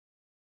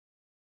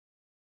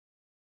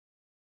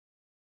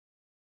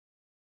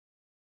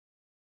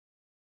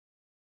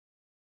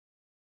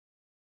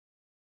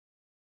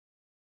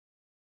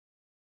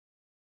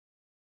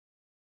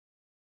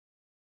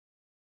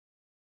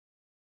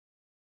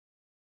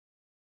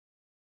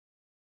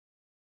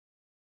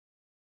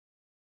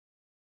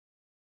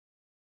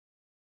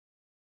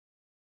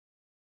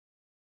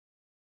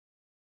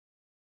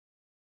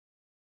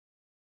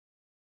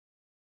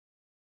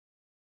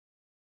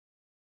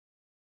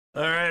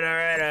All right, all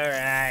right, all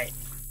right.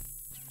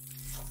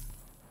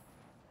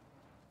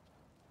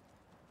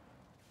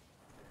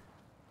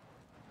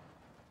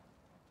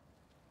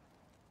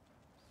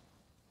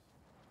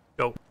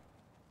 Go.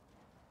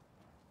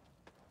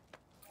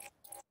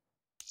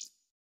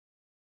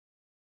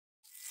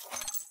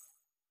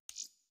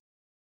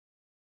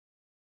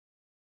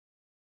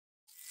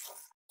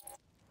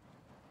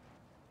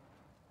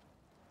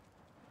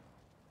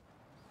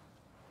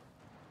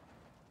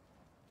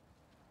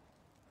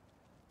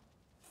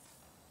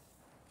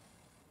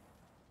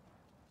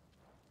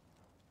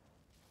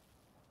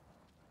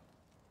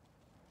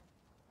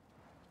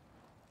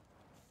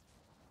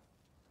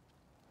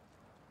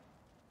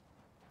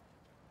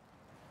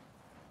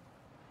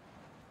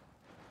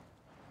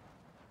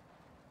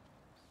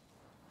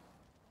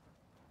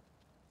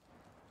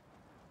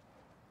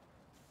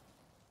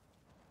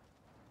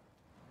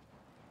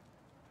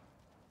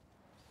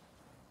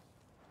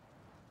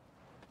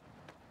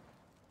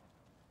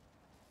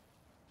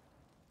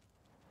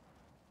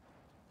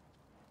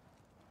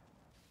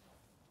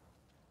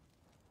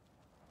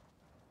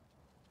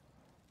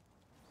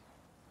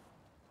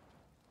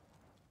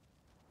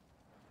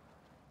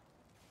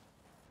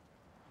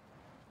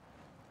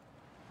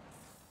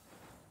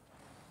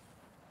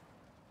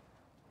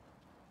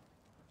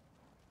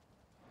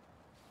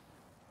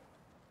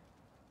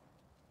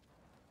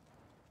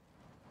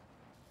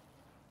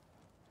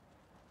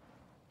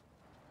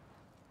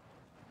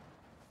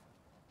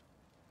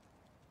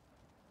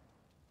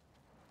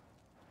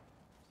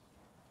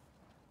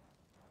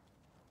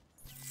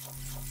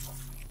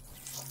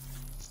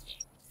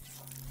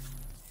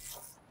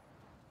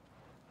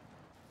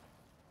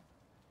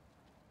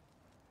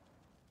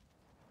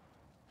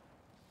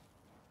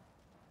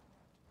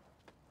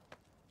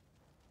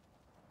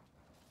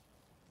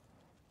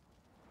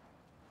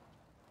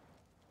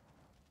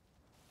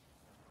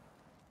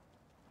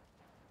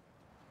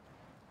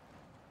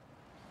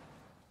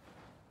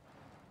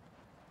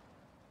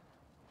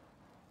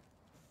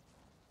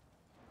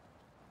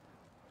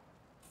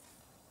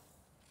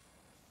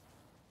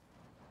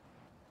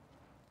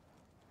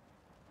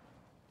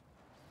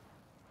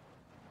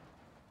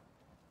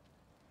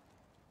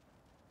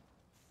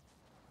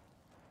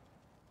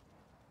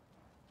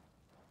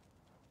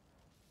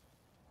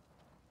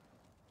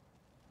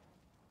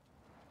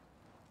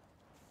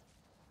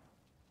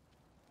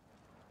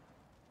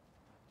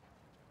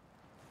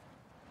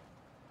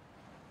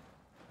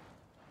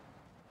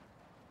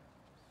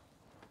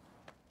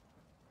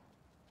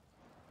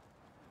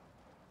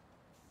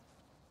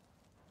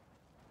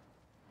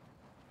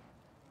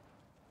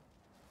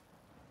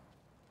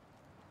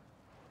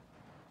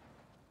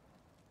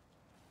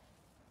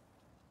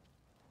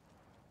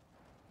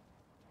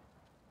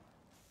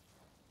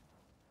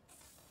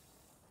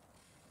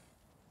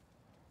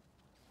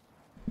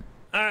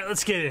 All right,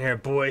 let's get in here,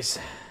 boys.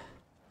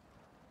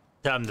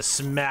 Time to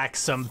smack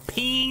some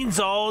Peens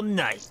all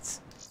night.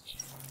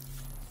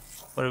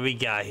 What do we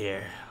got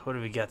here? What do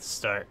we got to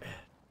start? Does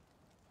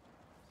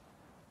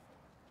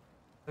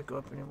that go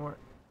up anymore?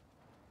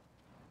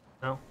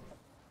 No?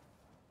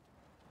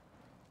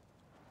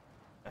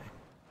 Okay.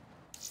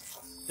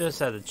 Just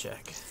had to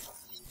check.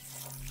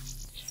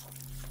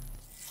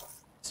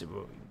 See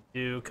what we can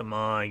do. Come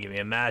on, give me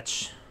a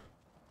match.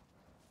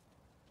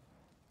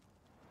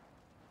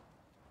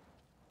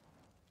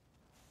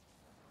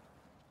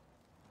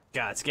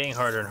 God, it's getting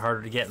harder and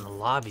harder to get in the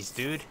lobbies,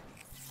 dude.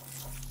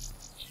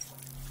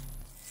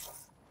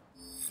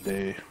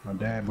 My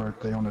dad's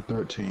birthday on the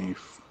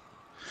 13th.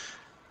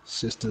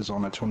 Sister's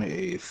on the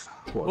 28th.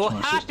 Well,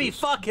 happy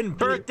fucking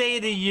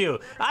birthday to you.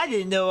 I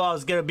didn't know I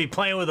was gonna be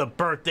playing with a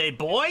birthday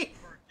boy.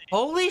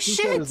 Holy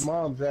shit. His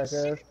mom,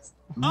 jackass.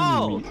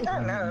 Oh.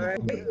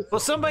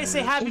 Well, somebody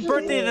say happy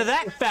birthday to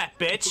that fat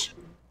bitch.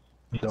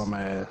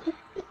 Dumbass.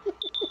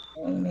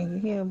 Nigga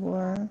here,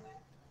 boy.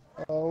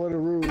 Oh, what a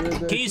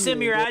rude. Can you send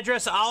me your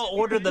address? I'll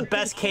order the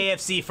best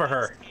KFC for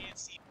her.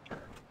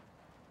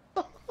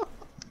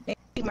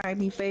 He might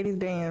be Fady's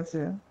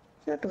dancer.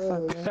 Shut the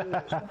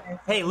fuck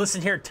up. Hey,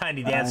 listen here,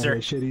 Tiny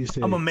Dancer.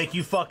 I'm gonna make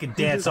you fucking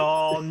dance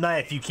all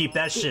night if you keep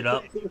that shit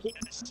up.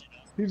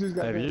 He just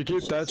got If you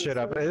keep that shit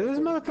up, is this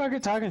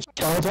motherfucker talking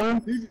shit all the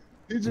time?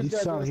 He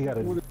just got he got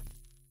a... with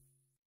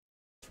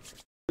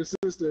his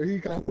sister. He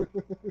got.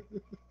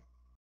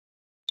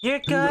 You're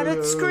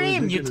gonna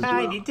scream, you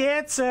Tiny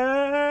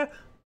Dancer.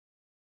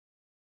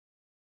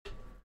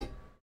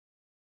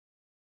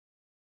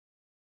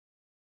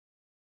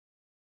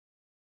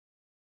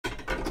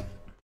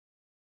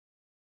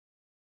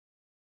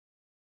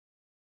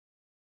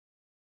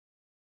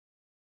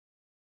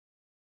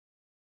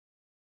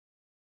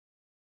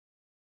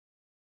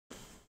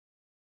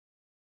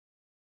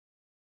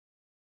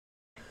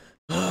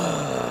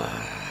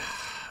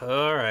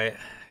 All right,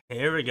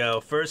 here we go.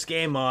 First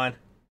game on.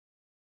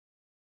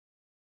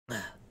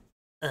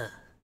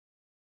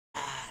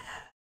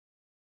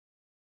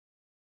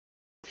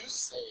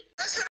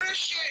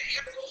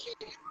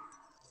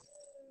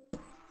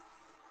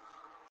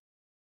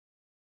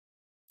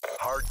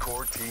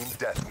 Hardcore team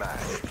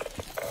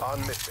deathmatch. On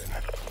mission.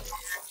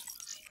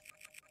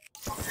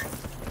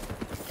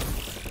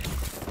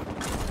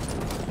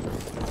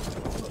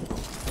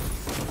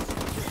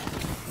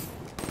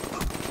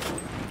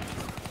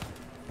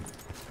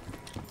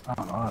 I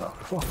don't know how the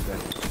fuck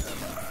that.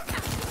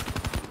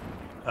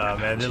 Oh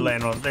man, they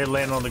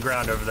land on the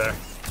ground over there.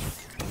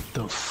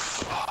 The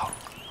fuck?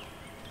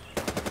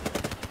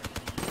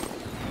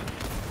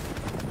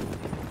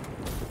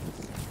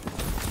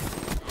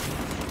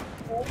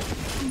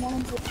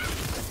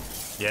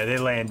 Yeah, they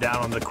laying down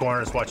on the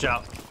corners. Watch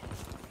out.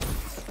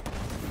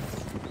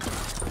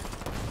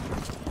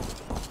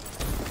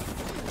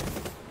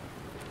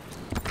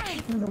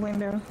 In the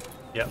window.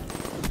 Yep.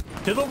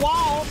 To the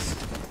walls.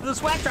 The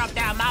sweat drop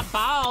down my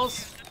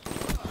balls.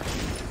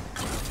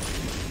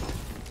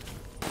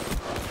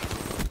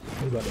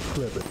 He about to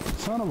flip it.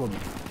 Son of a.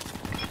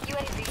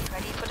 UAV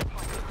ready for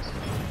deployment.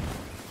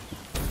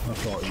 I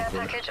thought Care he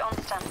did. package on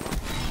standby.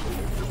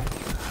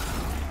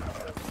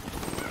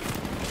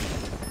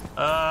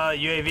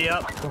 UAV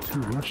up. Fuck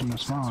you rushing the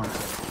spawn.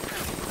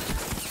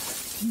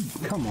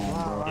 Come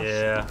on, bro.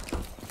 Yeah.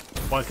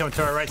 One coming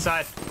to our right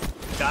side.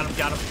 Got him,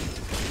 got him.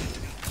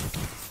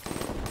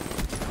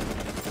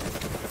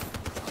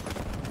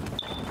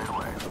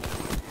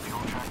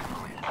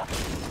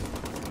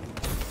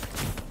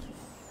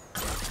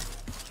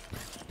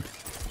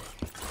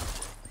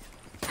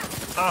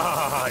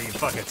 Ah, you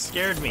fucking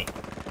scared me.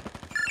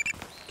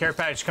 Care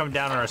package coming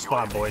down on our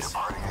spawn, boys.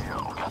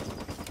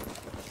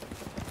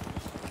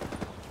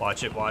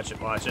 Watch it, watch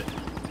it, watch it.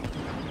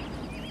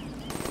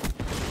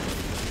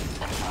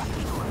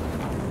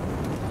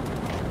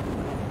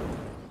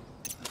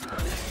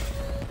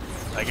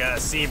 I got a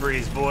sea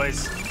breeze,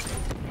 boys.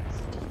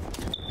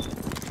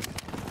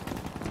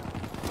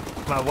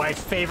 My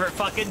wife's favorite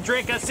fucking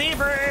drink, a sea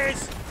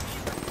breeze.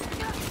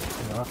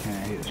 I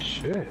can't hear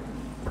shit.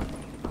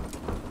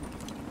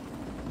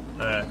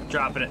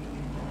 Dropping it.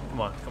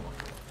 Come on, come on.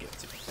 Give it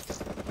to me.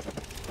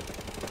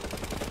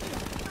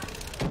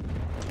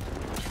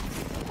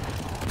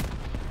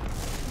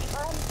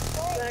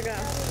 There go.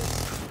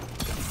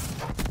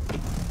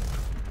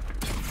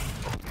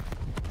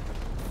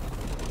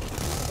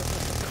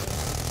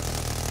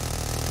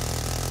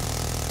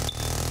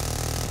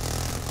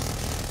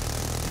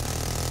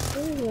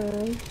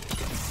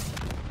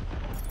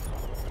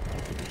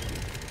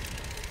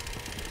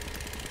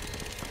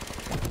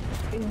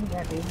 You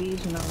got the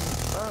vision on.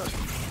 Fuck.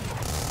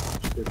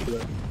 Good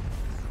flip.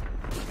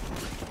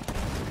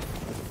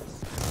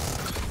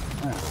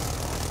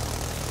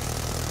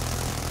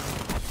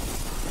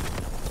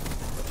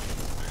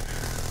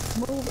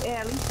 Move,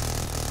 Ellie.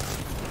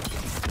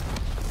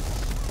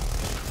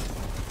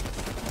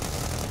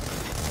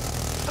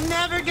 I'm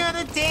never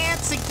gonna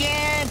dance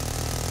again.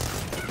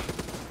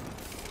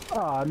 Oh,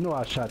 I knew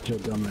I shot your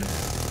dumb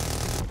ass.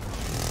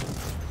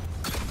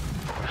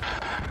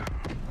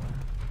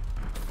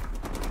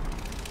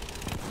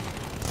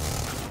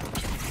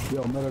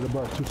 Yo, middle of the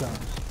bus 2 times.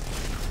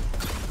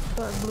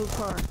 Fuck blue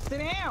car. Sit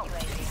down.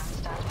 UAV on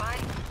standby.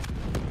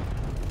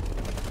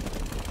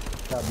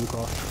 Got blue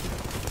car.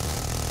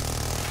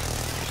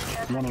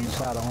 One on the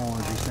side of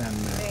orange, he's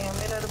standing there. Damn,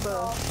 middle of the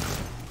bus.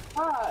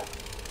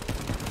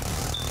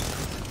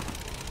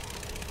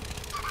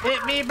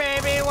 Hit me,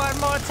 baby, one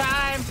more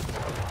time.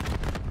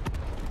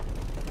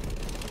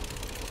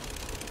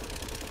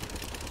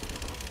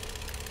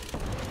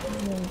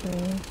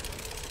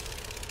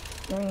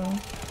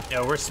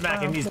 Yo, we're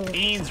smacking these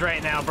beans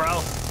right now,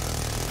 bro.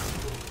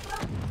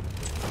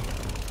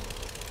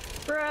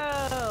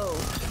 Bro,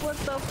 what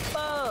the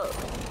fuck?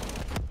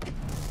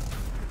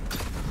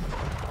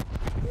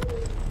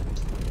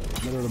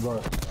 Middle of the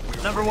bus.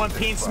 #1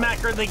 peen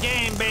smacker in the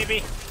game,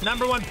 baby.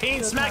 #1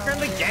 peen smacker in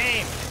the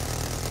game.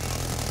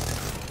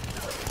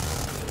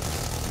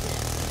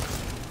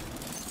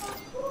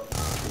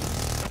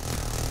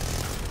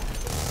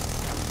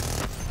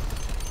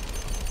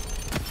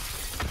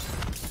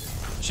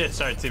 Shit,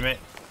 sorry, teammate.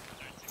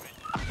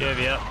 Give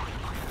you up.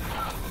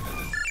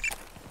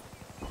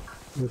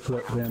 We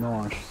flip in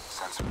orange.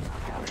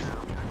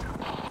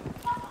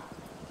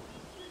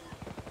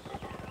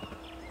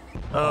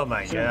 Oh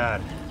my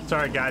god.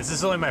 Sorry, guys. This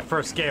is only my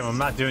first game. I'm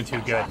not doing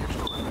too good.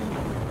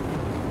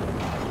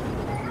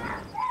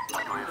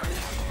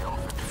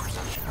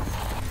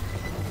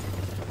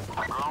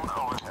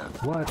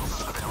 What?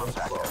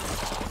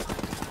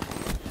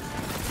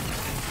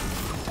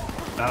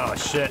 Oh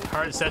shit.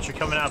 Hard sentry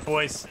coming out,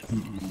 boys.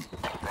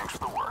 Thanks for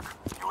the work.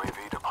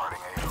 UAV departing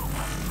AO.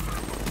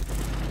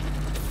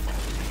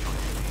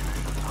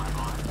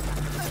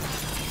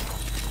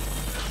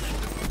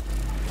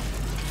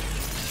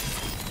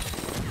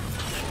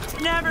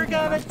 Never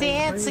gonna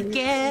dance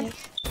again.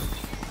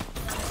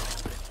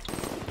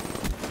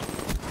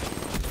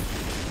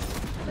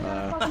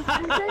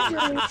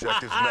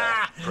 Objectives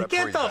met. Prep for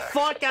Get the evac.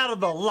 fuck out of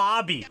the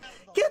lobby.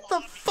 Get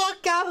the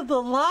fuck out of the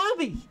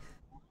lobby.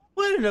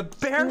 What an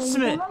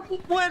embarrassment.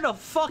 What a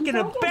fucking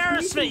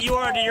embarrassment you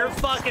are to your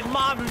fucking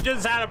mom who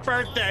just had a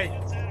birthday.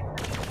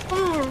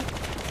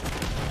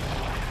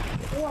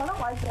 I don't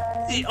like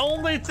that. The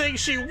only thing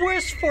she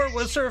wished for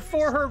was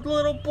for her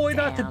little boy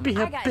not to be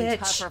a I got in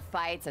bitch. tougher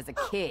fights as a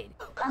kid.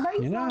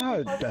 You know how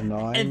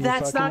annoying And you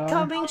that's fucking not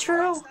are? coming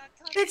true.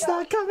 It's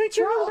not coming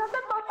Bro, true. shut the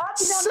fuck up.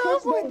 You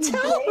Someone don't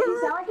tell You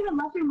her. sound like you haven't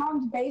left your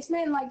mom's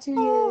basement in like 2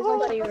 years.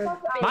 Like, shut the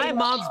fuck up. My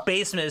mom's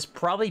basement is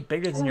probably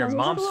bigger than your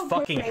mom's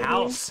fucking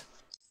house.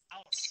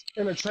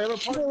 In a trailer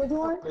park.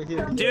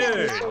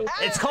 Dude,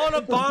 it's called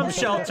a bomb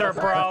shelter,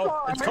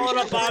 bro. It's called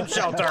a bomb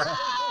shelter.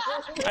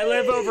 I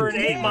live over in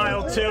 8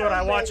 Mile too, and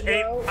I watch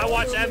I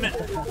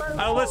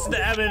listen to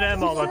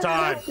Eminem all the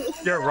time.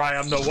 You're right,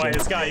 I'm the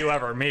whitest guy you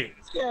ever meet.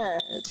 Yeah,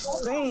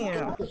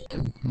 damn.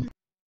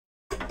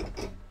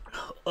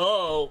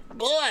 Oh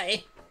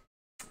boy,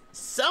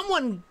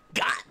 someone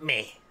got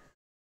me.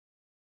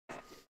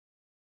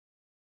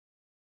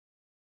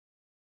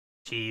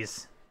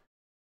 Jeez.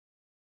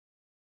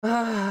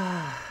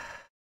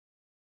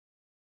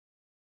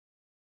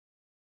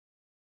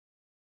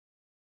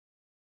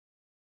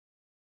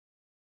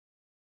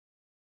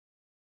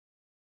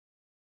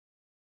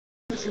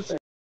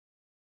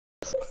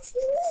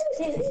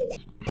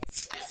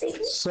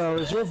 So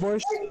is your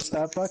voice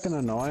that fucking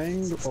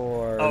annoying,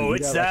 or Oh, you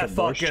it's got, like, that a voice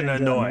fucking changer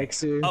that annoying.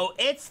 makes you- Oh,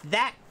 it's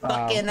that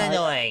fucking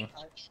annoying.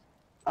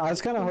 I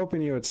was kind of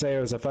hoping you would say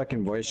it was a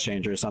fucking voice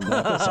changer or something.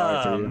 I feel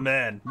sorry for Oh you.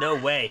 man, no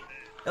way,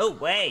 no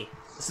way.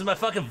 This is my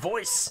fucking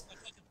voice.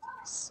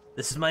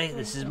 This is my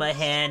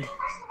hand.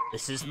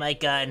 This is my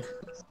gun.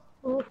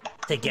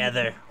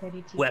 Together,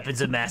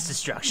 weapons of mass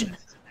destruction.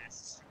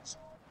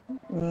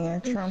 Yeah,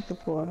 Trump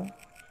supporter.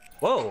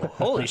 Whoa,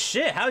 holy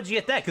shit! How'd you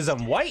get that? Cause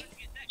I'm white.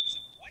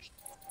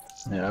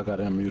 Yeah, I got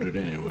him muted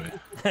anyway.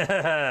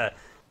 The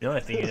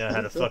only thing you know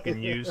how to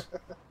fucking use.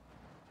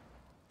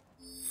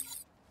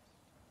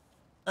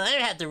 I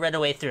don't have to run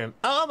away through him.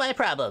 All my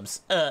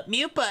problems.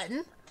 Mute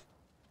button.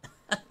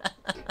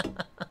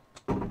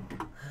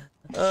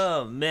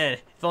 Oh man,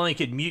 if only you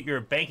could mute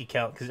your bank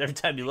account, because every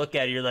time you look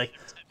at it, you're like,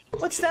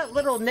 what's that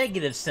little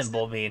negative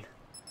symbol mean?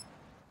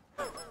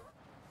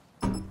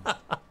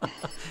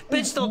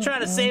 Bitch still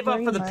trying to save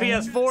up for the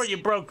PS4, you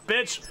broke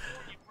bitch.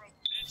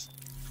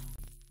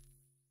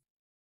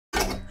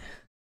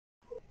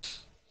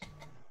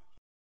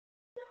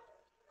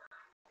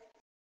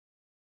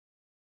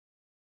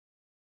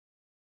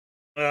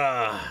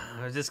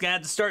 I'm just gonna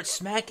have to start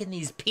smacking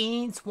these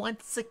peens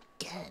once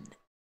again.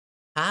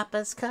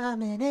 Papa's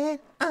coming in,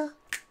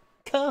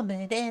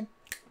 coming in.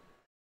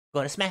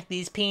 Gonna smack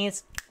these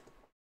peens,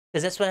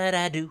 cause that's what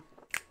I do.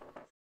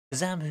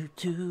 Cause I'm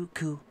too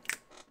cool.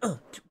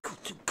 Too cool,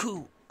 too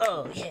cool.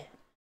 Oh yeah.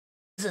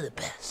 These are the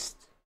best.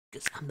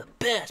 Cause I'm the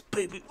best,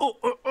 baby.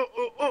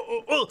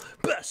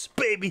 Best,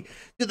 baby.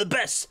 You're the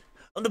best.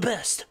 I'm the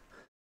best.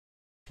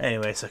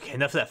 Anyways, okay,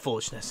 enough of that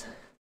foolishness.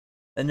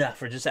 Enough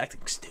for just acting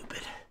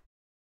stupid.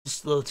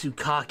 Just a little too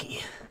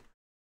cocky.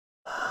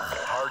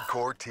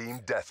 Hardcore team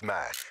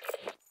deathmatch.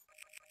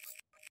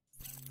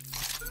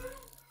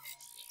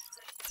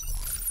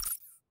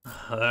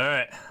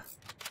 Alright.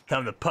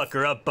 Time to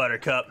pucker up,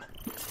 Buttercup.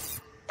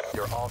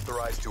 You're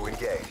authorized to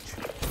engage.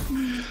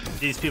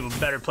 These people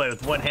better play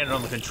with one hand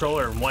on the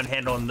controller and one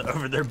hand on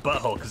over their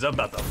butthole, because I'm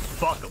about to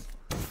fuck them.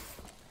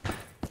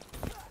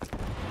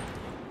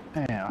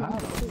 Damn, how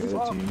the good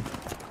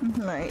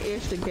team. Like,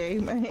 it's the gay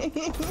man.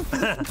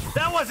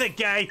 That wasn't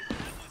gay!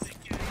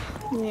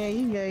 Yeah,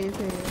 you gay as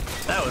hell.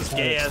 That was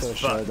gay as Still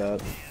fuck. show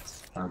that.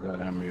 I got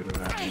him muted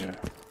out here.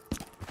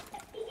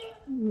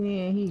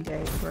 Yeah, he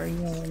gay, bro. You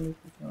don't want me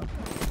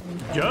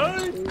to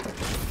Gay?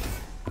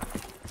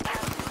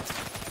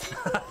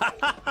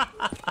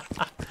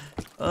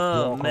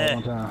 Oh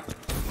man.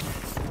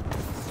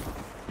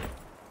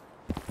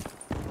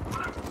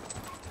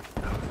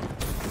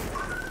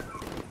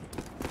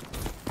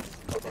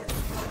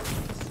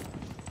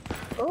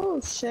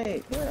 Oh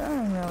shit, I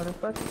don't know what the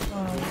fuck is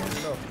going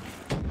on.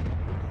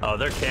 Oh,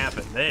 they're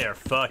camping. They are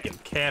fucking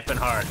camping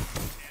hard.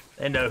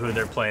 They know who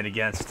they're playing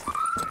against.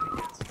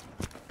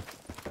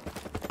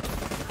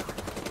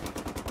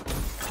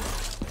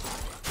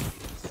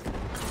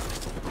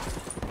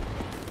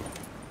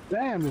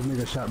 Damn, this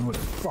nigga shot me with a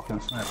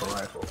fucking sniper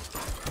rifle.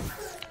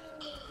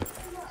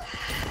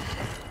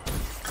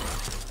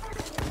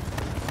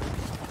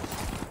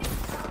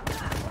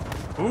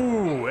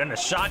 Ooh, and a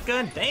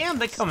shotgun? Damn,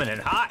 they coming in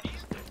hot.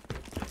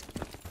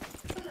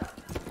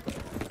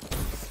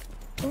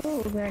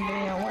 Oh,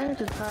 goddamn, where's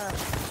the top?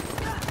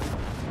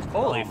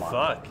 Holy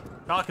fuck.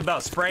 Talk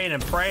about spraying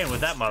and praying with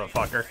that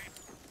motherfucker.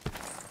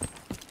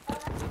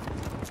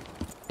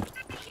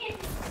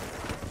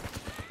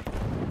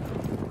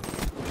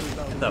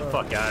 Get the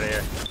fuck out of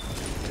here.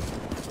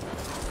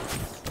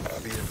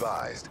 Be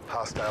advised,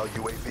 hostile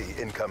UAV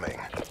incoming.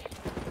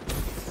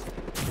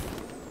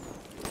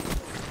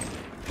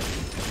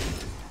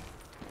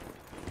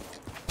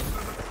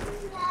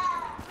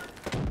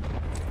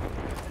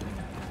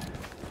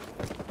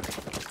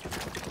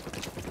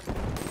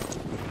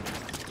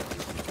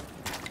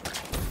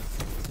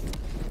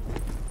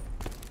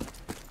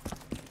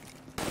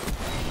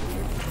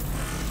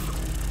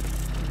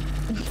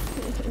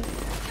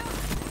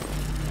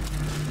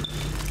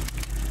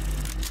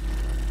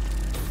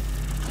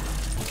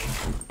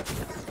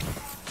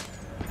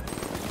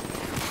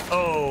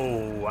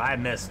 Oh, I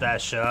missed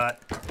that shot.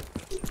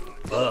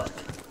 Fuck.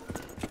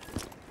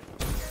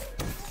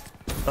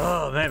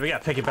 Oh man, we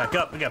gotta pick it back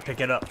up. We gotta pick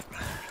it up.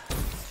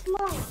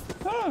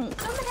 God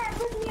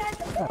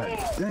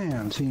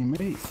damn,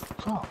 teammate.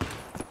 Fuck.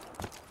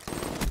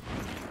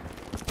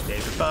 Save your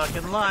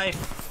fucking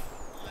life.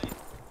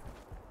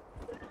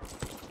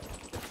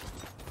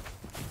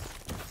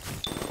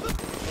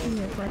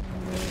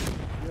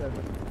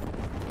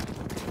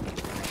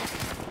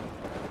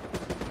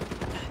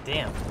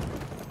 Damn.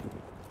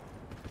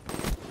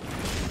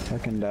 I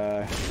can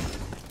die.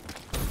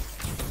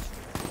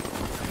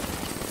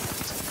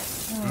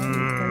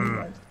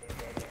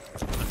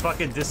 The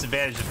fucking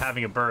disadvantage of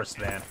having a burst,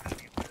 man.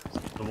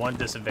 The one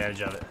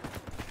disadvantage of it.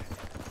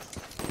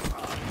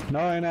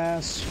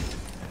 9-ass.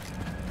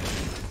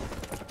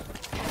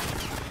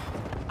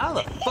 How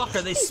the fuck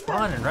are they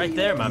spawning right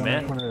there, my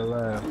man?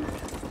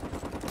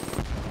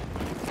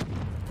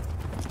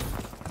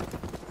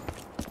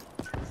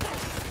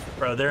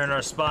 Bro, they're in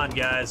our spawn,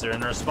 guys. They're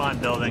in our spawn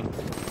building.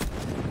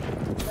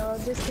 No,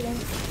 just kidding.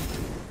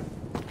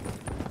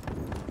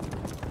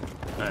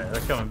 Alright,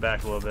 they're coming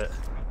back a little bit.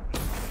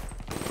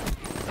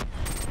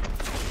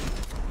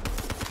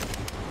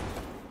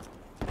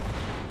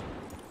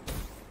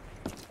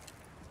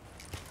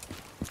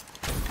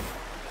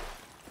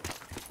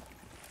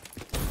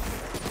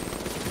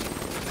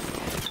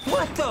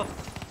 What the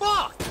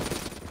fuck?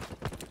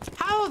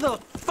 How the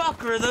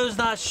fuck are those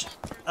not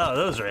oh,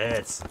 those are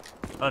hits.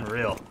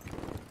 Unreal.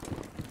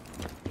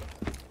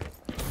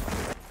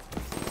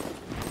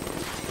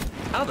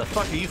 How the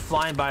fuck are you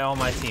flying by all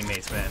my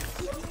teammates, man?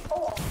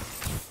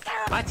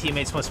 My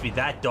teammates must be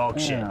that dog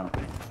shit.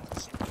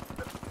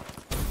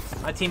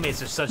 My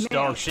teammates are such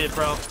dog shit,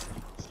 bro.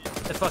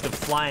 They're fucking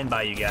flying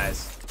by you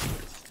guys.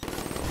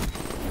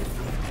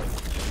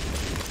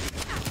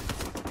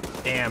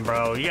 Damn,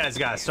 bro. You guys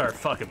gotta start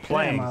fucking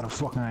playing. Damn, how the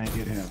fuck I ain't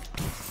get him?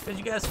 Because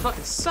you guys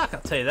fucking suck,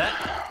 I'll tell you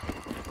that.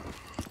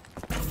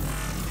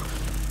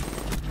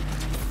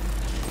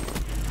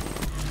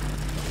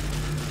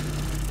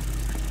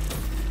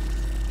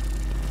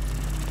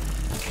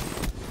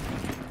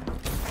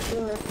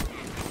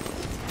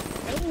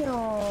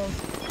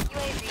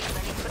 UAV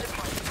ready for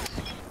deployment.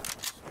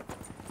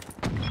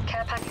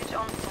 Care package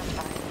on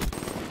standby.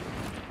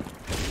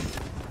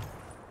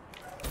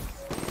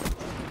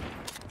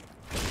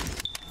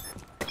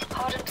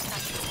 Hardened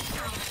package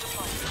ready for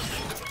deployment.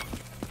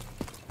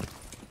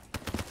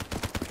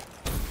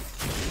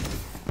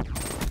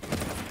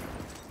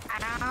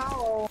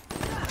 Ow.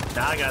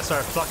 Now I gotta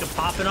start fucking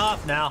popping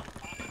off now.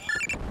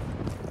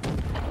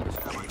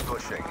 Keep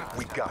pushing.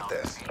 We got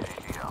this.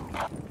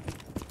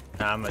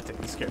 Nah, I'm gonna take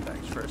the scare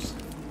package first.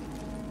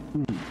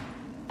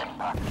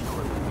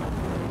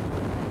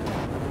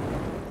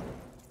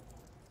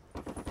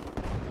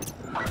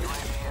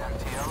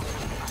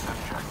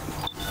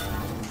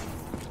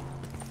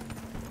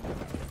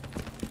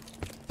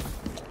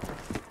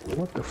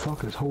 What the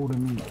fuck is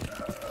holding me?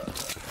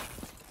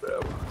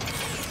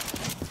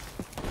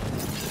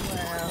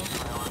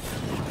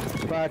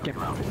 Back him.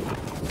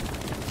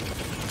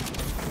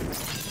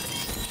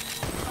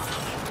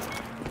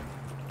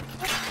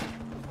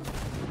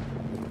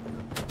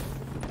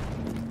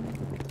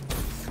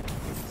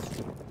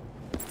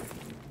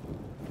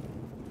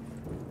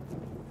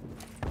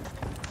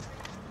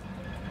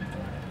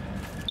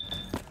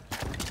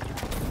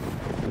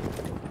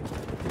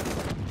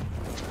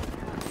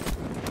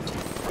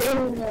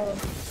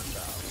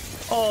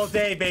 All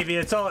day, baby.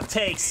 That's all it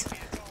takes.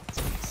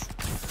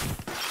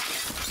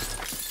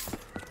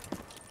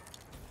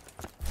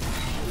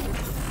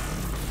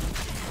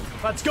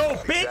 Let's go,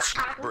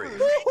 bitch!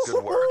 Breathe.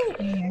 Good work.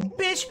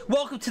 Bitch,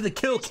 welcome to the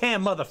kill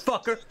cam,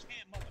 motherfucker.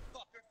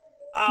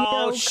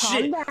 Oh Yo,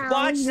 shit! calm down.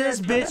 Watch this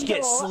You're bitch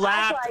get terrible.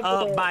 slapped Act like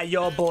up it. by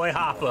your boy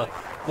Hopper.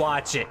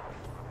 Watch it.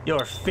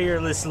 Your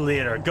fearless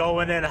leader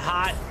going in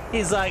hot.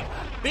 He's like,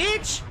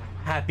 bitch,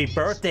 happy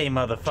birthday,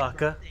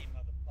 motherfucker.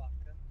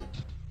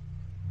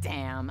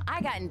 Damn,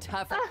 I got in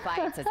tougher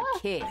fights as a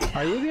kid.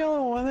 Are you the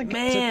only one that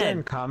can sit Man. there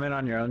and comment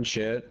on your own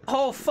shit?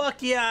 Oh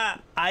fuck yeah,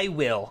 I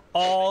will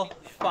all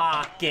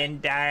fucking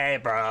day,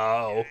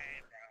 bro.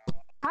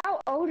 How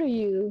old are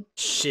you?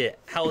 Shit,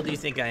 how old do you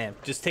think I am?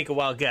 Just take a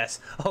wild guess.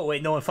 Oh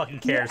wait, no one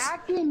fucking You're cares.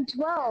 acting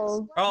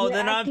 12. Oh, You're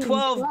then I'm acting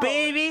 12,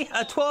 baby.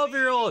 A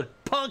 12-year-old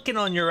punking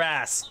on your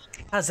ass.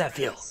 How's that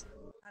feel?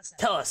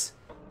 Tell us.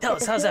 Tell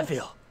us, how's that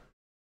feel?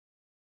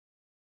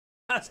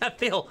 How's that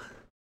feel?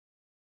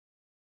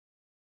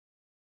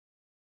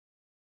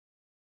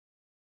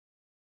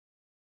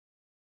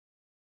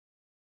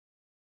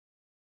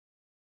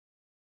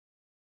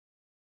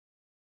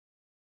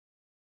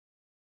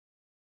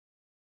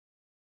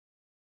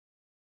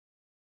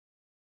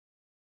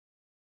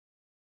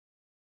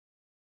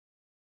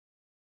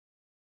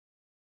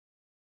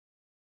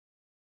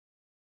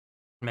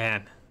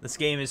 Man, this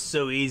game is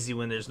so easy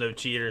when there's no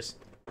cheaters.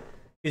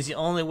 Because the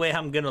only way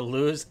I'm gonna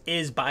lose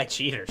is by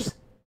cheaters.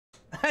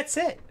 That's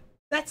it.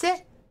 That's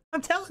it.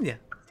 I'm telling you.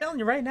 I'm telling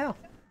you right now.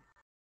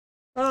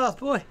 Oh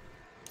boy.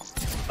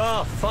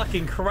 Oh,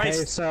 fucking Christ.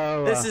 Hey,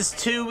 so, this is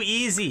too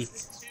easy.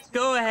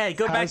 Go ahead.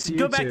 Go back to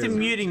YouTube?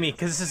 muting me,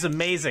 because this is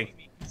amazing.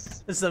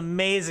 This is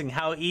amazing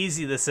how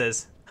easy this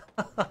is.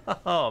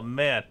 Oh,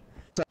 man.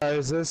 So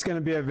is this gonna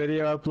be a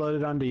video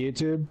uploaded onto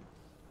YouTube?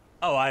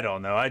 Oh, I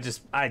don't know. I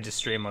just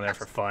stream on there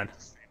for fun.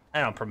 I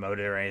don't promote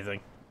it or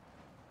anything.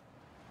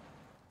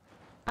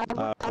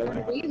 I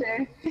wouldn't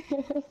either.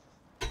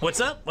 What's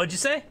up? What'd you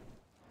say?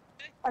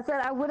 I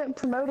said I wouldn't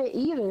promote it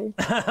either.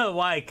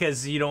 Why?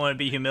 Because you don't want to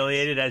be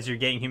humiliated as you're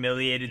getting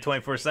humiliated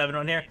 24/7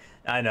 on here?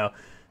 I know.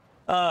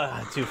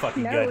 Too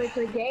fucking No, good. it's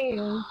a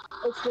game.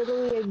 It's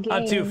literally a game.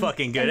 I'm too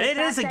fucking good. And the It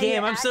is a fact that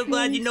game. you're I'm so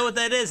glad acting- you know what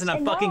that is, and I'm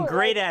And fucking no,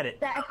 great like, at it.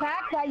 The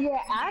fact that you're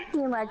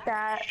acting like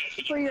that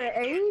for your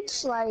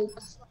age, like,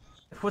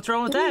 What's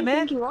wrong with Who do that, you man?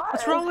 think you are?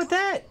 What's wrong with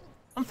that?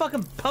 I'm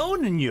fucking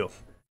poning you.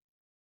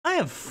 I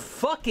am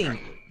fucking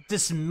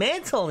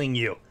dismantling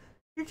you.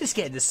 You're just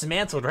getting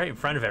dismantled right in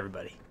front of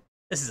everybody.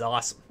 This is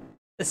awesome.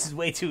 This is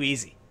way too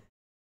easy.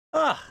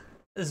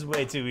 This is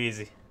way too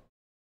easy.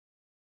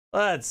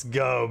 Let's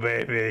go,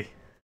 baby.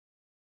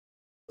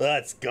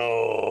 Let's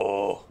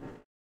go.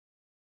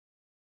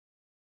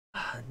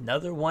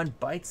 Another one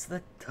bites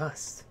the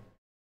dust.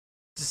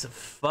 Just a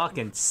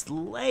fucking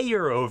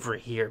slayer over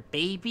here,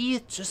 baby.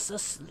 It's just a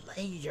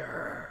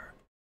slayer.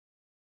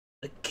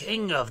 The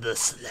king of the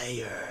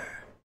slayer.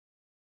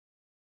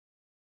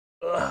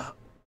 About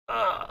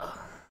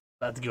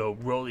to go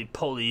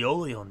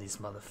roly-poly-oly on these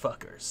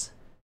motherfuckers.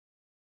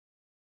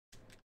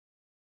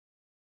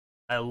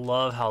 I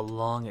love how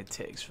long it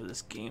takes for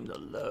this game to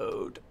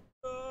load.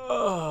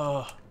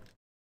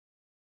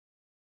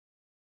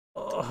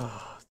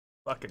 It's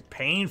fucking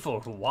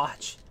painful to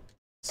watch.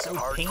 So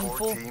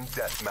painful. Team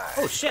deathmatch.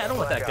 Oh shit, I don't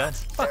want that gun.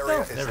 Fuck Area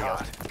no. is There we go.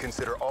 hot.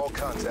 Consider all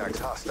contacts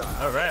hostile.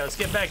 Alright, let's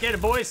get back in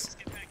it, boys.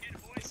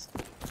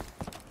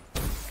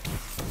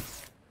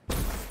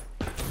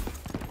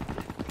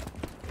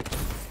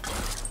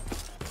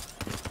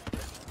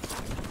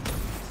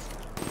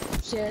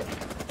 shit.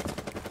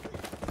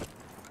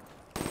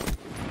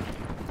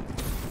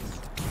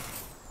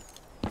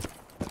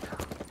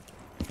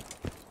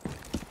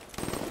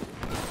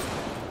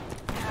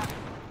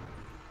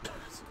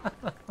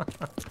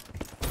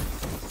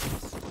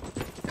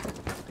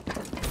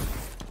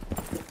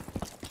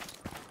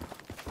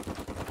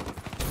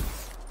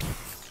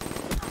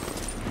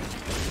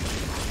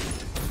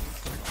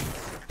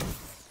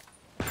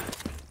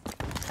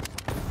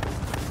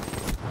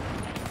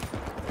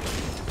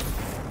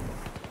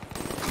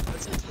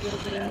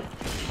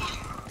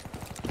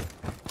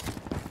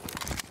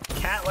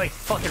 Cat like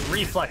fucking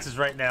reflexes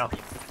right now.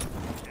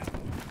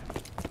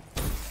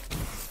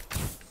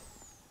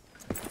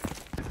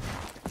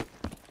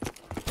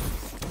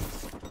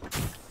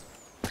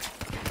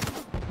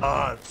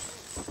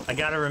 I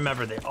gotta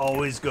remember, they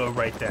always go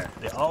right there.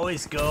 They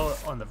always go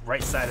on the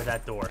right side of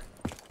that door.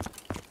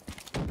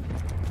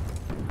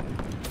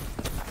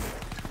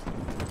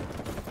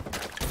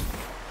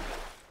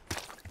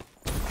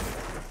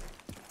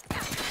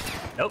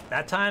 Nope,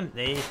 that time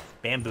they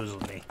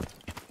bamboozled me.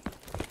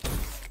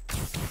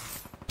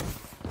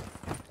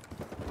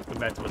 Go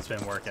back to what's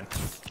been working.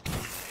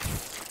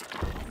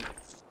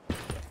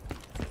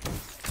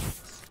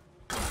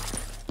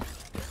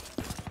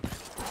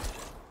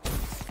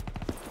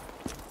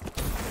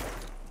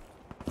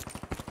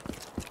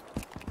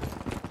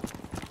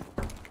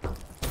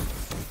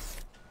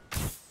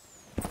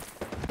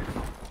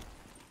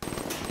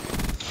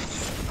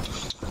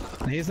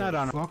 He's not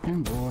on.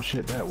 Fucking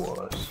bullshit that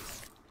was.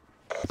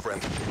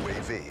 Friendly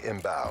UAV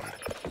inbound.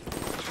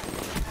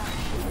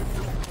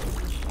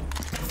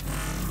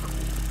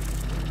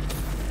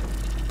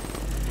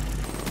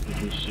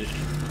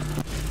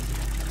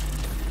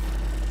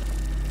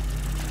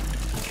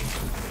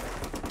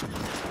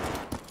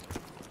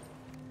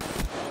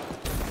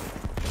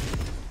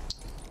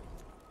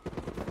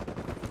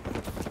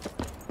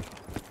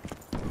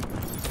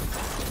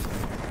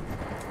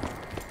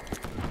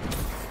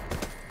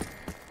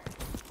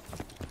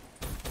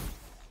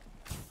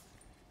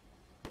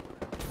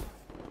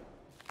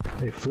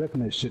 They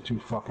flipping this shit too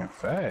fucking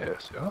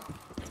fast, yo.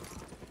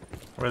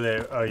 Were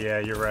they? Oh yeah,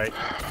 you're right.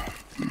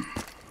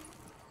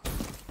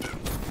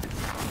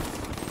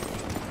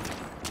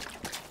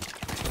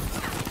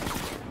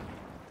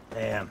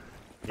 Damn.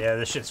 Yeah,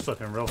 this shit's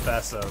flipping real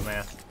fast though,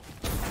 man.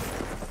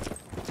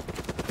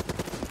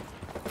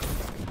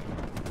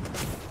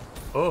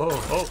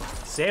 Oh,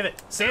 save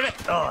it, save it!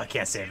 Oh, I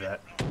can't save that.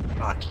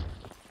 Fuck.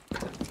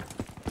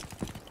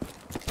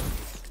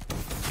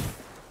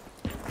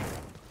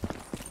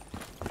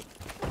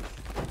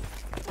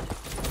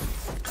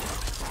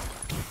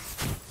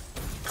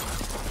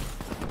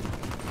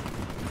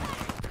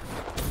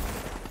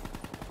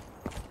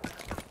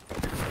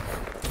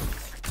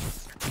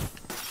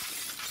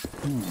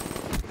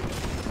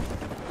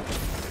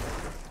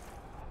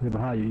 They're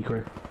behind you,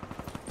 Craig.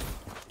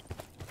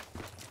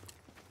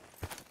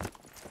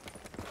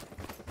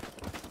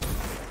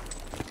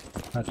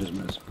 I just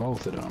missed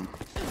both of them.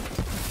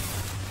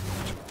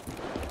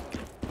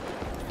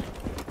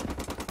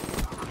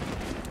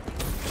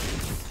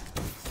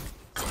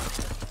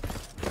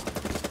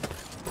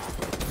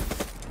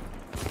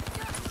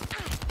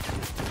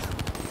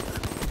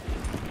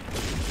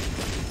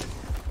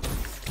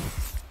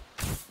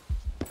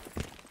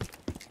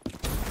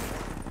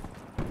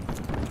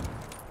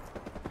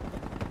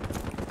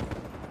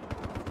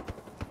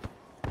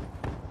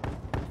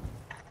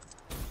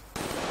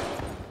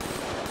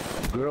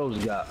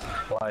 girls got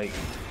like.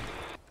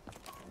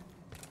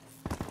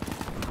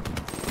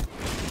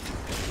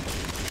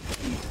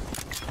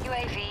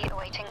 UAV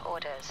awaiting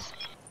orders.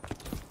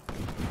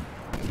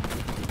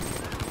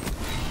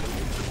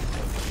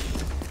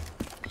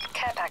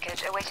 Care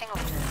package awaiting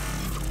orders.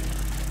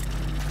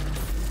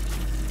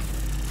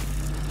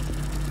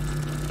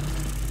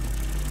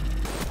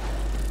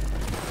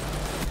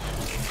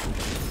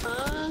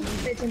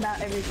 Bitching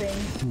about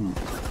everything.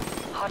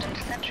 Hardened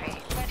sentry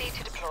ready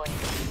to deploy.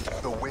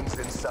 The wind's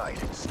in sight.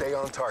 Stay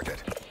on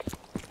target.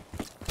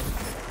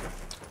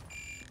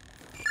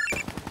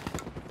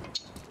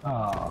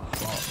 Oh,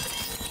 fuck.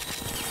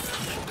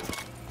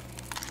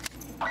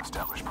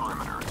 Establish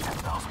perimeter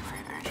 10,000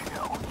 feet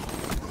AGL.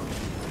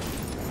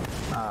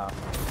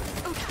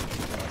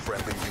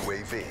 Friendly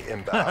UAV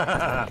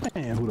inbound.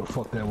 Man, who the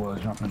fuck that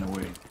was jumping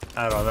away?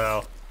 I don't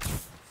know.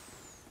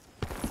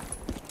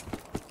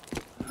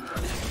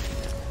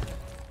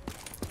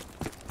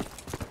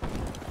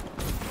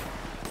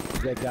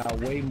 That got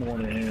way more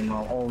than him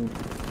on own.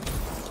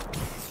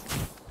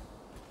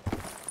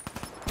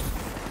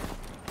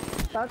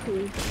 Fuck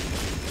you.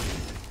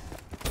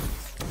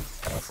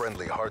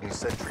 Friendly hardened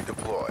sentry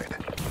deployed.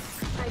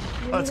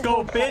 Let's go,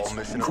 All bitch!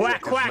 mission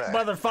Quack, objectives quack,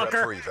 met.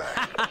 motherfucker! Prep for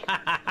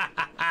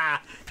evac.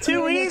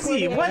 Too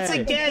easy! Once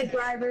Hey.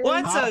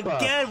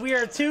 again, we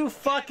are too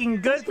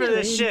fucking good for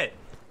this shit.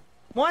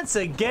 Once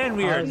again,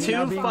 we are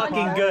too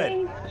fucking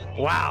good.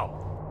 Wow.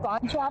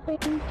 Spawn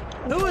trapping?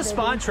 Who was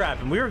spawn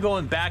trapping? We were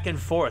going back and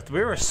forth.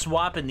 We were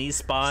swapping these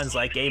spawns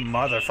like a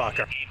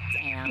motherfucker.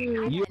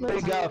 Damn. You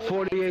only got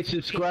 48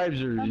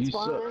 subscribers. You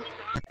so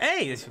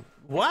Hey,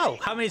 wow,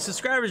 how many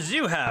subscribers do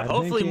you have? I think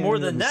Hopefully he more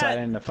ended than up that.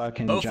 deciding to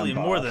fucking Hopefully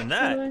jump more off. than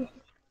that.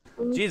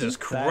 Jesus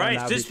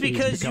Christ, just he's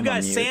because you become got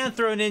a mute. sand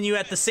thrown in you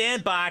at the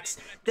sandbox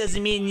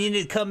doesn't mean you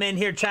need to come in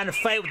here trying to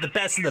fight with the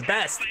best of the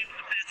best.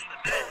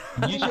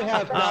 you should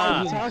have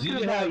thousands. You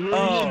should have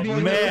Oh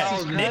millions.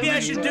 man, maybe I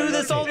should do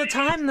this all the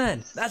time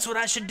then. That's what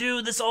I should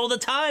do this all the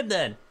time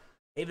then.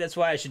 Maybe that's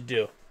what I should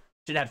do.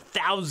 Should have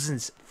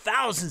thousands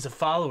of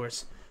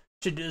followers.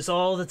 Should do this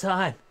all the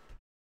time.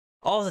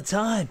 All the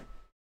time.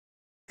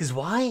 Cause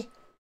why?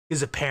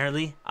 Because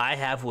apparently I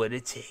have what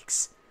it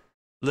takes.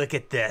 Look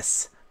at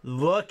this.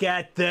 Look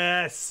at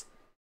this.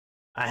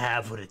 I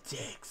have what it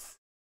takes.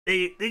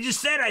 They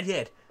just said I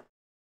did.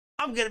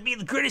 I'm gonna be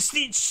the greatest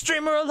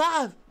streamer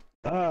alive.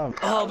 I'm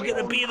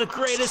gonna be the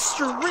greatest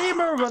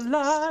streamer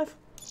alive.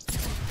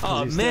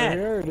 Oh Is he still man.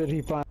 here, or did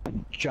he finally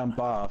jump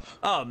off?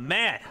 Oh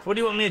man. What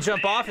do you want me to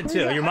jump off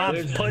into? Your mom's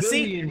There's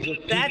pussy? billions of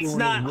people That's in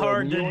not this world.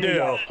 hard You to only do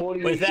got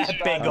 48 with that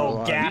big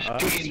old subscribers.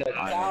 gap. You're in the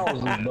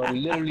thousands, bro.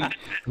 Literally,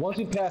 once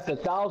you pass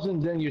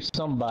 1,000, then you're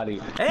somebody.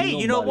 Hey,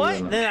 You're you know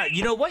nobody what? really. Now,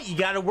 you know what? You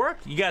gotta work.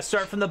 You gotta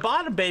start from the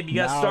bottom, baby. You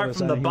gotta Now all start of a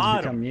from the sudden he's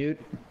bottom. become mute.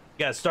 You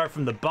gotta start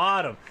from the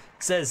bottom.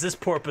 Says this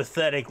poor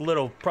pathetic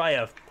little, probably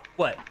a,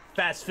 what,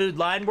 fast food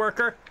line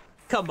worker?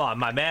 Come on,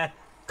 my man.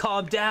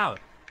 Calm down.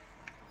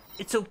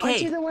 It's Aren't okay.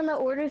 you the one that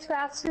orders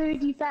fast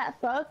food, you fat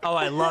fuck? Oh,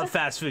 I love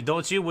fast food.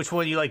 Don't you? Which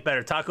one do you like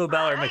better, Taco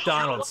Bell or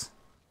McDonald's?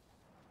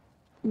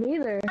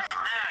 Neither.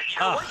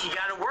 Oh.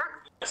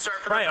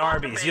 Probably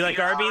Arby's. You like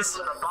Arby's?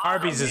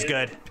 Arby's is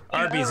good.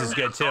 Arby's is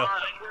good too.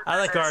 I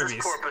like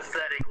Arby's.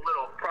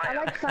 I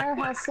like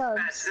Firehouse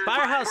subs.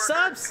 Firehouse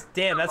Subs?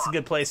 Damn, that's a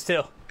good place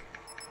too.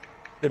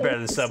 They're better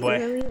than It Subway.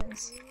 really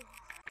is.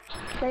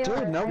 They Dude,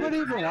 are. nobody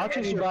even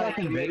watches your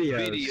fucking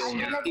videos.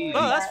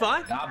 Oh, that's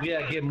fine. I'll be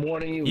able to get more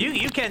than you.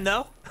 You can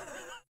though.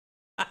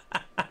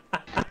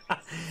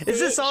 Is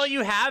this all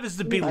you have? Is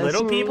to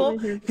belittle people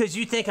because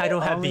you think I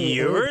don't have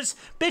viewers?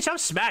 Bitch, I'm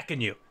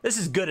smacking you. This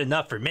is good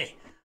enough for me.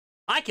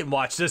 I can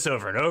watch this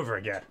over and over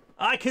again.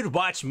 I could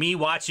watch me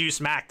watch you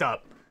smacked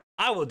up.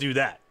 I will do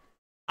that.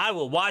 I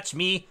will watch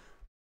me.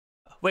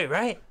 Wait,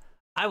 right?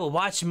 I will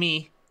watch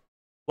me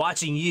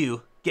watching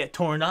you get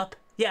torn up.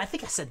 Yeah, I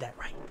think I said that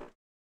right.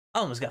 I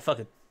almost got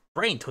fucking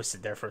brain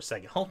twisted there for a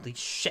second. Holy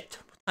shit.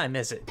 What time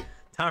is it?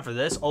 Time for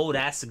this old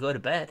ass to go to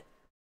bed.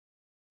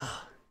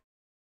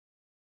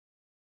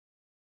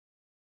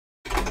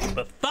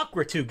 But fuck,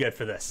 we're too good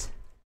for this.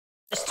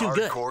 It's too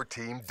good. Hardcore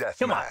team deathmatch.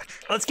 Come on.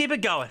 Let's keep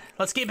it going.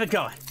 Let's keep it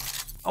going.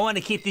 I want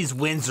to keep these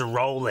wins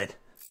rolling.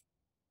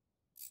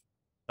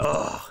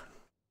 Ugh.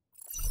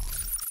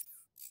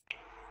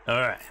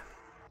 Alright.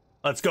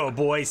 Let's go,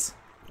 boys.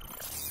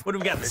 What do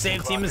we got? The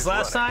same team as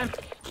last time?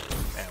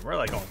 Man, we're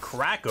like on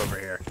crack over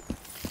here.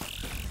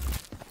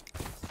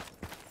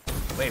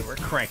 Wait, we're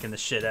cranking the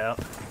shit out.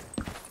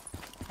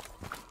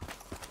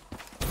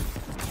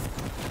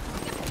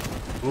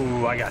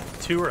 Ooh, I got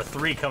 2 or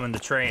 3 coming to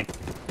train.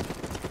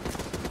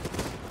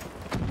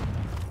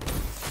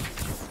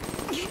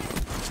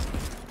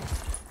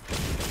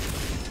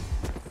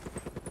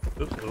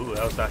 Oops, ooh,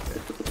 that was not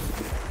good.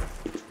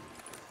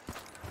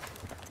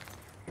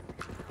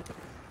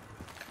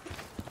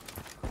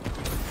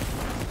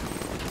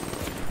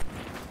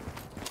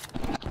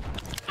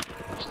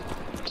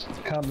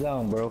 Calm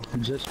down, bro.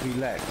 Just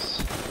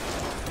relax.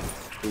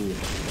 Ooh.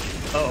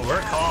 Oh, we're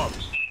calm.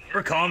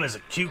 We're calm as a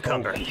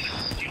cucumber.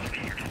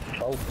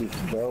 Focus,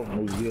 bro.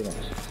 Let's get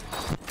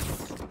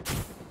him.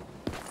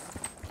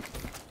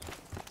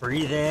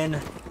 Breathe in,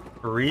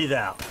 breathe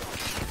out.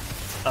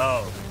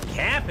 Oh,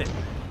 camping.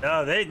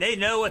 Oh, they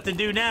know what to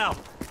do now.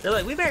 They're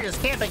like, we better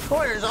just camp in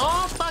quarters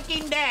all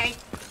fucking day.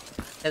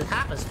 Cause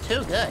hot was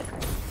too good.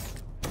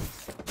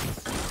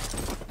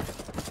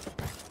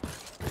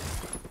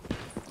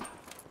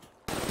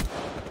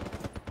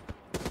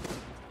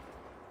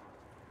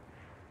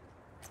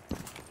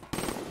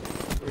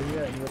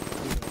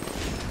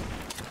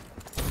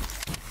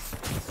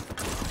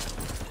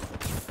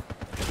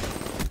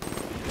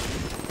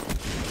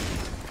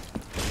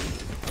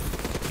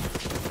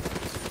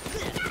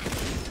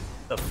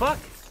 The fuck?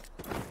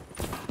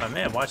 Oh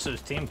man, watch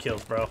those team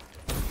kills, bro.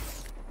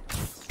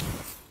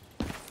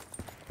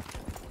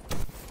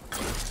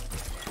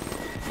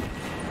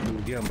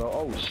 Get him, bro.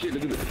 Oh shit,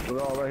 look at this.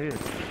 We're all right here.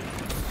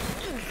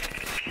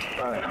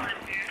 Alright.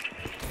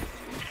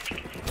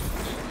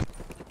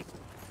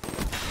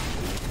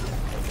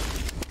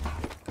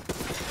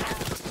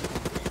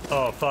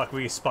 Oh fuck,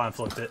 we spawn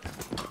flipped it.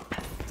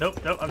 Nope,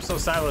 nope, I'm still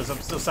silos,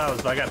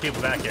 but I got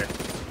people back here.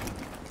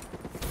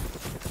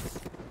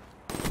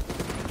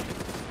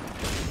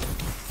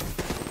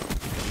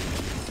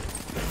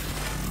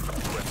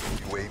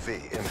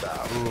 UAV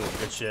inbound. Ooh,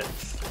 good shit.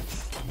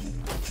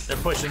 They're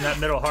pushing that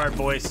middle hard,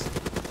 boys.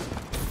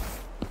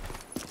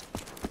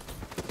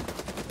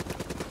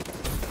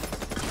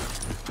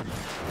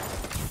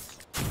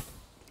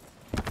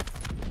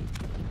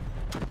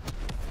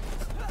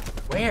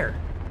 Where?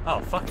 Oh,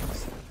 fuck.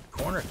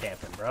 Corner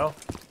camping, bro.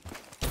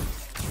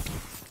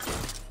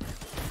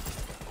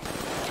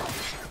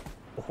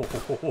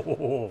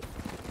 Oh.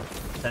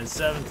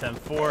 10-7,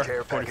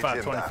 10-4,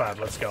 45-25.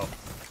 Let's go.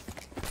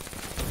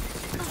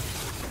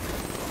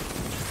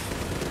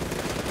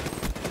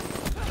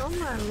 Oh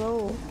my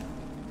lord.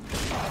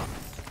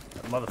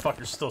 That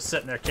motherfucker's still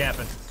sitting there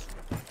camping.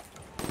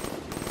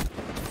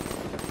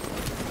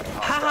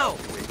 How?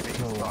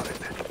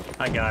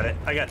 I got it.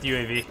 I got the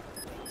UAV.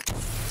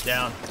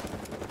 Down.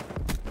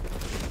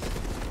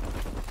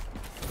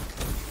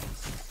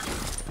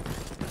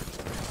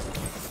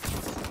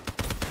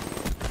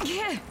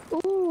 Yeah.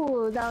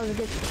 Ooh, that was a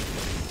good.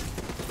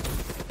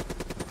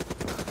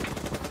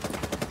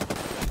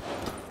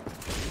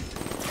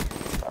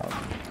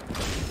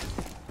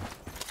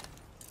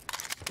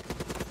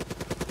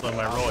 Blow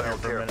my roll here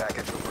for a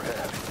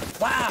minute.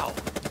 Wow!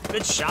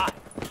 Good shot.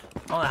 I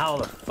don't know how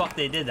the fuck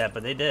they did that,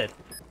 but they did.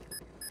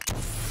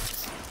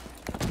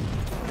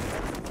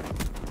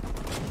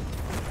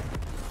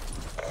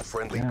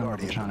 Friendly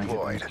Guardian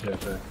deployed.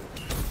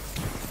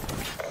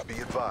 Be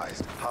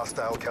advised,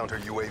 hostile counter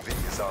UAV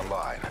is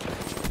online.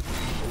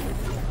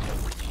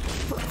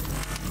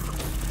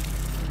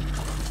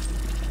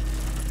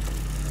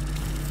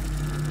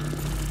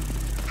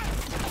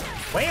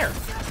 Where?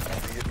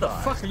 The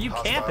fuck are you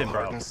camping,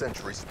 bro?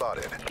 Sentry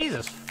spotted.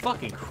 Jesus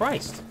fucking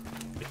Christ.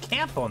 The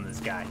camp on this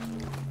guy.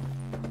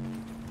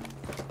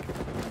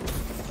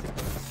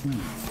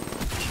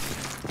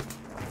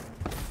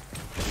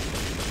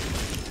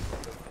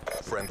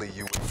 Friendly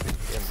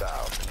UAV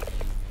inbound.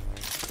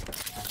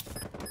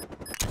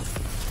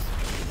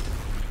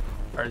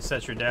 Alright,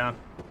 sentry down.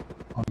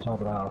 On top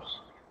of the house.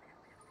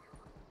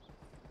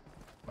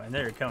 Man,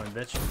 there you're coming,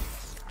 bitch.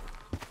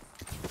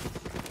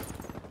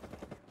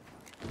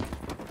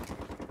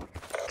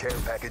 Care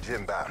package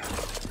inbound.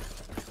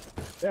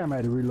 Damn, I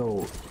had to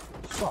reload.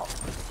 Fuck.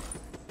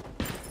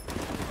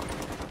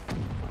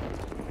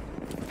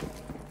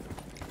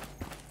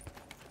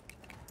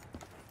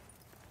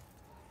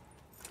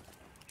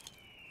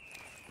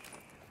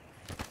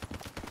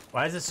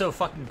 Why is it so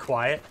fucking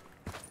quiet?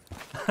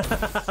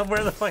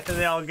 Where the fuck did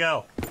they all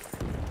go?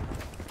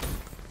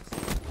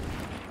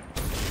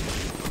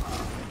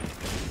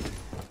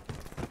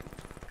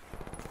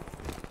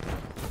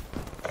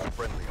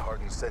 Friendly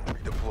hardened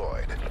sentry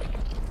deployed.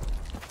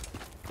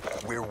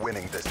 We're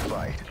winning this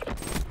fight.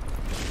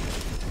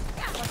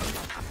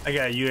 I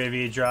got a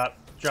UAV drop.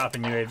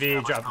 Dropping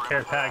UAV, dropping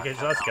care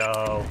package. Let's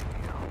go.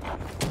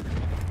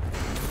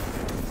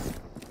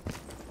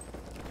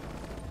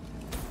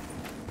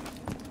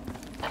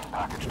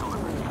 Package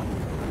delivered.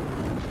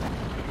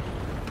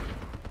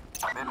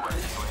 Midway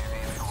UAV.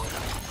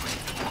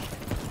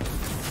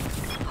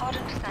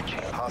 Hardened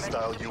sentry.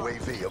 Hostile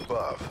UAV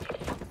above.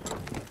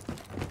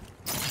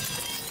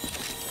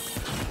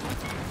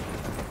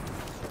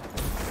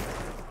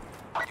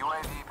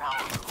 UAV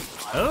power.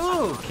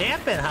 Oh,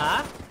 camping,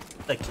 huh?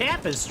 The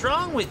camp is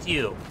strong with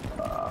you.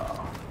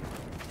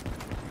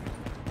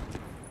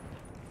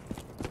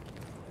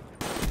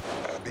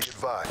 Be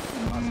advised,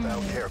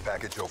 hostile care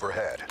package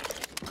overhead.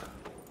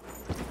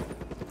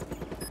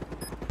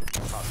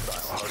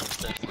 Hostile hardened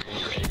sentry in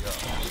your AO.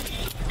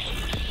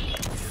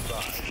 Be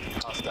advised,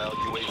 hostile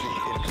UAV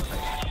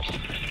incoming.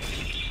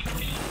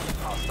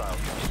 Hostile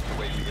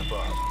UAV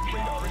above.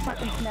 Radar is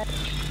down.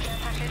 Care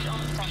package on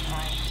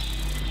standby.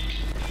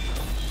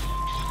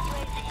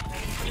 UAV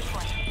ready for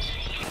deployment.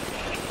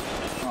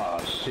 Oh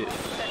shit.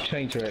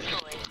 Chain track.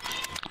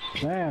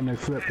 Damn, they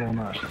flipped on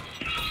us.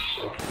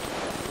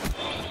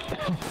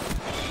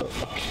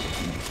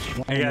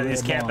 I got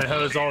these camping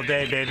hoes all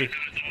day, baby.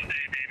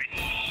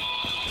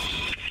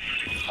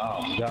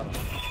 Oh, got him.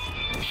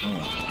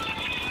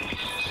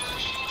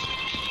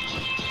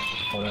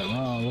 Oh, that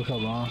wrong. What's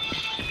up, wrong?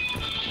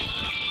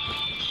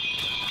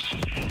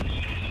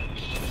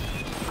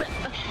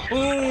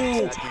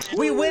 Ooh,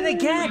 we win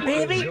again,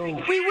 baby.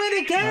 We win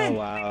again. Oh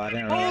wow, I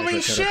didn't realize Holy I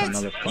set up shit!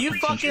 another You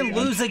fucking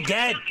lose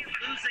again.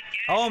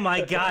 Oh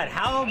my god,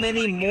 how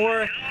many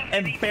more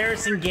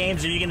embarrassing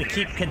games are you gonna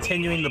keep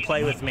continuing to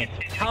play with me?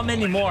 How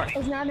many more?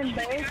 It's not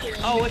embarrassing.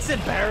 Oh, it's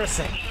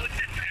embarrassing.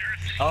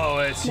 Oh,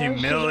 it's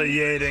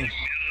humiliating.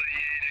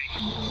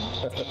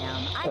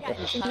 Damn, I got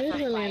in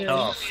tougher fights.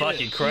 Oh,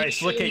 fucking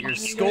Christ. Look at your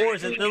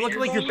scores. They look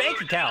like your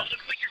bank account.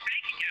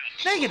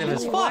 Negative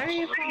as fuck.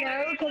 No,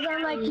 because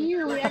I'm like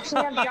you. We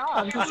actually have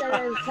jobs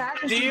instead of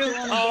practicing. Do you?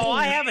 Oh,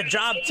 I have a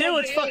job too.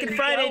 It's fucking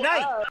Friday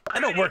night. I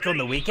don't work on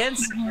the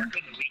weekends.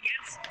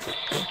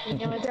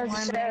 It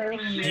does show.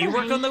 Do you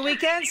work on the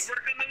weekends?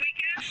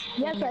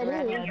 Yes, I do.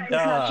 It's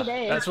not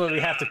today. That's what we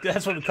have to.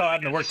 That's what we call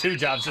having to work 2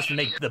 jobs just to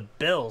make the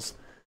bills.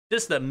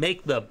 Just to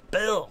make the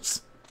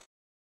bills.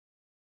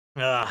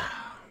 You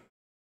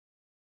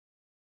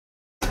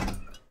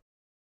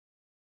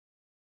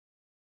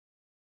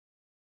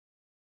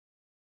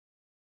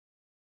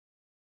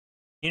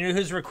know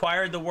who's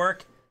required to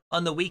work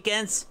on the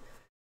weekends?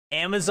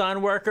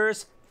 Amazon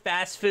workers,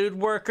 fast food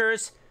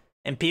workers,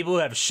 and people who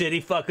have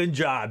shitty fucking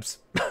jobs.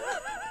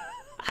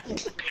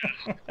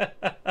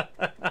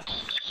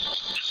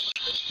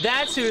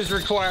 That's who's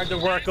required to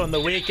work on the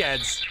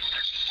weekends.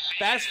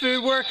 Fast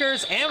food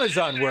workers,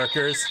 Amazon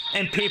workers,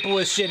 and people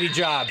with shitty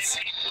jobs.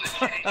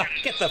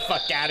 Get the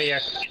fuck out of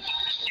here.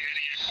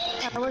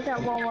 I work at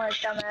Walmart,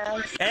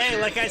 dumbass. Hey,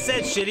 like I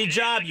said, shitty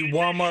job, you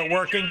Walmart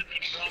working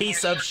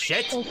piece of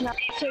shit. It's not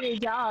a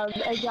shitty job.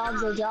 A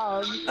job's a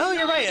job. Oh,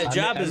 you're right. A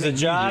job is a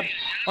job.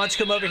 Why don't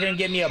you come over here and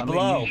give me a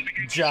blow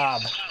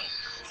job,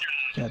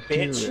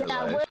 bitch? Yeah,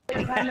 I would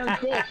if I had no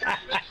dick.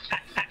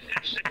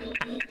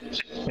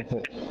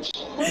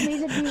 What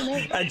music do you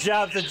make? A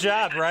job's a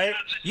job, right?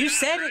 You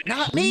said it,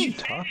 not Who are you me.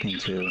 talking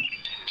to?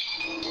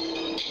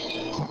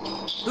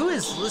 Who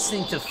is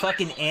listening to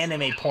fucking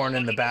anime porn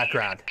in the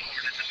background?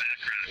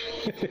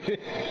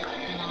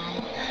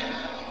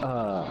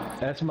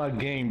 That's my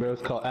game, bro.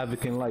 It's called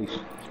Advocate Life.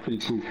 It's pretty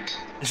cool.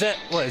 Is that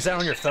what? Is that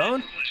on your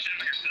phone?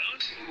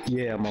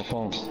 Yeah, my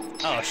phone.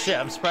 Oh shit!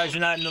 I'm surprised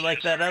you're not into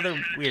like that other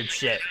weird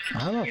shit.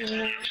 I don't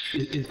know.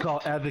 It's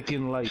called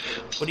Advocate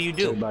Life. What do you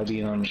do? Everybody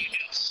being on it.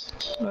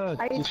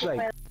 Just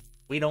like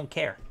We don't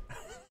care.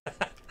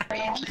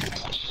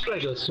 it's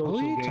like a social Who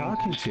are you game.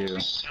 talking to?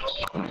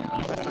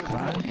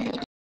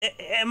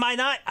 Am I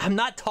not? I'm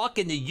not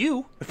talking to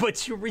you,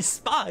 but you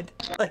respond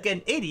like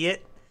an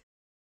idiot.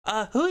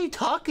 Who are you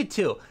talking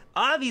to?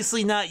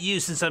 Obviously not you,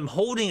 since I'm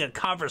holding a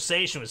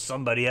conversation with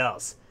somebody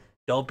else.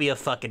 Don't be a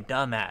fucking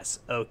dumbass,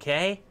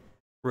 okay?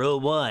 Rule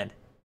 1.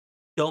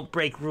 Don't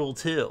break rule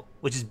 2,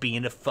 which is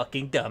being a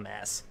fucking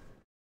dumbass.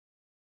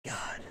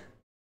 God.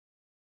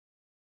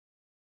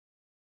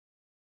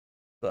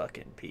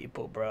 Fucking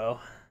people, bro.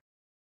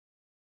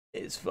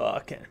 It's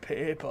fucking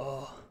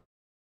people.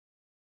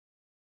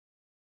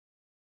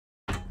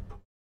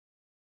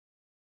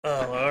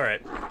 Oh,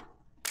 alright.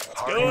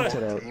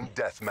 Hardcore team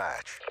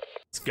deathmatch.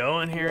 Let's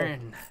go in here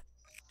and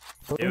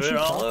do was it she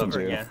all talking over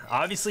to? again.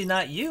 Obviously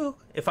not you,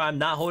 if I'm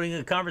not holding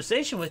a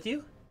conversation with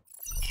you.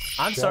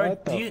 I'm sorry,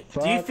 Shut do the you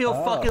fuck feel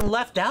up. fucking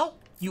left out?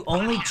 You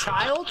only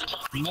child?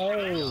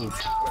 No.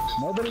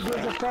 Nobody gives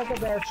a fuck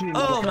about you.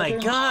 Oh my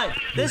motherfucker. god,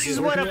 this is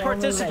what a You're only,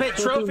 like, participant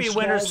trophy 15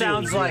 winner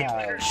strategies sounds you like.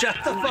 have. Shut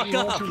the fuck I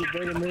want up. you to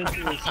bring him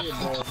into this shit,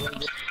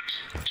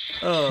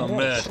 bro. Oh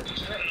man.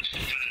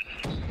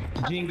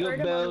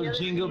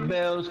 Jingle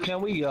bells,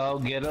 can we all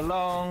get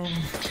along?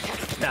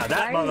 Now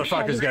that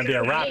motherfucker's gonna be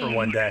a rapper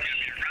one day.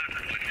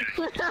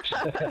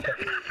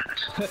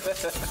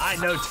 I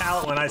know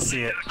talent when I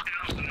see it.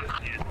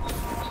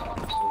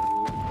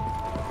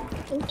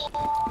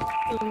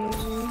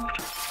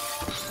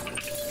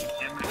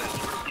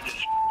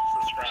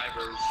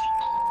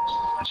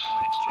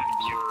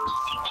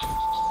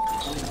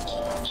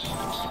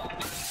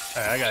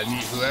 Alright, I gotta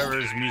mute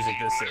whoever's music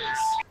this is.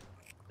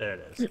 There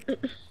it is.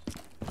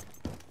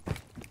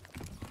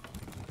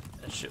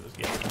 That shit was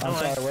getting I'm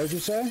annoying. sorry, what did you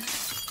say?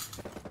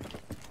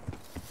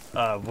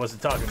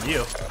 Wasn't talking to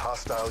you.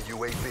 Hostile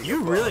UAV.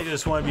 You above. really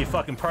just want to be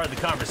fucking part of the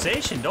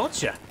conversation,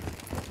 don't you?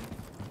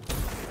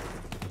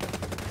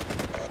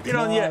 Get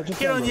on No, I the just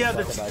get on wanted the to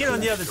other talk about get on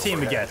you. the other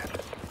team again.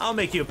 I'll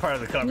make you a part of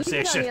the You can on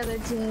conversation. the other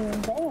team.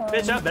 Damn.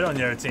 Bitch, I've been on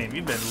the other team.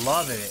 You've been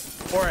loving it,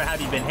 or have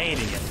you been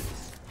hating it?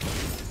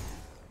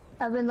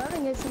 I've been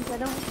loving it since I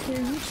don't hear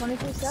you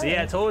 24/7. See,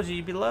 I told you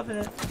you'd be loving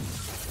it.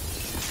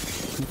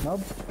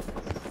 Nope.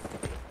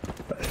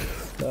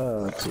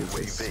 Oh, Jesus.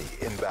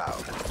 UAV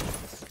inbound.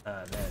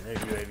 Man, their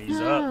UAV's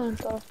up. What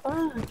the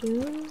fuck,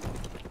 dude?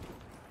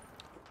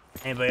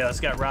 Anybody else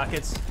got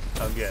rockets?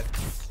 Oh, good.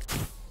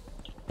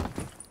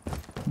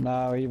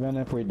 No, even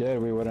if we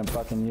did, we wouldn't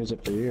fucking use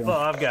it for you. Well,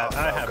 I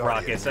have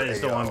rockets. I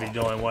just don't want to be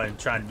the only one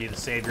trying to be the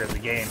savior of the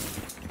game.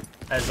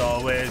 as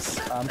always.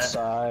 I'm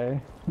sorry.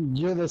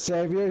 You're the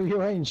savior.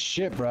 You ain't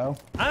shit, bro.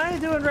 I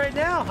ain't doing right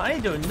now. I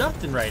ain't doing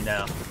nothing right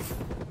now.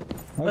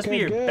 Must be Okay,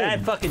 your good.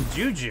 bad fucking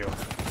juju.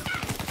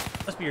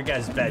 Must be your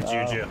guys' bad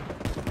juju.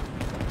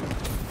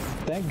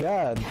 Thank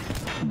God.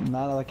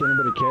 Not like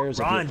anybody cares.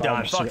 if you're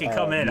Rondon fucking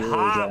coming in viewers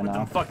hot right with now.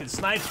 them fucking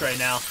snipes right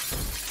now.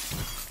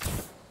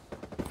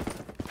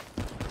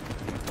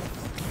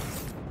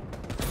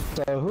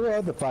 So who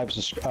are the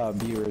 5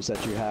 viewers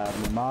that you have?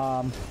 Your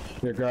mom,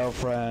 your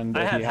girlfriend.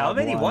 I if have you how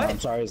many? one. What? I'm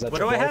sorry. Is that What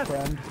your do I have?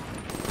 boyfriend?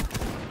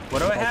 What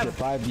do I Like have? your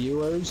 5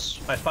 viewers?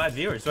 My 5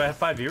 viewers. Do I have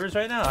 5 viewers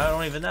right now? I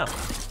don't even know.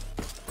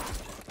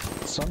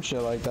 Some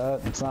shit like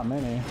that. It's not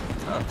many.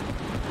 Oh.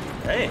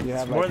 Hey, You it's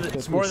have more, like than, 50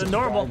 it's more than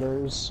normal.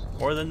 subscribers.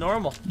 More than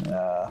normal.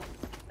 Yeah.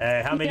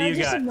 Hey, how many do you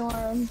just got? ignore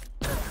him.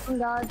 Oh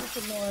God, just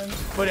ignore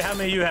him. How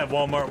many do you have,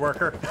 Walmart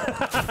worker?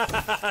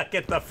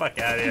 Get the fuck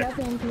out of here.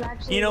 Nothing, 'cause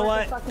actually You know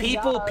worth a what? fucking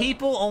job.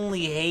 People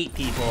only hate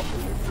people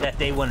that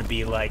they want to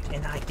be like,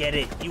 and I get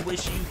it. You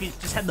wish you could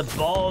just have the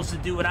balls to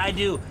do what I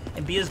do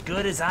and be as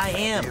good as I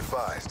am. Be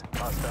advised.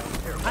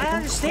 Hostile care I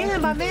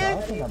understand, my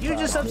man. You're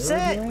just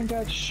upset. You ain't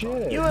got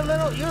shit. You're a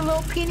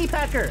little peeny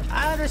pecker.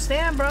 I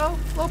understand, bro.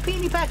 Little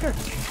peeny pecker.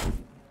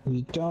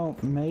 You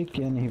don't make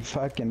any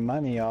fucking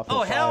money off of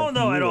Oh, hell 5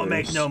 no, I don't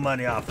make viewers. no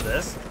money off of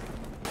this.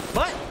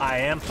 But I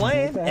am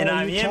playing, What the and hell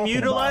I are you am talking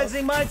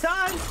utilizing my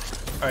time.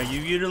 Are you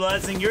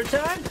utilizing your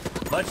time?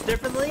 Much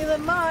differently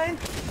than mine.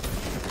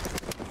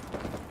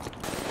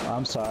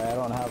 I'm sorry, I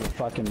don't have a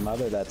fucking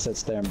mother that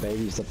sits there and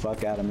babies the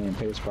fuck out of me and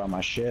pays for all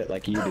my shit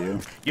like you do.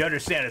 You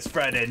understand it's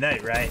Friday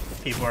night, right?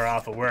 People are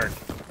off of work.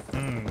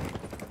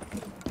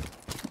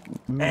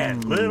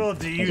 And little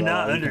do you That's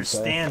all not you can say.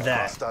 understand that.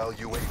 Hostile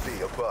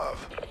UAV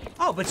above.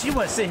 Oh, but you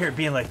want to sit here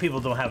being like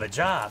people don't have a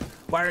job.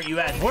 Why aren't you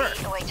at work?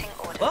 Awaiting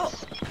orders. Well,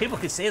 people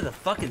could say the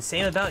fucking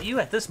same about you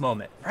at this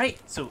moment, right?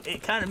 So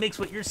it kind of makes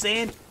what you're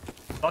saying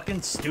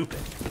fucking stupid.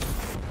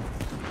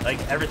 Like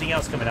everything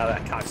else coming out of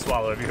that cock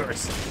swallow of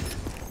yours.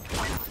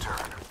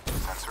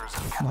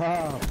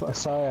 Oh,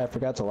 sorry, I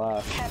forgot to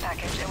laugh. Care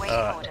package awaiting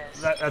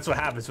orders. That's what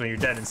happens when you're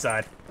dead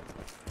inside.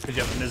 Because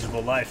you have a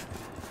miserable life.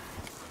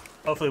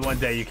 Hopefully one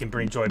day you can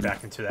bring joy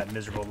back into that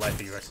miserable life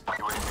of yours.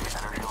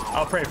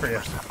 I'll pray for you.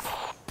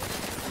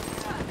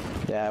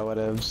 Yeah,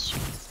 whatevs.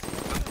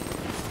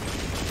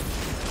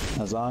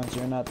 As long as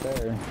you're not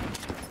there.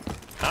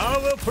 I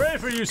will pray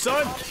for you,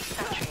 son.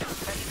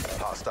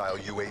 Hostile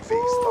UAV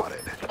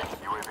spotted.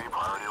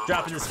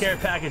 Dropping this care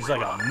package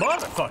like a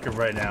motherfucker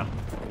right now.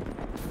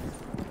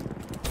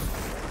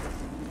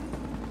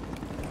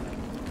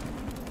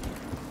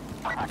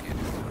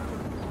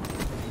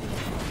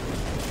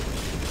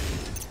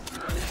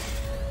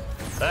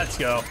 Let's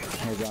go.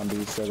 Here's on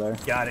B, so there.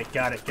 Got it,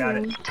 got it, got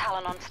it.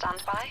 Talon on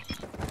standby.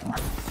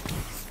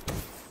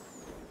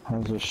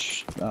 How's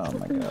this oh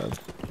my god.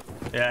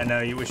 Yeah, I know.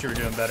 You wish you were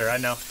doing better. I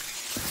know.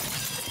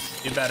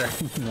 Do better.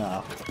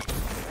 No.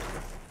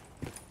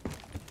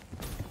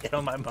 Get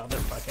on my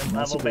motherfucking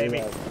Must level, be baby.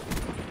 that.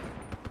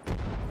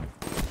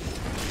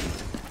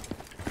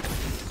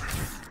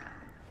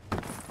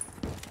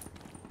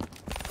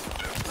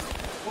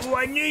 Ooh,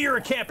 I knew you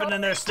were camping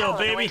in there still, Talon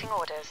baby. awaiting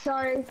orders.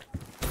 Sorry.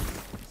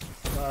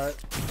 Alright,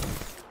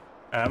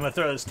 I'm gonna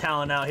throw this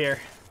talent out here.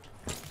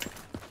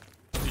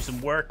 Do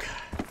some work.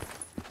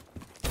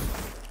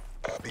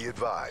 Be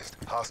advised.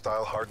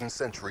 Hostile hardened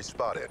sentry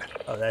spotted.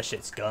 Oh, that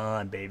shit's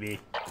gone, baby.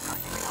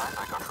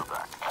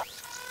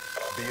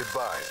 Be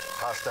advised.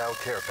 Hostile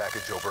care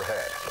package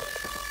overhead.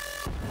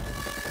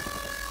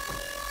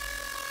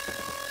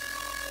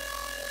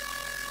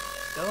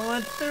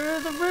 Going through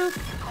the roof.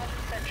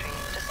 Sentry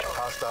destroyed.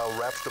 Hostile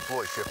RAPS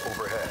deploy ship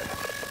overhead.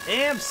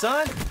 Damn,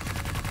 son.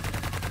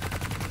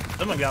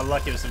 Someone got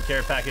lucky with some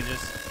care packages.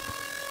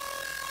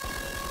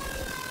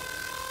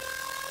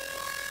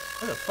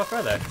 Where the fuck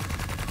are they?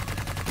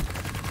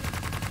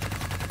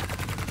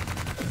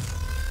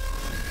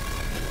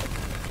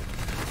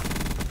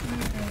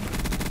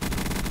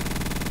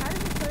 How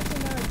does a person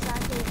know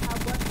exactly how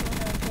much they're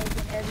going to take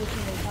in every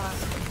single time?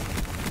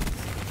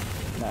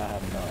 Nah, I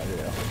have no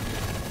idea.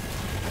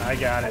 I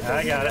got it,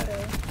 I got it.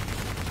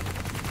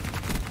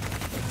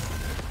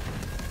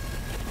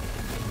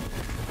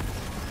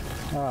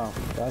 Oh,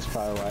 that's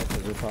probably why,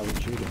 because they're probably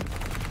cheating.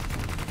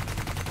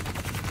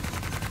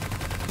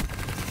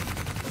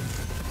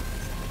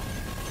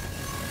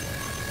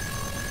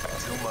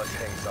 Too much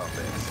hangs on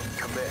this.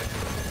 Commit.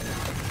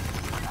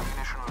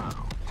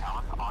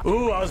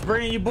 Ooh, I was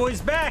bringing you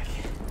boys back.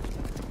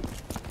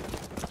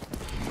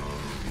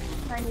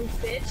 Chinese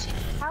bitch.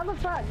 How the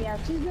fuck? Yeah,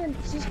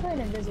 she's playing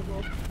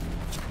invisible.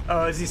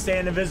 Oh, is he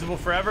staying invisible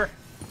forever?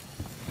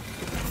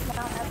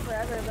 Not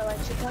forever, but like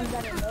she comes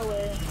out of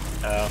nowhere.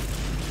 Oh.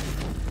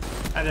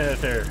 I know that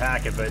they're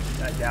hacking, but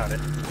I doubt it.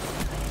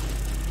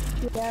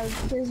 Yeah,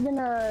 there's been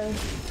a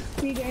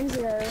few games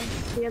ago,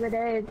 the other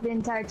day, the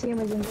entire team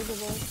was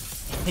invisible.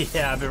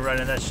 Yeah, I've been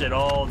running that shit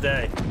all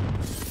day.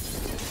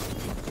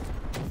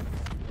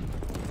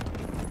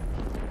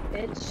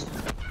 Bitch.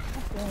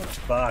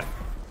 Fuck.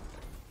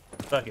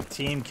 Fucking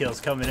team kills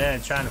coming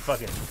in, trying to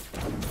fucking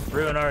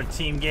Ruin our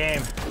team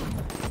game.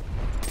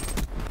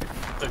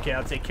 Okay,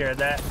 I'll take care of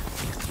that.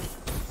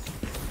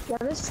 Yeah,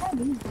 let's try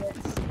these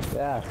bits.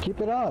 Yeah, keep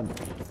it on.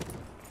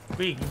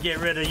 We can get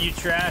rid of you,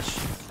 trash.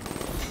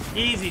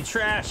 Easy,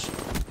 trash.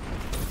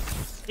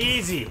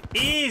 Easy,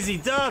 easy,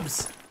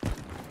 Dubs.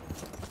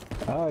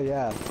 Oh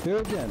yeah, do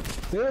it again.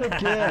 Do it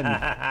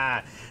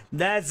again.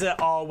 That's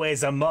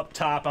always. I'm up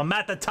top. I'm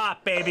at the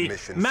top, baby.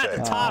 Mission I'm at the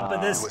failed. top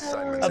of New this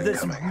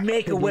assignments incoming.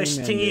 Make-A-Wish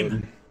Good team.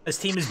 dude. This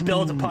team is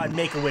built upon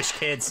Make-A-Wish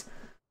kids.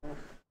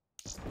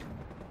 It's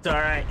all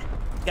right.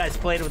 You guys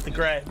played with the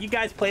great. You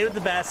guys played with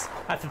the best.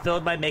 I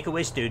fulfilled my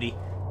Make-A-Wish duty.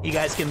 You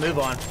guys can move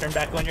on. Turn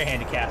back on your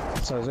handicap.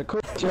 So is it cool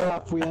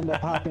if we end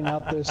up hopping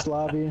out this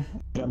lobby,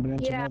 jumping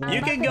into Yeah, another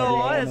You one? can Or go do you on.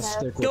 wanna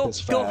stick with Go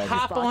this go fag?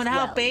 hop on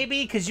out,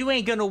 baby, because you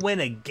ain't gonna win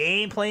a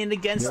game playing You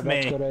against about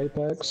to me. go to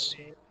Apex?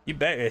 You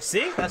better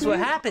see. That's what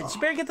happens.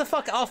 You better get the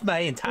fuck off my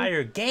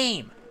entire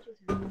game.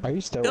 Are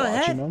you still Go watching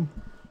ahead. them?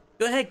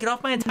 Go ahead, get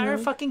off my entire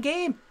fucking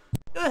game.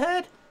 Go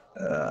ahead.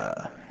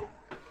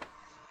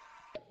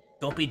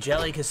 Don't be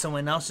jelly because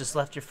someone else just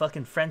left your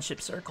fucking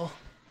friendship circle.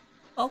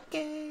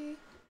 Okay.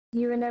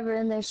 You were never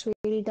in there,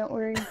 sweetie. Don't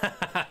worry.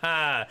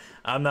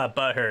 I'm not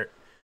butthurt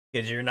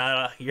because you're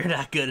not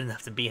good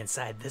enough to be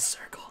inside this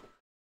circle.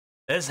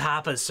 This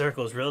Hoppa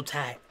circle is real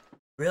tight,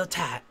 real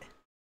tight.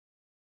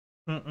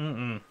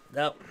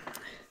 Nope.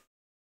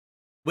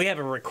 We have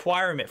a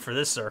requirement for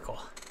this circle.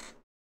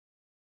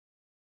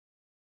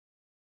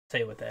 Tell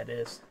you what that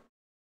is.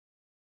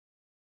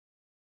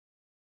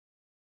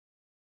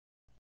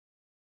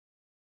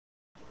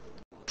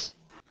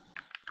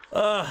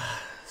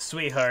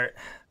 Sweetheart.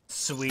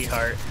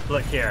 Sweetheart.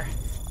 Look here.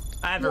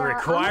 I have a Yeah,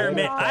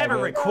 requirement. I'm gonna I have a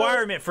go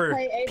requirement for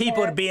play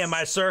people to be Apex. in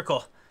my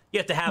circle. You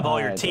have to have all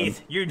your Alright,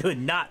 teeth. You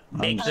would not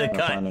make just the gonna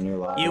cut. find a new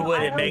lobby. You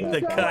wouldn't make the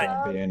I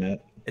cut. Be in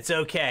it. It's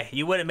okay.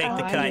 You wouldn't make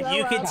the I cut. know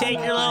You can I'm take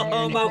your little not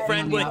homo in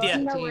friend with you.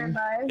 Nowhere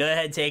nice. Go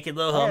ahead, take your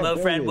little Oh, homo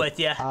friend baby. with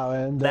you. I'll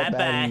end Bye up bye.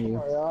 adding you.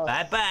 Bye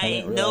I bye. didn't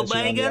Ain't realize you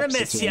nobody on the gonna opposite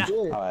miss team.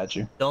 ya. I'll add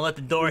you. Don't let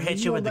the door hit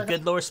you when the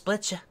good Lord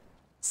split you.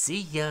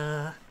 See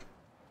ya.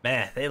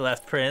 Man, they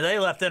left pretty. They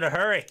left in a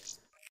hurry.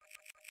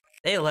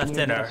 They left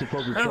You're in a not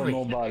supposed to tell hurry.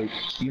 nobody.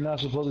 You're not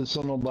supposed to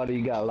tell nobody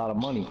you got a lot of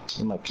money.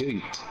 They might kill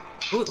you.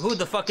 Who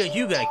the fuck are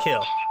you gonna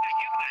kill?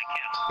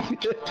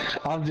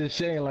 I'm just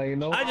saying, like, you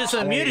know. I just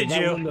like, unmuted if I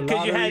you win the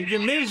because you had lottery- your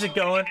music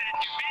going.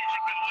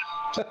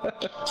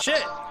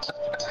 Shit.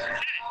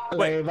 Like,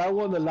 Wait. if I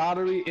won the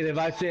lottery and if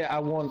I say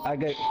I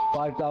get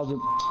 5,000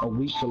 a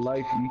week for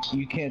life,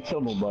 you can't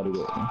tell nobody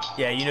that.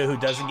 Yeah, you know who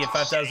doesn't get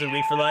 5,000 a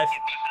week for life?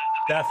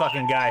 That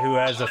fucking guy who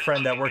has a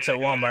friend that works at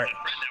Walmart.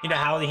 You know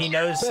how he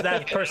knows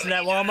that person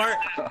at Walmart?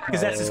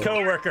 Because that's his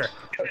coworker.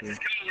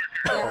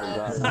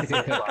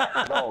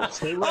 No,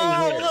 stay right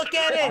Oh, here. look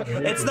at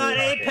it! It's not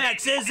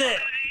Apex, is it?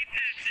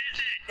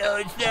 No,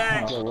 it's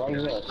not. Stay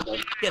right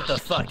here. Get the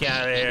fuck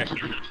out of here.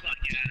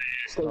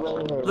 Stay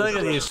right here. Look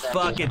at these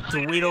fucking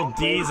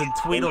Tweedledees and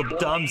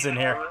Tweedledums in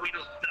here.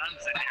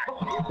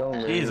 Don't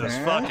worry. Jesus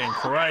fucking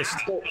Christ.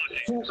 Too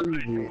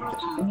easy.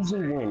 Easy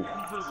win.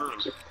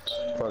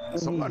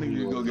 Somebody need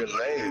to go get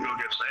laid.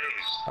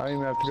 I don't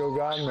even have to go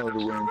God mode to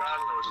win.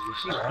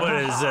 What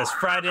is this?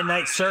 Friday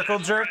night circle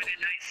jerk?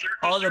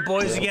 All the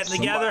boys are getting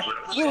together?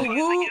 Woo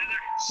woo!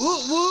 Woo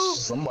woo!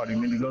 Somebody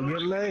need to go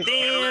get laid.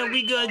 Damn,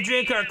 we gonna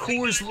drink our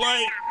Coors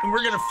Light and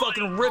we're gonna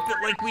fucking rip it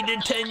like we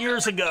did 10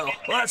 years ago.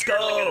 Let's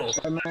go!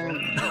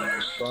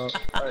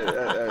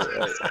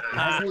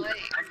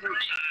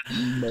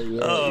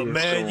 Oh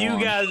man,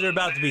 you guys are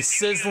about to be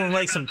sizzling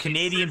like some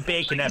Canadian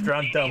bacon after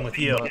I'm done with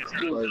you.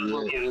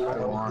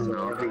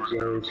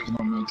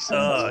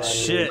 Oh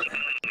shit.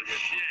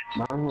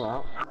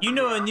 You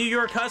know a New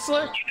York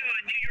hustler?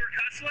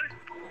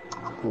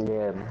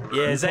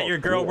 Yeah, is that your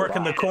girl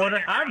working the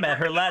corner? I met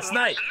her last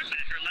night.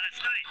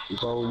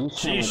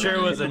 She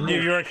sure was a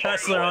New York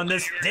hustler on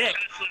this dick.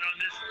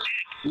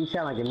 You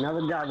sound like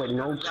another guy with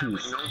no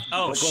teeth.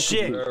 Oh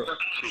shit.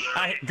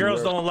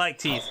 Girls don't like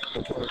teeth.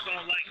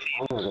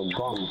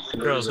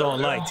 Girls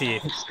don't like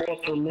teeth.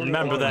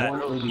 Remember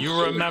that.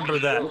 You remember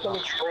that.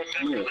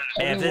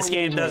 And if this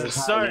game doesn't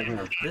start,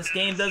 this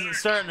game doesn't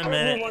start in a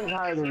minute. Everyone's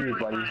higher than you,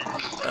 buddy.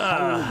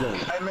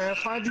 Hey man,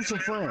 find you some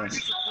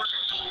friends.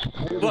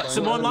 What,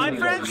 some online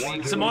friends?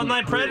 Some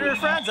online predator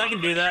friends? I can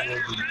do that.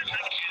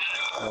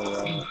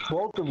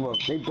 Both of them,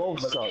 they both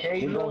suck.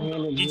 They go hand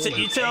in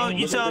hand.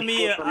 You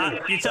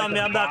telling me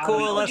I'm not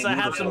cool unless I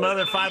have some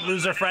other 5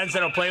 loser friends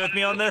that'll play with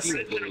me on this?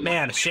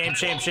 Man, shame,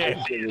 shame, shame.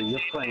 You're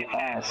playing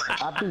ass.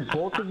 I beat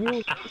both of you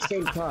at the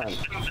same time.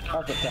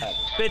 That's a fact.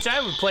 Bitch, I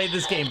would play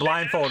this game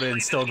blindfolded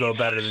and still go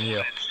better than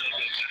you.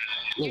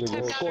 You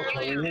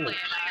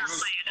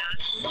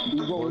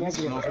go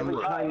negative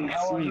every time you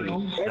see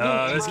me.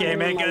 Oh, this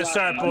game ain't gonna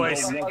start,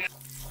 boys.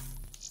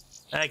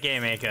 That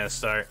game ain't gonna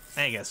start.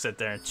 I ain't gonna sit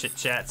there and chit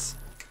chats.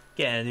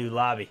 Get in a new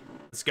lobby.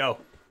 Let's go.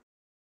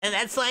 And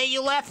that's why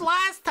you left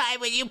last time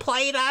when you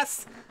played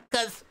us.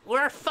 Cause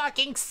we're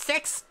fucking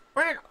 6.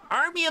 We're an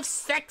army of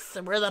 6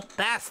 and we're the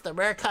best and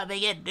we're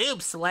coming in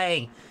noob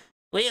slaying.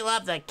 We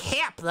love the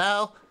camp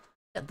though.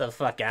 Get the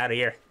fuck out of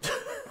here.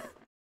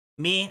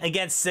 Me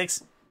against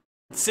six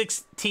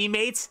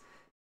teammates.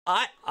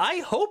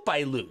 I hope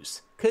I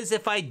lose, because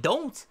if I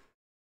don't,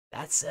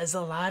 that says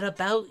a lot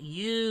about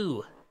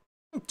you.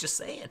 Just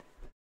saying.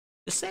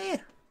 Just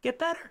saying. Get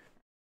better.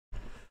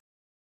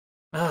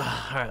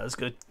 Alright, let's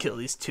go kill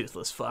these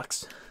toothless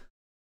fucks.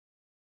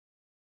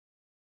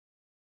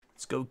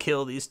 Let's go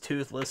kill these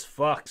toothless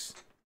fucks.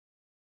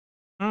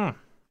 You're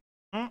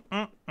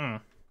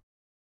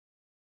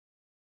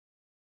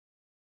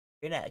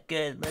not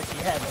good unless you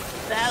have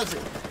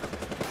 1,000.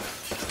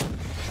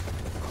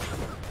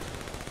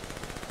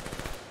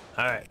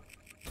 Alright.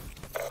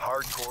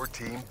 Hardcore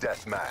team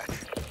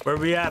deathmatch. Where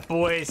we at,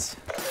 boys?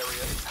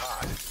 Area is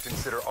hot.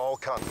 Consider all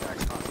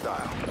contacts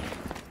hostile.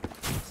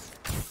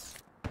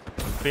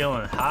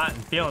 Feeling hot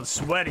and feeling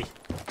sweaty.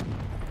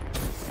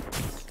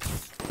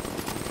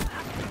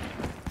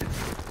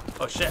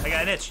 Oh shit, I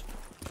got an itch.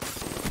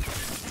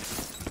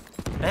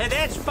 I had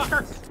an itch,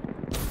 fucker!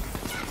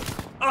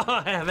 Oh,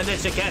 I have an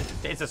itch again.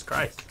 Jesus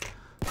Christ.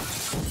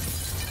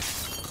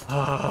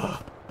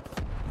 Oh.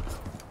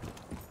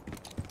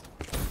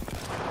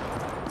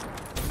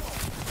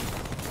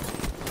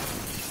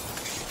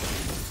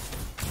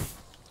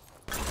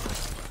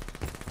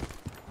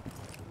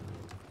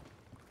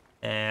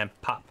 And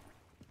pop.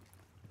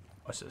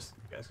 Watch this.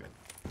 You guys good.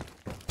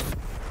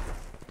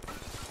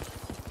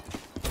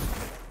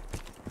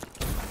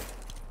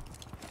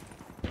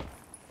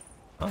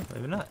 Oh,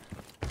 maybe not.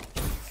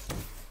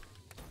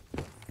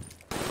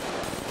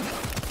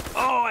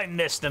 Oh, I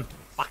missed him.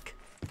 Fuck.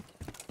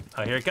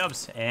 Oh, here it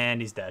comes.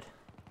 And he's dead.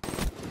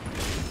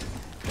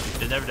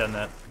 Should've never done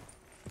that.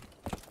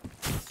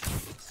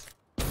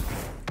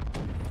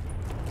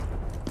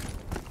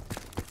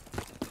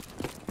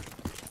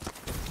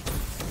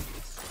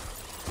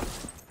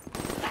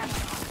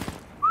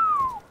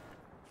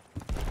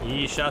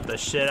 He shot the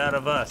shit out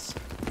of us.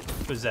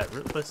 Who's that,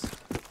 Rootless?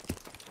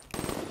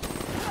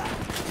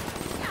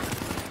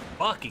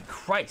 Fucking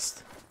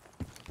Christ.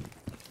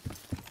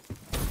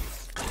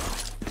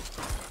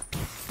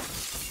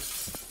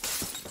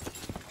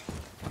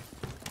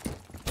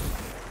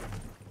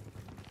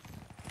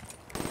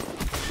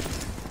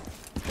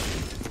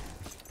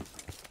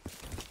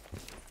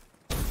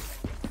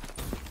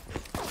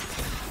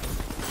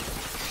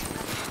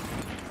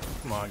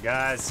 Come on,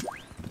 guys. You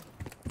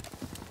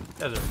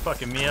guys are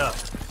fucking me up.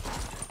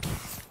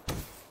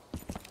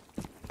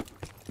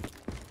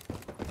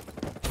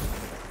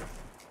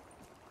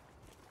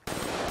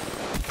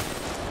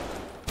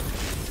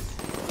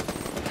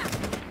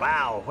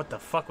 Wow, what the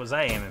fuck was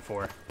I aiming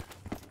for?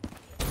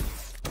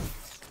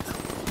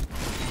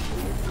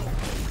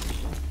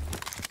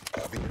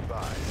 Be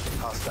advised,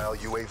 hostile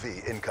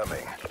UAV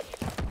incoming.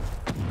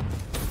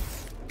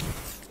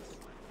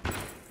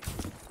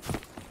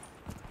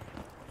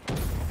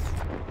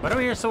 Why do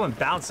we hear someone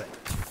bouncing?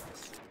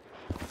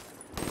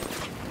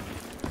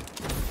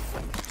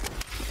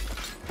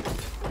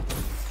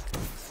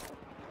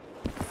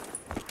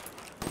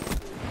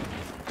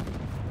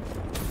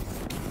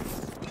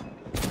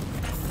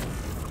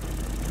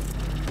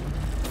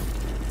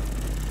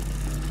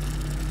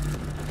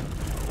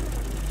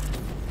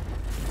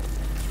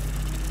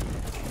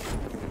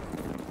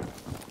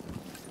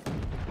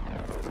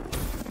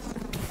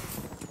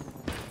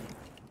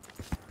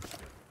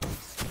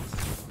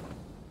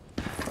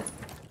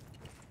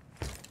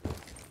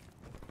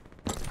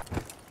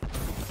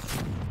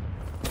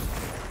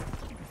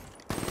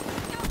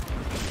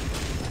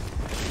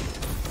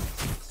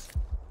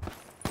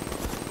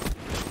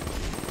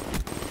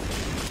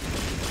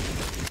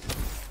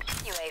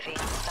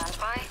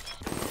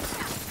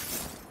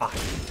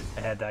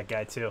 I had that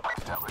guy too.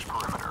 Establish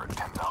perimeter at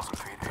 10,000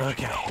 feet.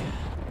 Okay.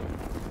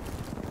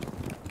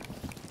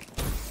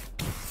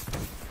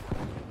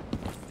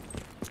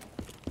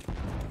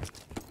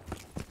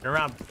 Turn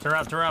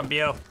around,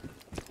 BO.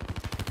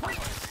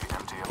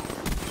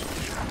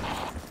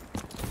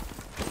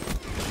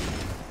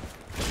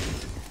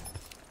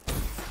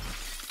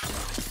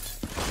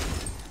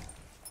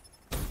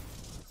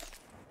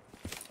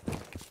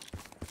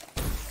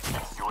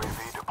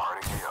 UAV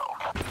departing AO.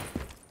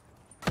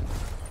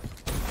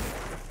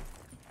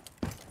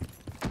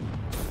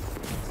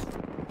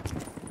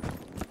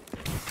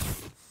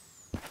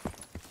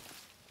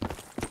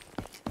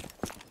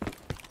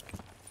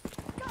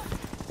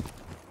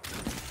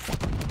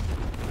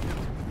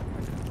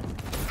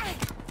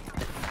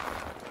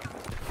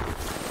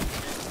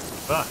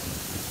 Fuck.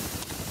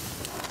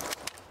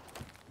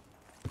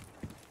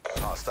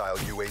 Hostile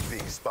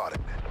UAV spotted.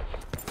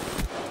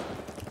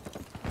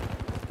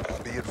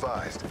 Be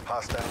advised,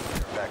 hostile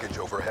care package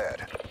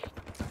overhead.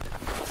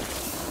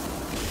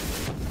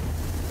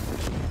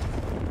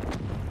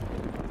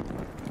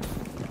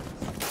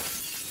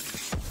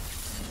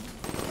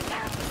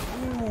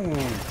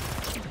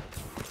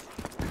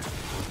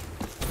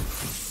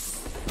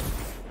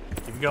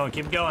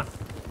 Keep it going.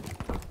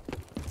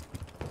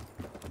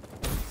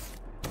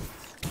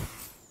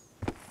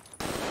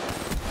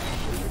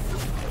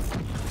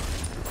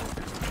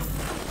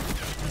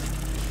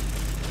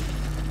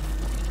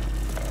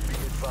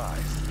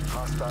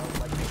 Hostile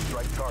lightning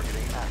strike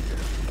targeting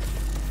active.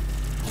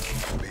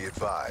 Be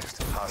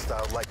advised,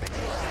 hostile lightning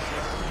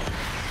strike.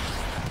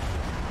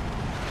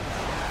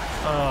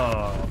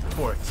 Oh,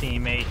 poor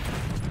teammate.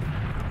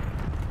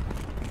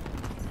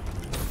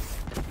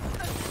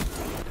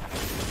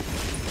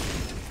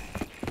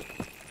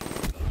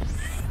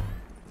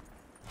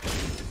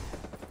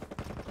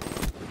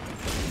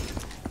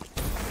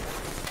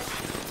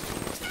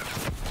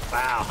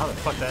 Wow, how the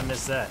fuck did I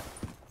miss that?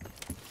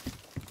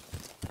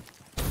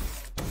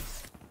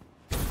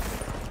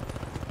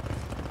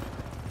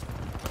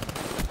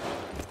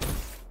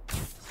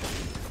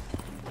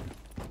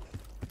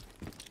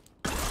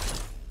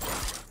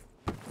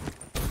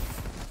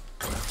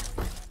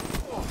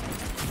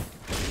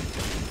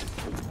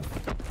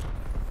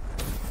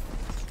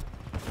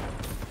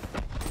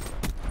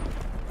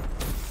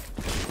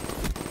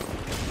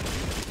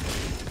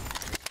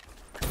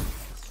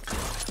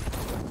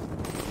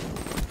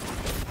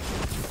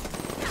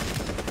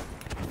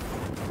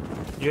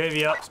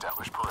 UAV up.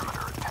 Establish perimeter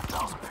at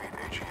 10,000 feet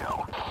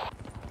AGL.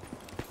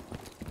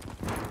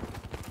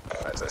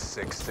 That's a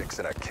 6-6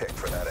 and a kick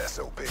for that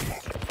SOB.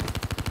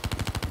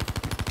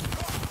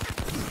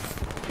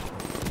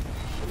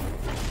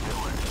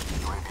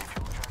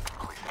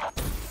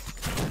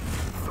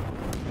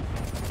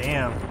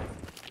 Damn.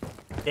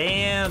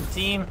 Damn,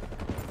 team.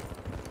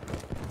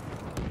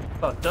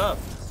 Fucked up.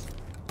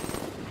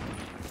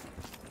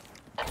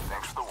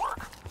 Thanks for the work.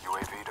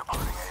 UAV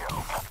departing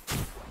AO.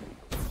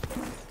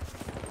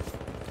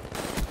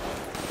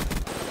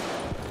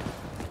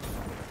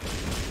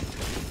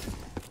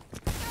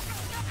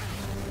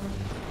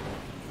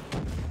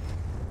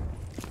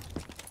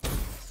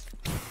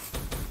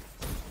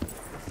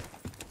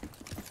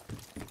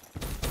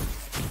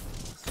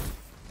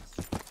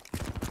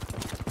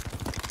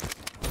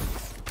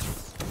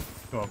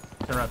 Come on,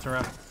 turn around, turn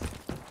around.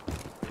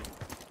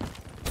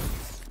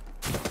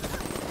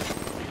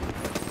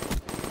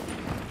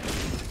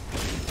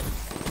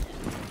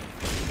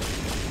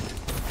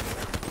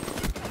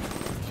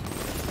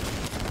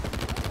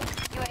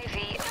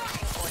 UAV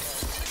awaiting orders.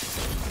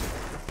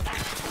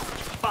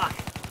 Fuck.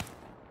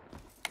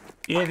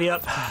 UAV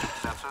up.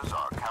 Sensors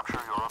are capture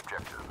your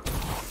objective.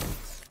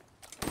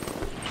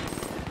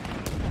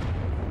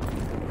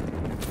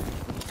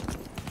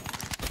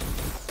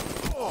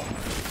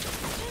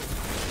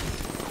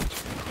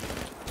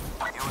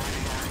 UAV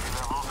energy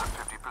levels at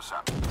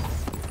 50%.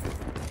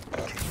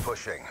 Keep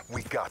pushing.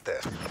 We got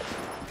this.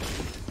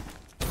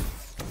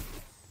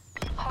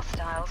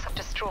 Hostiles have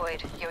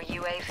destroyed your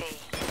UAV.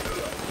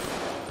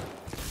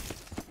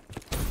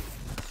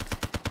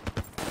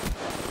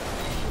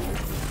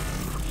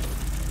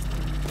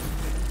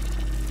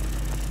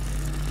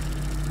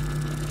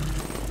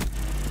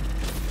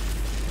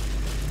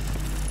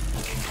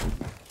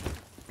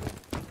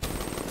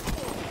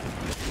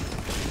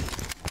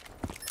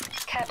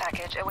 Care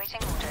package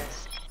awaiting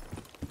orders.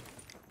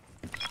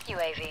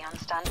 UAV on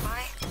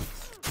standby.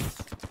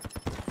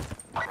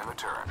 In the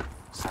turn.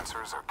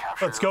 Sensors are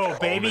captured. Let's go,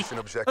 baby. Mission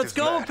Let's objectives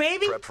go, met.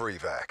 baby. Prep for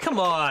evac. Come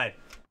on.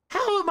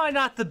 How am I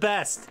not the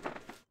best?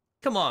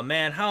 Come on,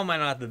 man. How am I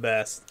not the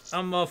best?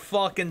 I'm a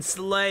fucking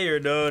slayer,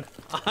 dude.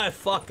 I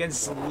fucking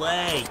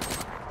slay.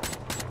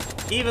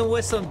 Even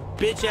with some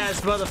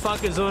bitch-ass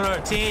motherfuckers on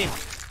our team,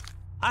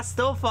 I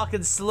still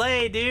fucking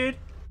slay, dude.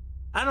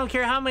 I don't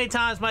care how many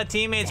times my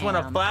teammates want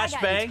to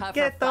flashbang.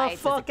 Get the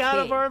fuck out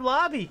of our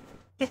lobby.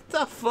 Get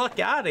the fuck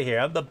out of here.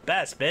 I'm the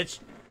best, bitch.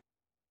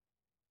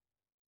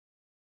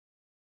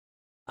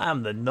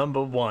 I'm the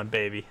number one,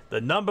 baby. The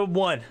number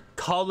one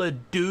Call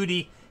of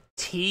Duty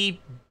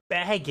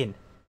teabagging,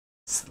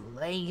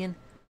 slaying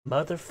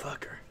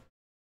motherfucker.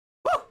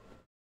 Woo!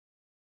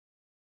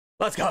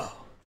 Let's go.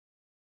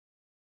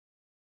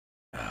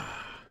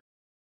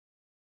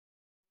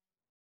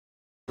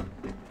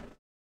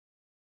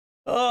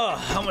 Oh,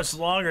 how much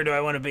longer do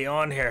I want to be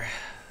on here?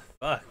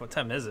 Fuck, what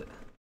time is it?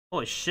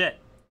 Holy shit.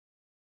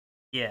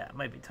 Yeah, it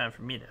might be time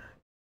for me to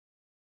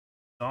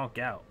zonk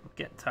out. I'm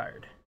getting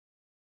tired.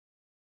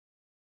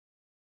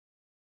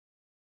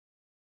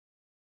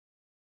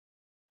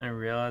 I didn't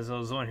realize I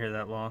was on here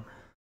that long.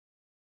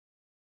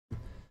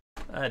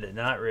 I did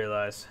not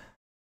realize.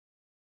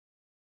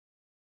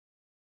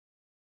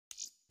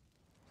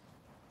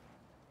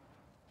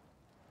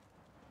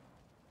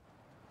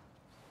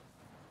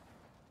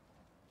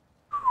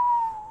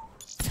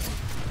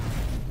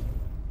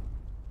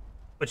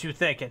 What you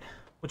thinking?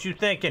 What you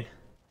thinking?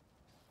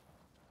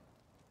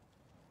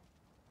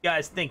 You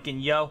guys thinking,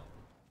 yo?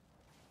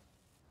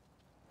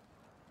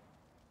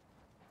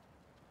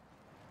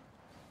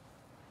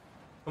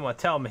 Come on,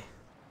 tell me.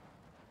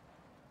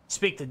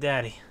 Speak to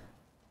daddy.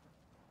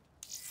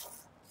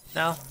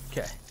 No?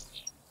 Okay.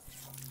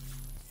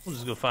 We'll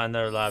just go find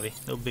another lobby.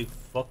 No big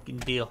fucking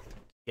deal.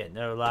 Get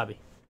another lobby.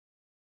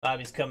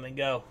 Lobbies come and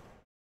go.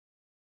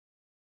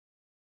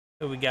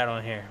 What we got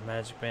on here?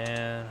 Magic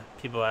Man.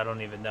 People I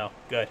don't even know.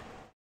 Good.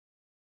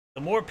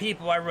 The more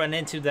people I run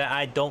into that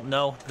I don't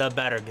know, the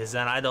better. Because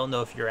then I don't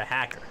know if you're a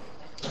hacker.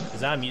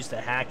 Because I'm used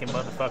to hacking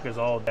motherfuckers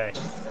all day.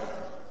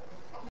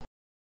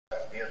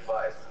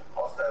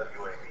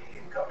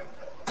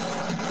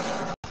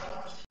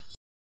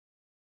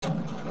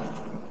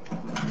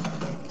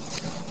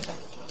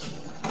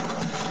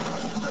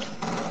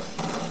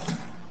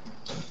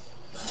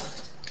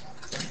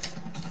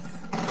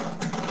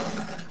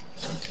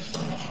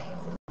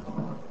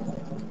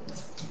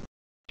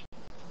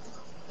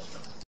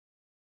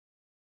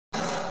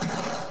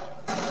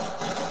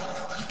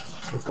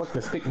 Fuck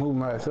the stick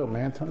moving by itself,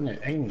 man. Turn that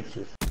aim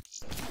assist.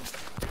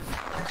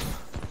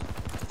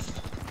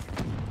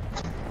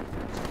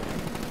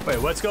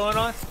 Wait, what's going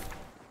on?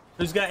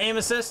 Who's got aim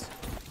assist?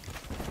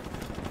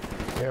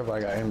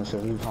 Everybody got aim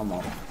assist. What you talking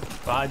about?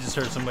 Well, I just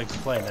heard somebody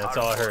complain. That's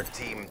all I heard.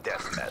 Team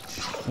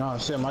deathmatch. No,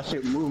 shit, my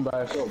shit moving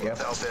by itself,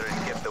 Get out there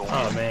and get the win.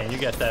 Oh man, you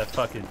got that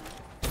fucking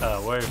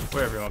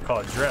whatever you want to call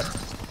it,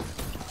 drift.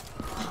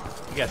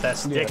 You got that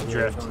stick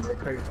drift.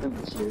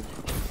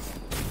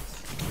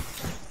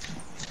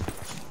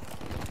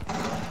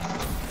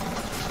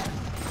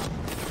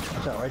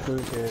 I shot right through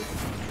his head.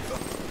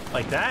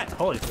 Like that?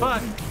 Holy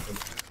fuck.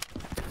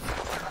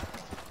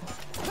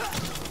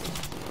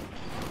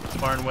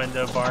 Barn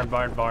window,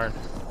 barn.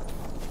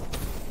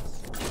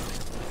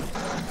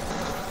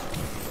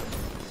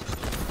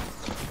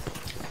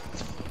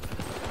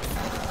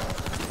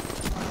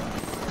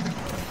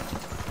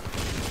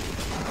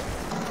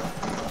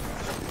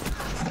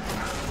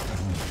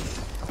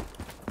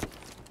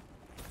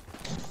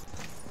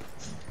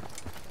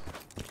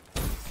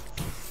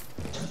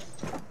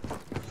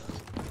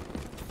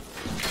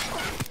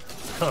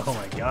 Oh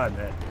my god,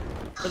 man.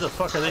 Where the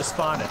fuck are they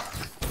spawning?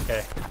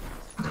 Okay.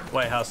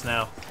 White House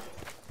now.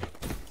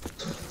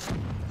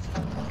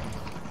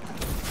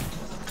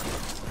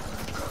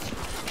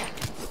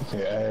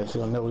 Okay,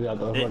 so now we got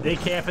the They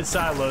camp in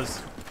silos.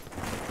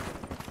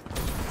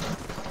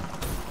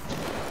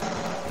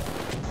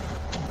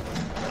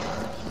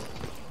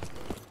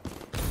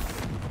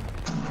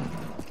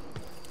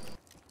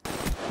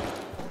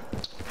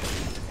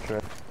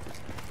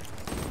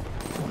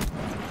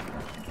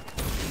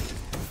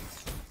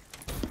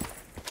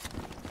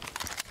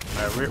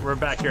 Alright, we're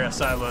back here at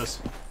silos.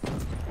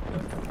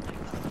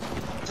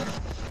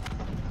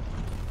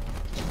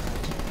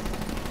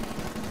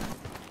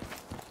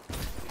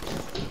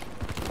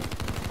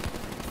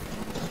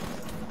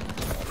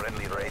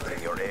 Friendly raid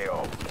in your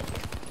AO.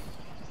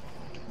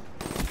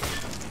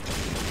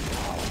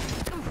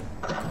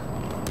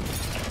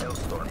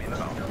 Hellstorm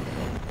inbound.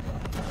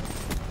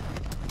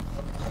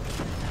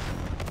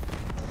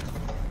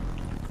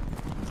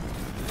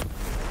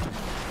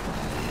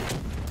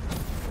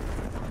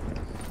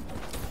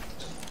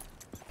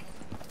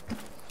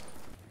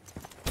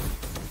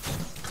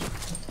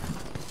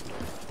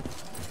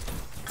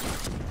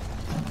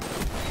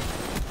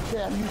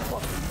 Damn, you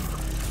fucking.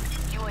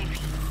 UAV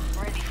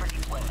ready for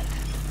deployment.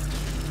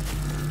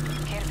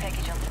 Care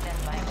package on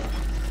standby.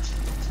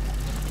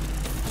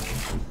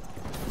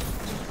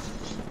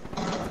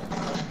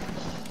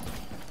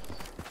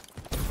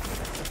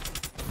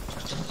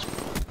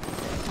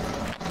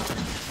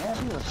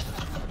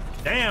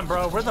 Damn,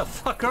 bro, where the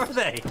fuck are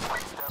they?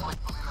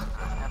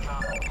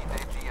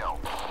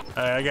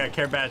 Alright, I got a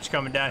care badge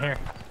coming down here.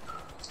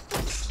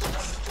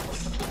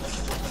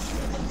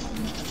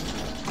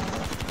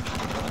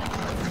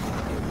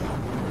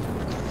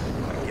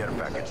 Care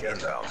package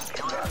inbound.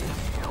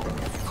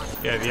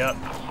 Yeah, yep.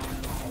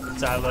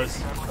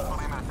 Silos.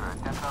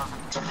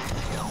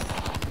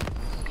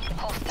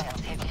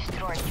 Hostiles have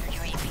destroyed your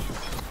UAV.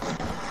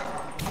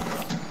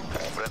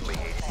 Friendly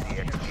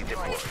ACXD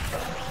deployed.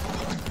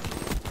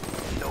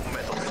 No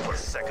medals for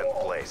second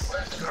place.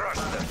 Crush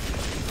them.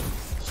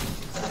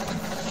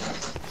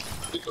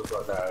 Get the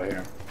fuck out of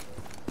here.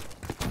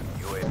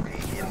 UAV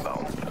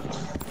inbound.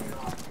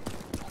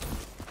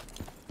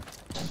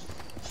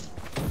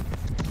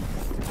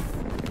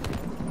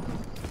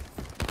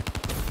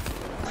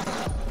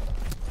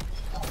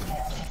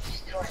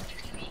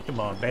 Come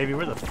on, baby,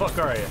 where the fuck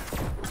are you?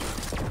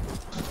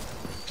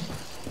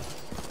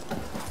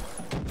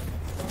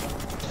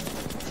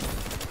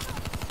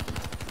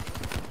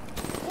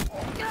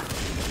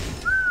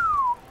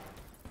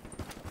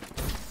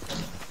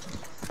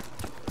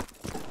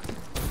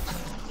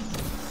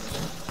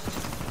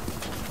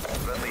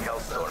 Friendly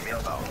Hellstorm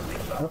inbound.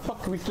 Where the fuck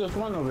can we still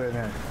run over there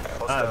then?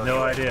 I have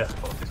no idea.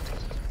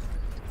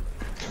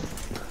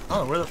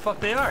 Oh, where the fuck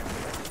they are?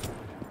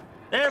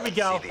 There we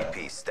go.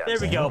 There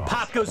we go.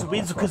 Pop goes the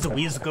weasel because the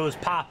weasel goes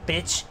pop,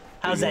 bitch.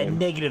 How's that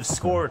negative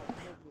score?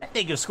 That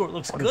negative score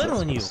looks good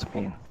on you.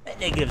 That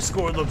negative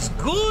score looks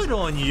good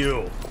on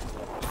you.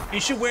 You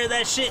should wear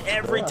that shit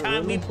every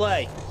time we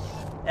play.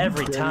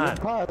 Every time.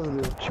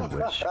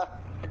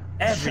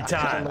 Every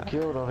time.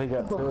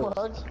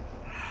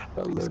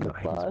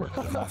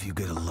 If you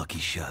get a lucky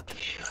shot,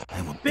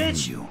 I will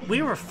Bitch,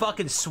 we were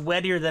fucking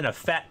sweatier than a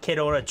fat kid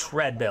on a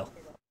treadmill.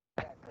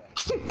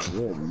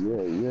 Yeah.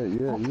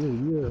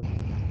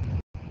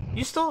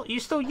 You still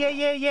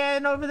yeah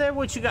over there?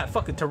 What you got?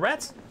 Fucking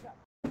Tourette's?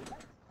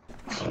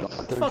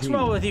 What the fuck's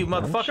wrong with you,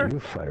 motherfucker? You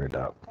fired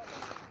up.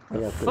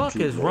 What the fuck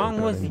is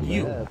wrong with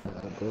you?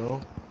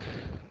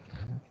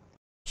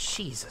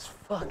 Jesus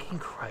fucking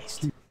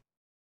Christ.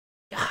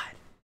 God.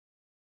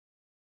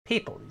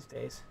 People these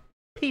days.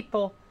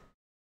 People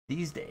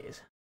these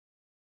days.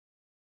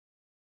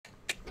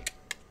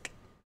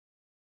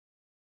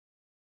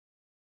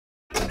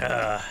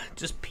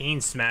 Just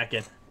peen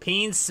smacking.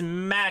 Peen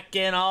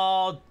smacking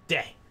all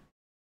day.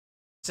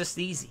 It's just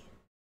easy.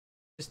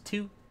 Just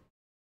too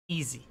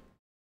easy.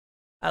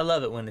 I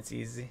love it when it's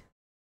easy.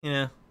 You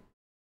know?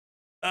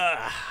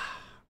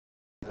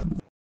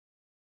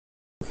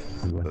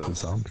 We went to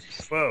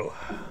zombies. Whoa.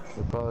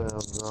 They probably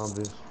have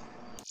zombies.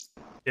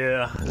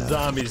 Yeah,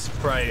 zombies are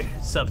probably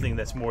something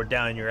that's more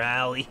down your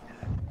alley.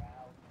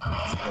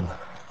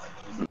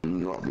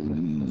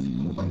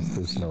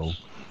 There's no...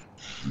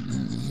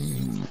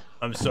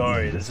 I'm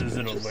sorry, this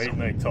isn't a late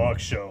night talk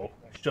show.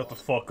 Shut the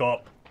fuck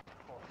up.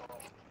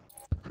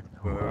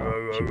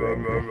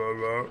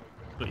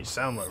 What you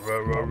sound like?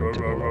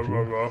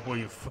 Well,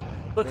 you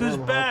look who's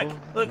back!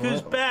 Look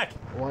who's back!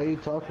 Why are you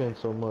talking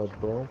so much,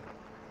 bro?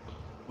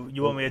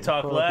 You want me to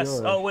talk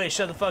less? Oh wait,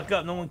 shut the fuck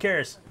up. No one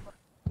cares.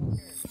 I'm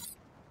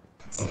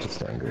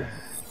just angry.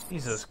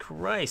 Jesus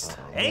Christ.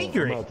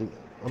 Angry?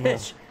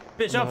 Bitch,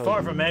 I'm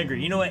far from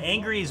angry. You know what?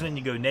 Angry is when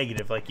you go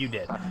negative like you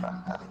did.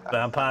 But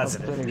I'm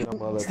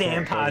positive.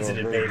 Stand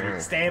positive, baby.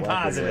 Stand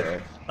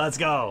positive. Let's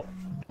go.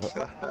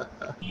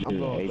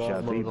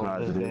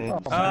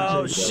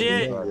 Oh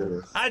shit!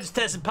 I just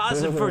tested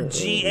positive for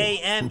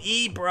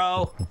GAME,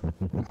 bro.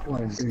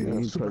 He's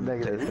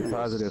negative,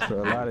 positive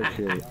for a lot of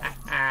shit.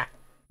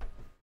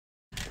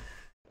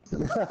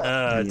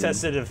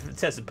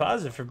 Tested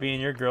positive for being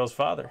your girl's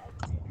father.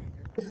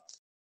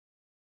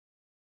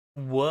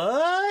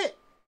 What?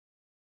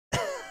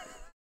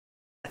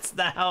 That's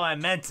not how I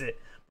meant it,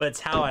 but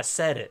it's how I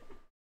said it.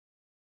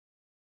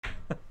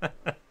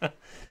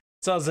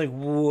 So I was like,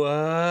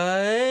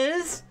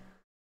 what?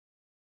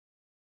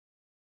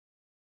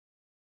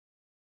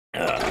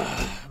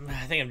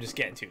 I think I'm just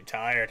getting too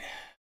tired.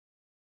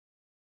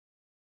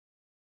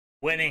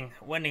 Winning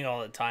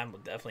all the time will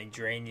definitely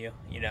drain you,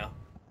 you know.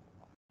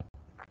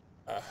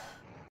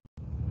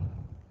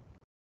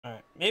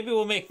 Alright, maybe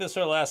we'll make this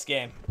our last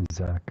game.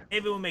 Zach.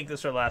 Maybe we'll make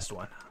this our last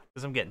one,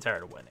 because I'm getting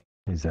tired of winning.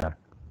 Hey, Zach.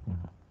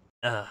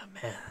 Oh,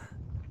 man.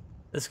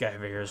 This guy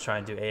over here is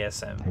trying to do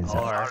ASMR.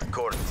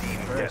 Hardcore team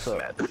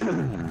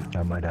deathmatch.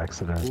 I might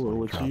accidentally. What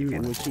would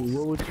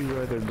you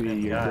rather be,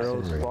 your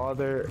girl's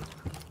father,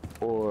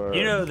 or?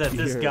 You know that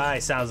this guy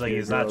sounds like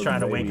he's not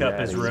trying to wake up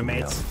his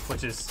roommates,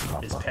 which is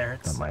his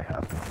parents. That might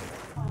happen.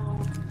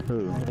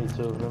 Who? Hey,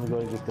 so let me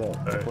go get that.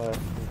 Hey,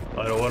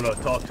 I don't want to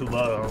talk too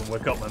loud. I don't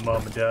wake up my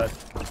mom and dad.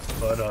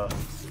 But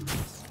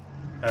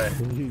hey.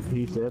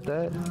 He said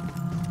that?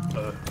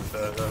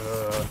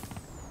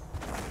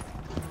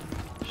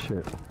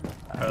 Shit.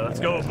 Alright, let's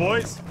go,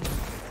 boys.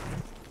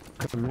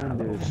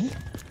 Tremendous.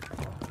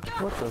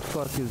 What the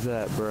fuck is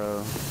that,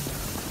 bro?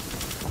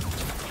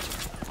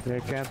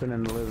 They're camping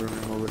in the living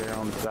room over there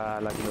on the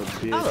side like a little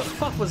bitch. How the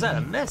fuck was that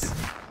a miss?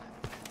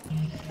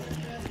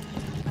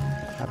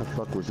 How the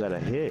fuck was that a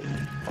hit?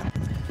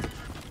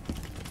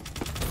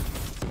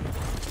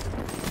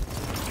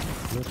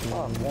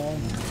 Oh, man.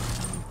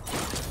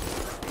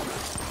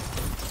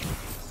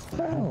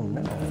 Oh,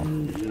 no.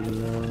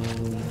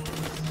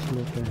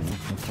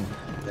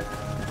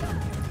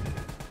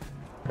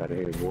 Got a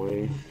hit,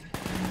 boy.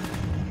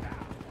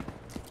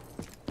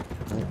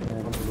 I'm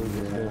gonna lose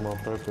this game on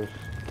purpose.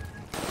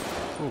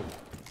 Ooh.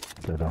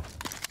 Ditto.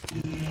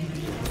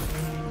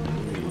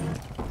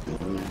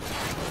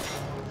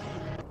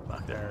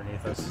 Fuck, they're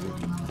underneath us.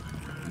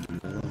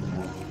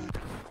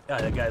 God,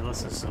 that guy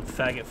listens to some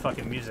faggot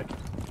fucking music.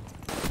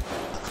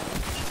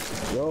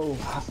 Yo,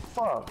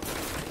 fuck.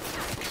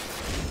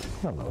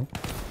 Hello.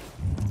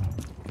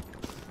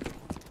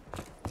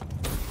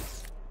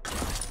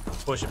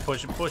 Push it,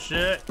 push it, push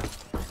it.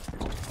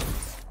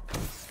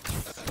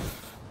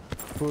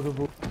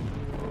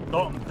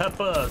 Salt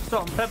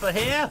and pepper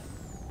here.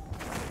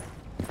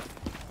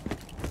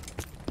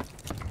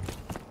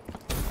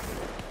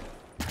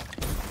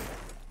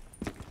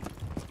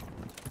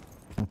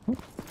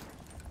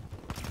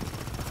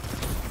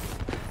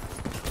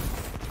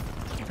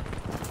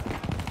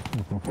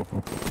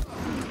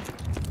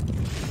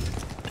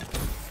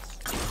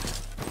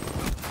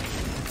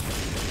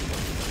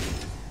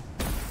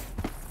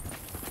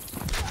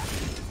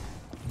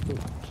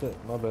 Shit,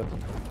 my bad.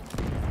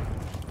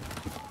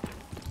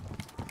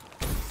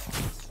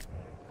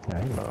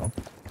 Hello.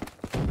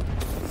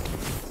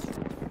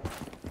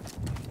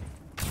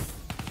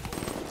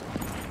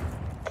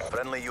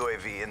 Friendly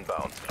UAV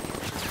inbound.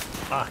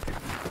 Fuck.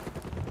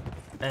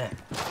 Man.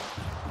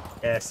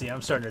 Yeah, see,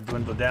 I'm starting to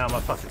dwindle down. My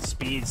fucking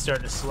speed's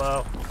starting to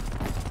slow.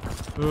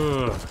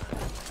 Ugh.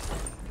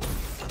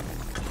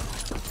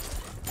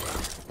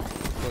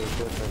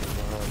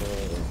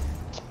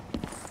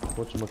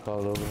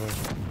 Whatchamacallit over here?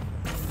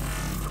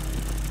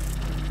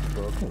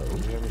 Broken. Hello.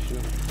 You hear me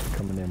shoot?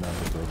 Coming in out of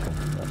broken.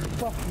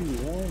 Fuck you,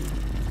 man.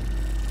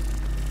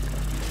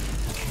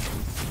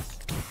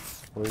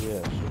 Where you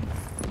at?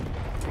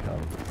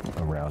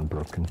 Around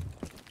broken.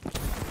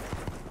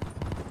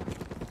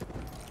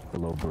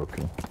 Below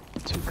broken.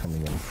 Two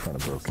coming in front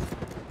of broken.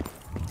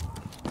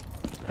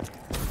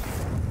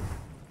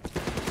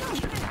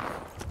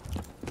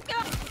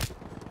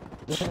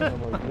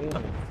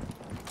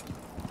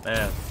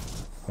 Man.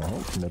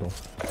 Oh, middle.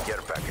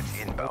 Care package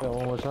inbound.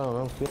 One more time,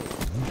 I'm fit.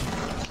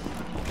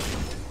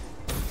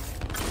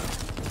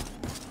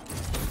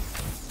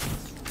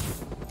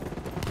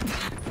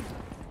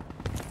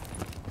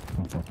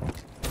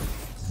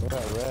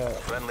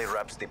 Friendly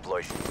reps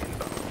deploy ship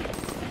inbound.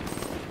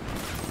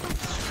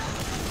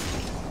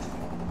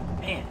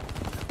 Man.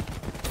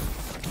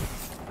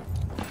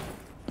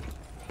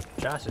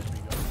 Josh has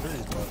been going through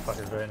these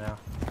motherfuckers right now.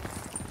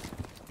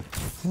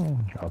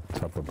 Up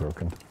top are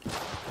broken.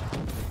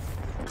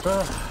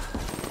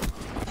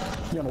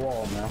 You're on the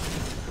wall now.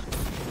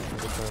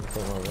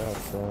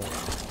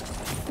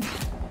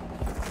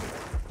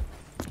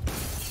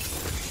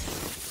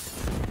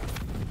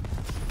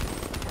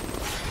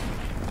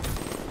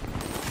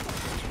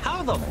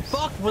 How the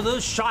fuck were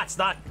those shots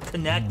not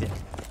connected?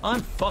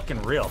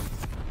 Unfucking real.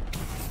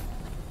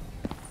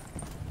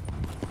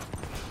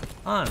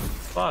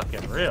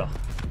 Unfucking real.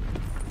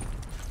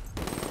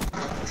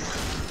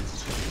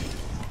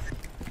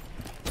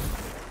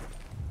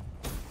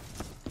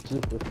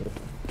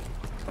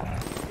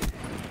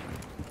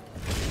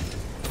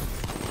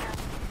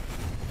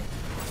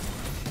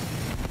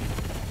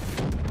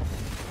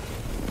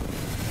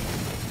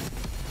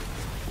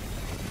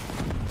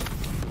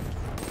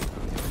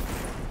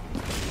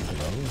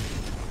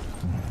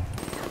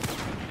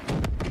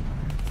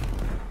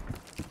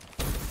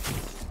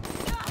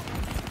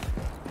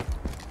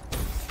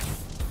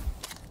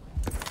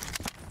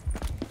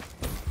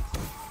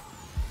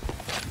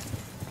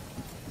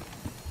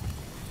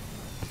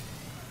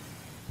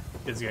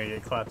 Kid's gonna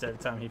get clapped every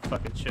time he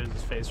fucking shows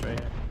his face right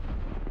here.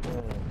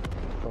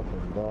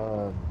 Fucking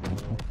bad.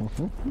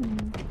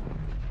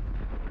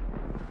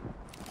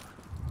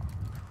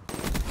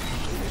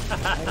 I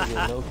ain't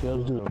get no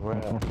kills to the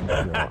round.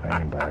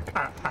 Aim back.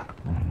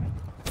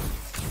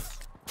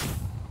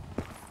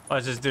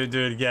 Watch this dude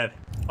do it again.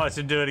 Watch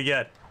him do it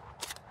again.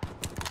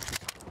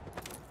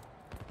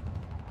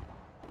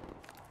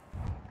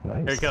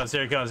 Nice. Here it comes,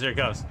 here it comes, here it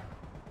comes.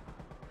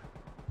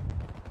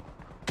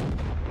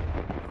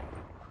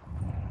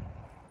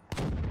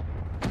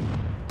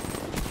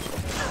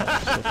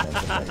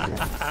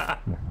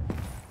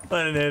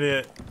 What an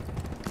idiot.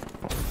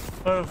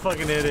 What a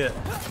fucking idiot.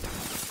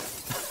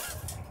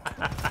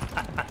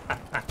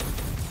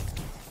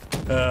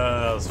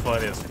 That was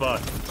funny as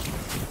fuck.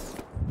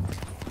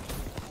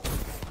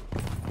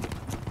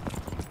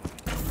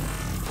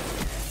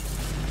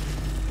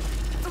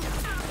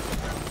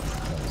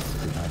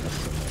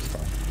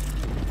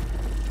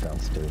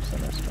 Downstairs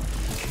in this one.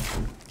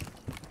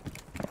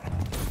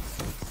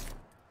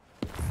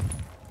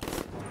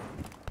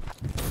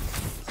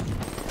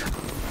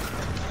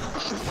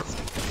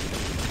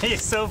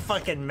 He's so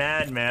fucking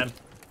mad, man.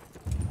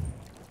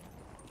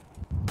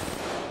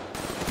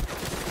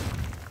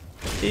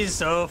 He's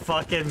so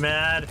fucking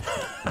mad.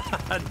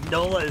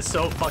 Nola is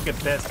so fucking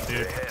pissed,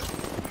 dude.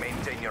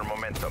 Maintain your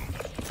momentum.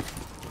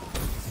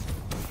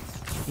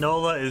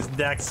 Nola is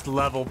next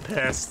level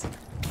pissed.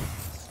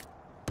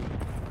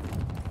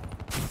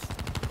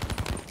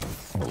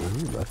 Oh,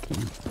 lucky.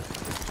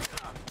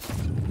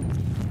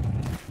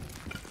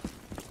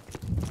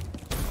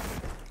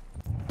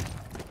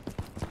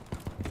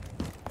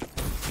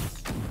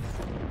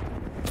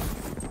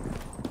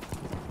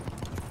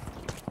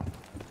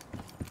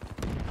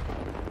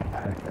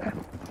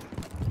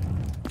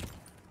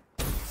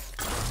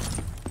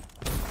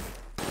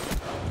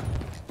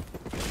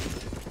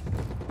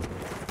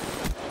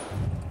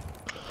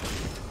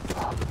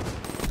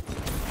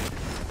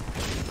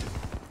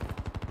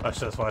 Watch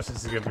this, watch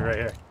this. He's gonna be right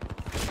here.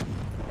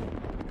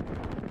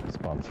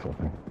 Spawn's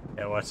flipping.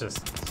 Yeah, watch this.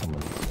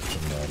 Someone's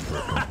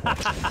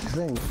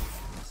Zing.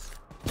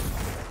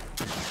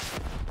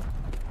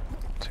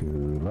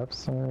 to left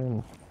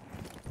side.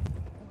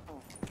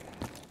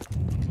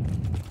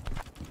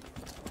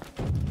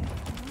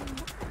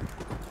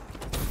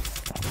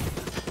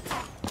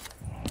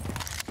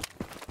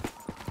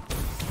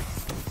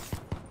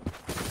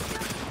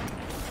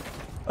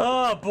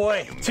 Oh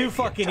boy, too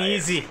fucking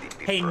easy.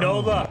 Hey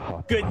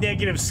Nola, good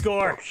negative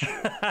score.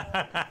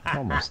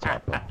 Almost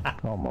top it.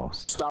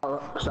 Almost.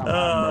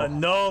 Stop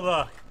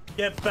Nola,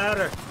 get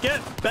better.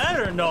 Get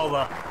better,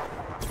 Nola.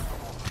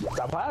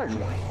 Stop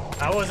hiding.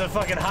 I wasn't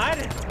fucking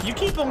hiding. You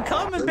keep on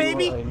coming,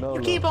 baby. You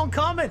keep on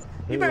coming.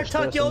 You better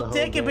tuck your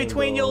dick in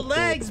between your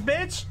legs,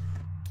 bitch.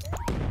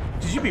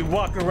 Cause you be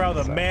walking around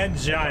with a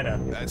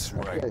mangina. That's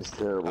right. That's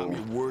terrible. I'm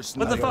your worst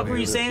What the fuck were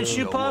you nightmare. saying,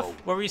 Shoe Puff?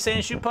 What were you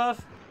saying, Shoe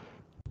Puff?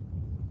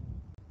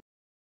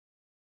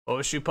 What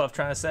was Shoe Puff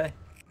trying to say?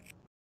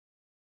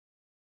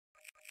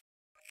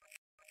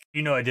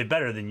 You know I did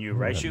better than you,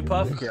 right, Shoe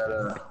Puff?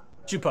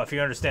 Shoe Puff, you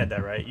understand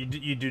that, right?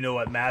 You do know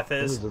what math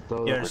is?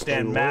 You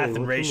understand math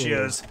and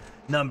ratios,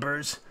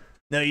 numbers.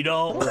 No, you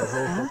don't.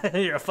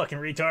 You're a fucking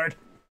retard.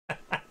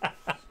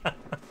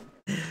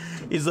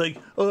 He's like,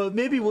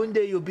 maybe one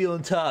day you'll be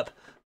on top.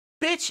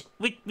 Bitch,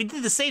 we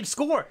did the same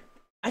score.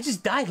 I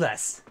just died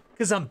less,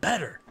 because I'm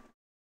better.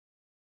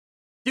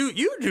 Dude,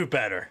 you do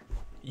better.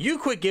 You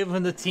quit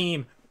giving the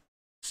team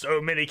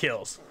so many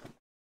kills.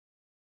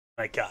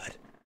 My God.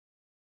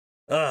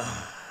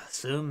 Ugh,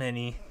 so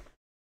many.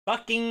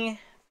 Fucking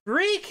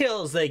 3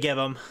 kills they give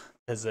him.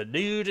 Because the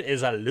dude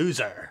is a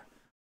loser.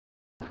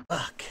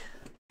 Fuck.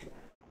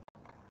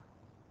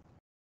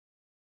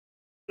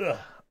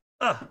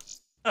 Ugh.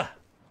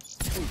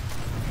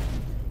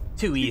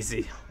 Too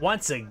easy.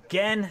 Once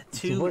again,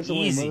 too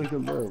easy.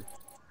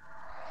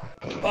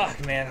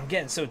 Fuck, man, I'm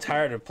getting so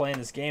tired of playing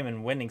this game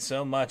and winning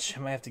so much.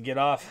 I might have to get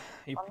off.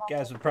 You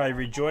guys would probably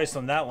rejoice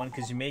on that one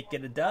because you may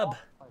get a dub.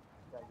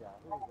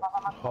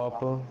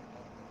 Harper.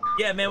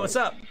 Yeah, man, what's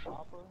up?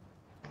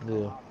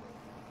 Yeah.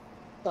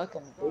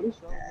 Fucking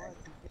douchebag.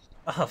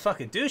 Oh,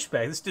 fucking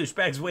douchebag. This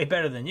douchebag's way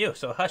better than you,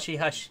 so hushy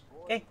hush.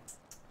 Okay?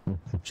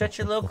 Shut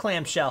your little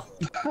clamshell.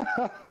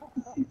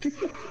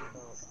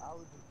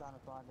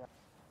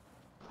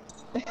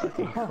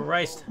 Fucking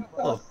Christ.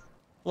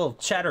 Little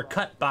chatter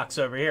cunt box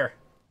over here.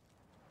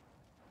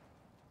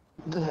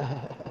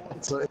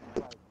 So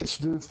it's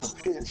dude for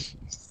pitch.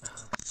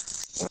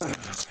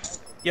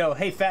 Yo,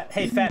 hey fat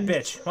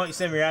bitch. Why don't you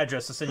send me your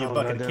address? I'll send you a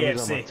bucket of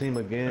KFC.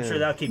 I'm sure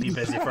that'll keep you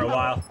busy for a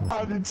while.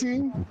 On the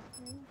team?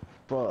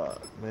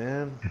 Fuck,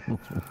 man.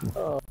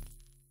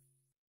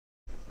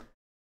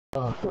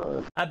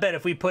 I bet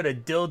if we put a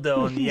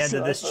dildo on the end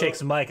of this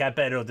chick's mic, I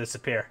bet it'll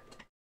disappear.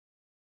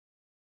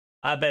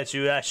 I bet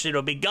you that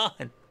shit'll be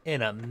gone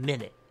in a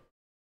minute.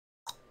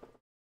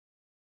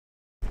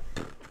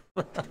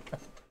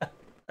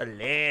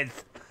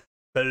 Believe.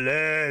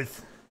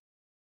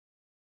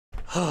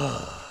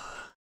 I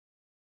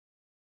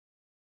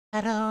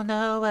don't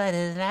know what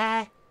it's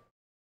like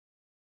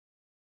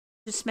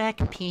to smack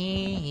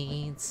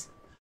Peens.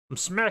 I'm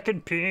smacking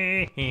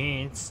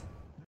Peens.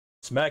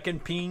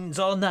 Smacking Peens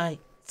all night.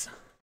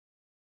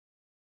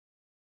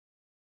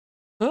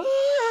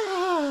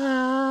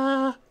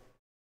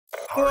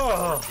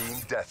 Hard team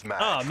deathmatch.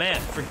 Oh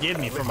man, forgive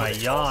me for my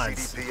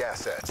yawns. CDP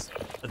assets.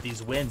 But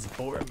these winds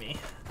bore me.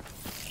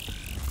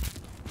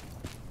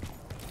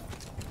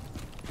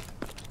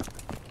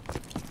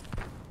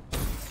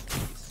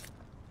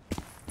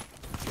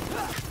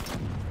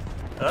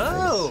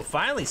 Oh,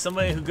 finally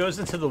somebody who goes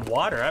into the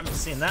water. I haven't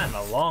seen that in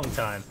a long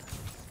time.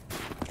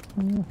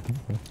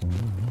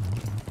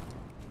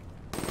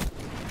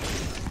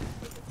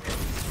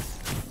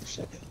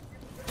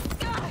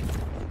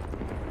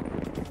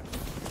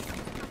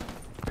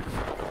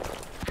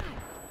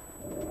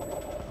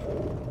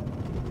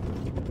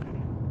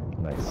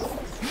 Nice.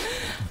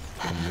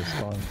 From this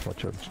spawn,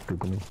 watch out,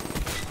 Google me.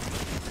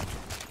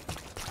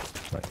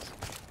 Nice.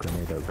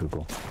 Grenade out,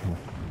 Google.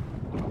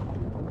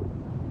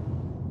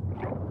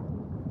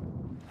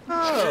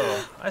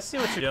 Oh, I see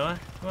what you're doing.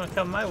 You want to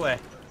come my way?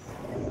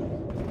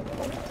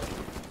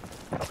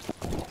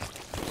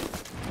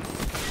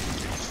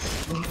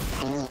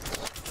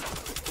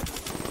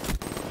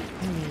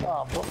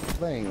 Oh, what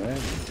thing, man?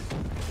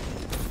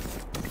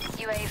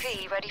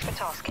 UAV ready for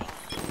tasking.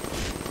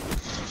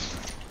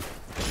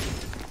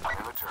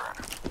 In return,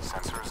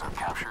 sensors have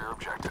captured your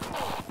objective.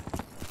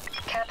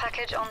 Care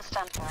package on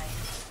standby.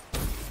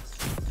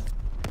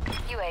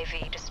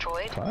 UAV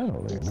destroyed.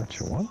 Finally, not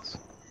you once.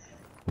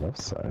 Left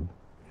side.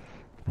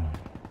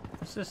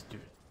 What's this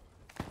dude?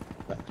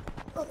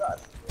 Oh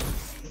god.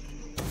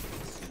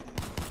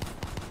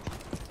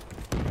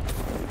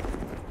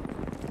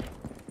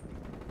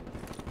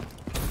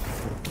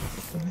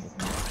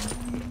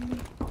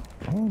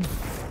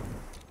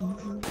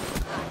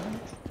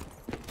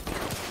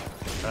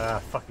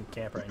 Ah, fucking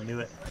camper, I knew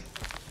it.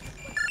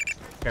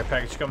 Care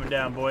package coming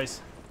down,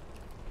 boys.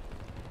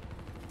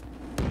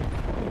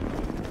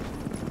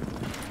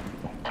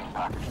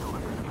 Package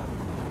delivered.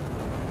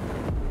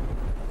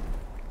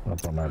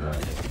 Up on my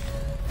right.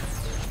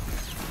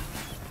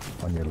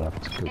 On your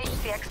left, Google.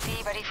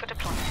 HCXD ready for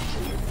deployment.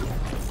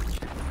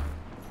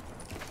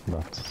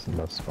 Left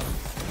spot.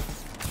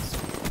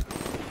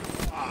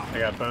 I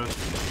got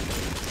both.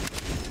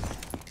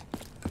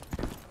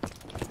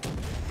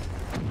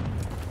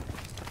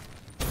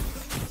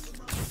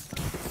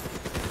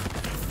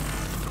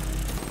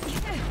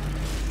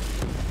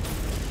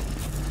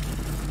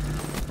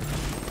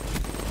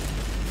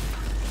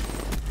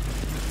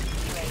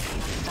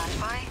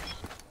 Standby.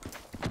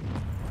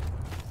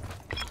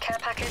 Care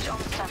package on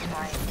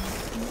standby.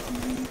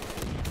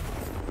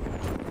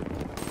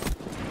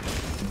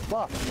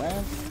 Fuck,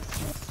 man.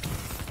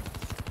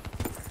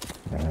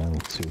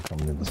 And two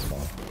coming to the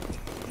spawn.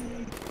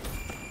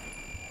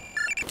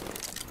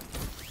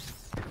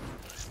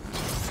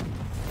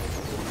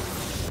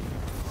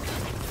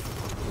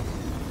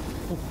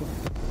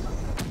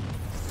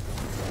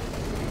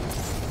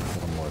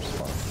 One more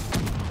spawn.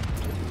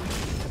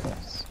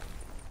 Yes.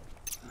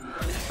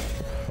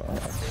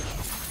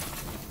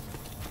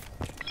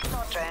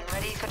 Smart drone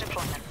ready for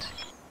deployment.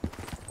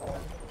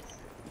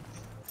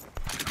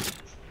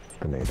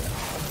 Grenade out.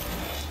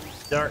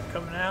 Dart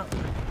coming out.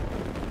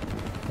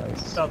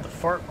 Nice. About to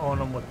fart on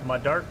him with my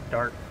dart.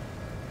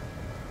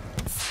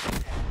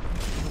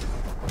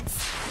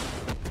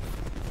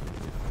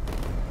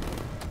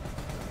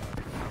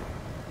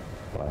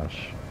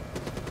 Flash.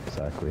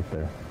 Zach right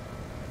there.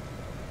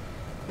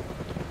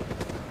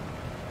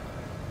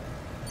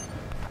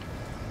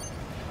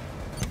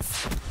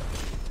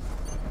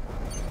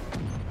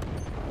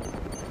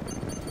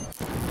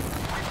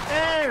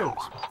 Oh!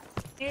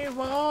 Here,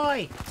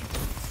 boy!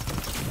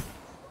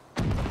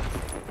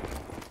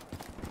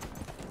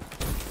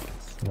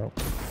 Nope.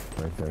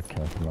 right there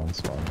camping on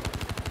spawn.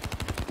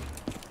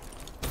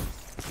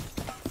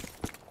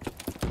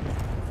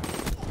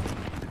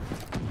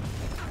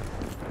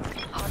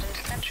 Hardened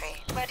sentry,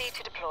 ready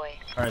to deploy.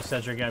 Alright,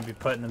 sentry gonna be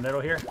put in the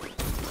middle here. Okay,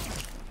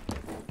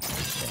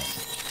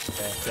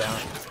 down.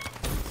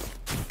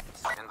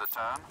 In the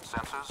turn,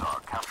 sensors are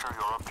capture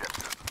your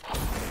objective.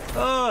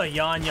 Oh,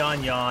 yawn,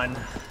 yawn, yawn.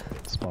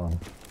 Spawn.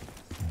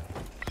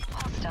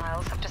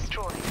 Hostiles have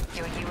destroyed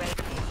your UAV.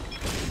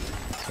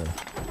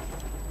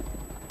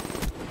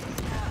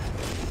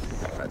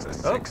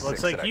 Oh,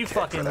 looks like you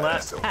fucking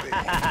left.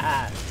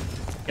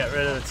 Got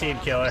rid of the team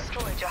killer.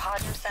 Destroyed your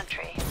hardened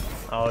sentry.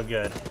 All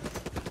good.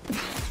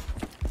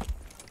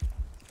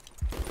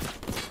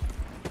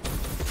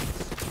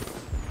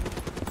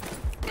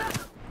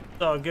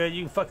 It's all good.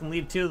 You can fucking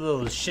leave too,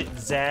 little shit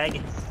zag.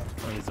 I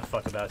don't give a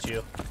fuck about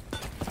you.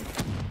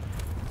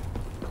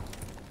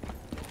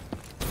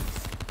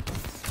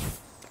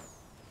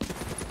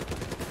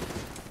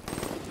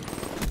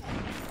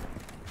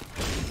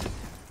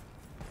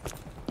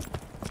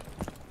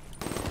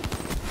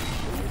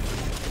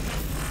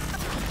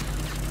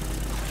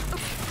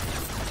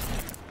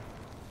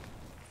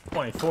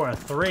 Four and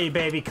 3,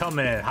 baby,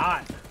 coming in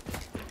hot.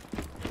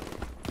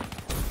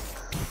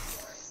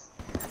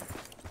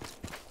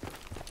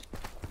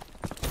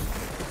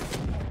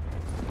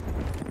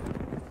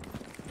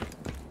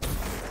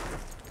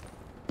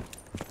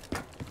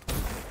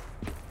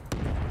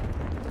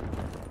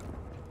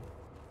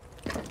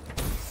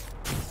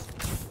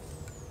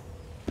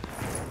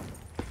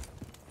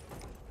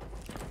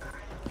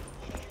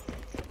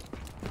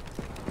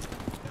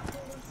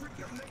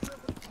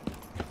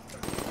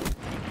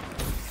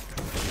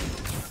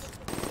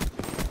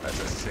 That's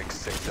a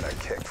 6-6 and a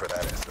kick for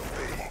that SOB.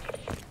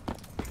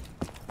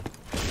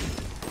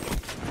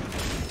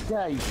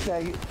 Yeah, you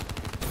say.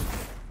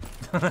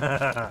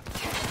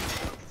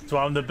 That's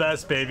why I'm the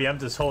best, baby. I'm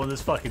just holding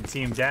this fucking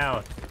team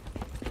down.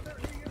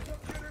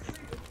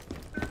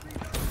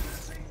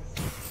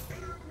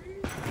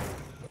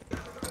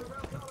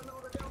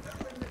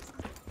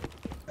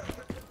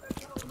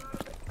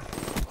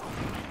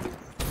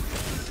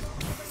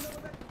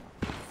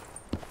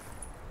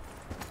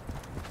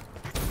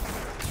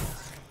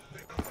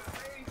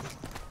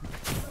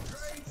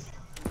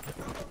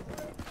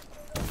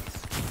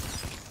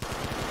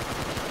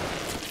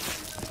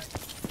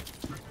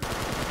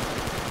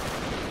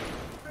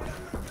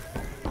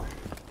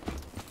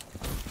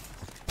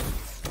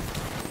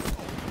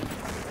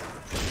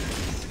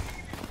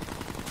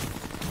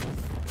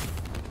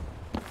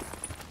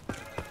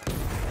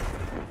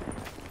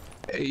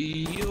 Hey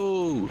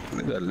yo,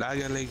 nigga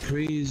lagging like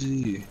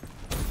crazy.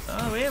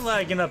 Oh, we ain't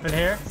lagging up in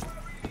here.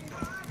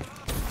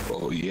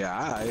 Oh yeah,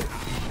 alright.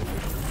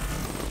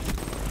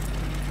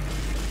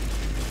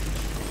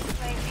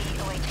 UAV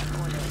awaiting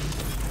orders.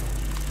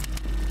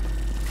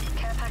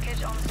 Care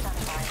package on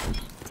standby.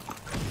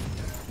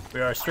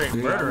 We are straight Yeah,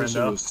 I murdering wish it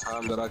though. was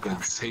time that I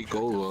could take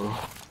over.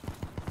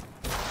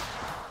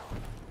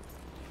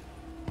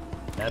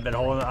 I've been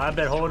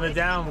holding it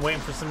down,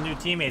 waiting for some new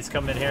teammates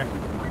coming in here.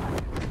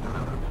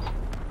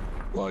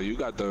 Well, you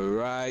got the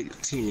right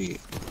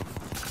teammate.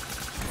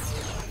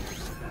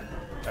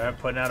 Alright,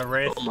 putting out a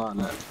wraith. Come on,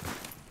 that.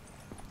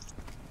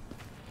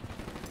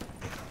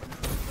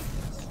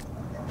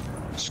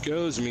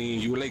 Excuse me,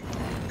 you like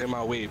in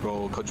my way,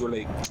 bro. Cause you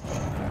like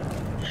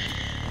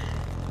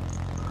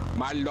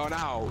my lord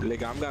out.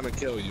 Like I'm gonna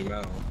kill you,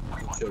 man.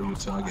 I'll kill you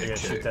till I I get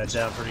gotta shoot kicked. that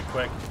down pretty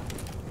quick.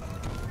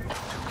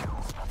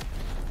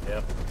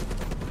 Yep.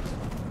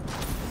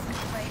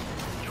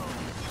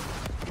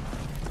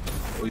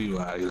 Where you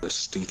at, you little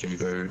stinking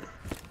bird?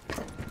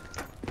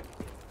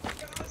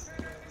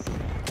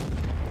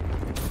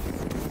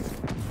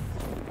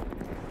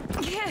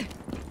 Yeah.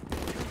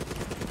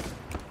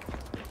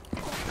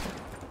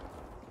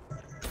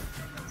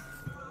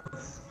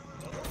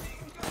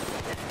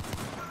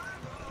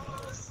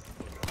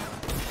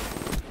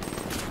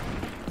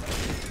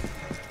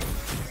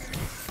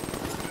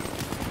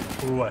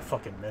 Ooh, I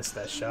fucking missed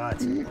that shot.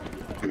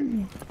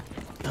 Being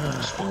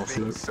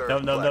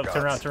served, No, Black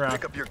turn around, Ops. turn around.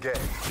 Pick up your game.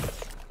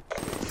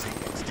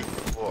 Sequence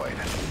deployed.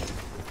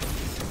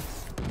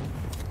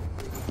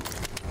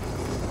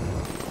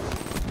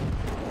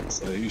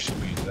 So you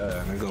should be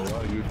dead, nigga.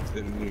 Why you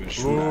didn't even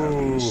shoot at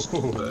me? You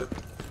stupid.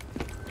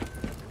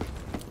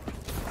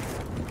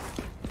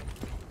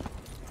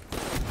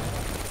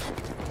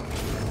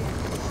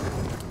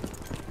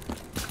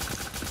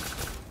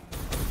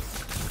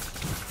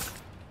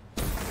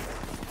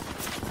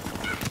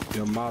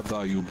 Your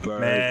mother, you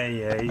bird. Man,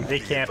 yeah, they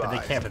camp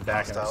it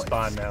back in the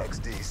spawn now.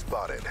 XD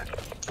spotted.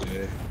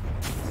 Yeah.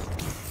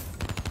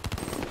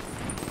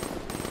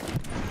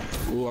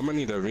 Ooh, I'm gonna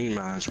need a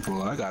rematch,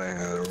 bro. I got it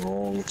at the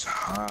wrong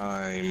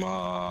time.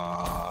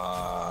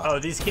 Oh,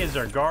 these kids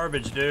are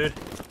garbage, dude.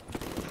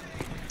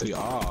 They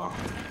are.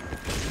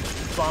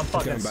 So I'm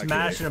fucking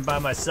smashing them by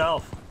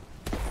myself.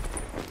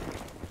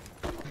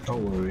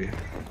 Don't worry.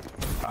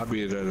 I'll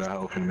be there to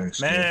help you next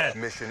Man,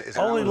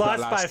 only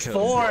lost by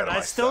 4 and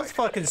I still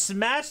fucking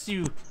smashed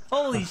you.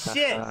 Holy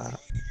shit.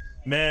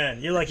 Man,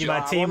 you're lucky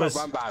my team was.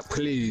 Run back,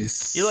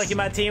 please. You're lucky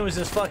my team was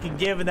just fucking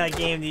giving that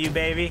game to you,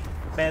 baby.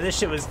 Man, this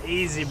shit was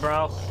easy,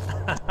 bro.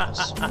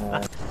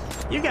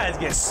 You guys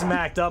get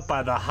smacked up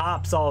by the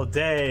hops all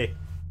day.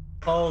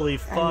 Holy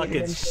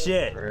fucking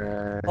shit.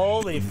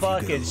 Holy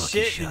fucking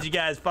shit, did you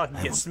guys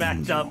fucking get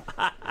smacked up?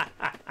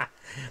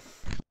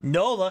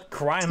 Nola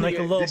crying like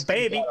a little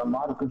baby.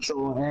 Motor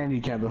control and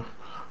you can.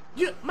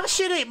 My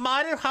shit ain't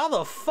modded. How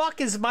the fuck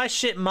is my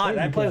shit modded?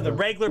 I play with a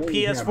regular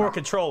PS4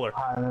 controller.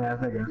 Yeah,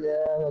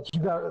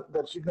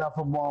 that you got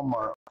from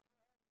Walmart.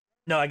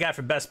 No, I got it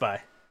from Best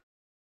Buy.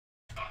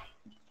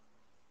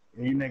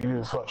 You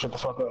niggas shut the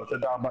fuck up.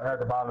 Sit down at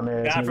the bottom,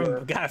 man.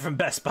 Got it from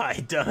Best Buy,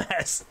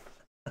 dumbass.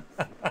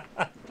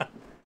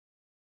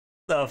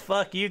 The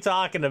fuck you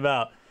talking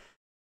about?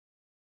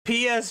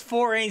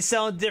 PS4 ain't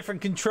selling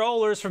different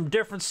controllers from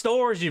different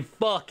stores, you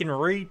fucking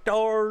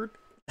retard.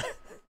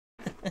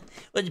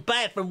 Would you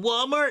buy it from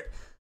Walmart?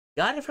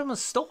 Got it from a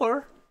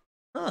store.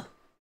 Huh.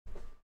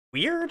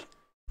 Weird.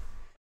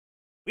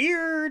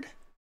 Weird.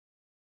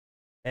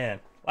 Man,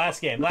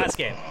 last game.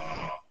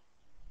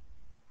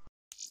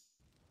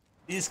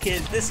 These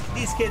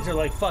kids are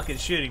like fucking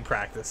shooting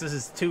practice. This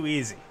is too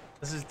easy.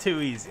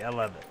 I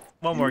love it.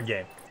 One more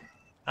game.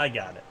 I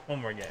got it.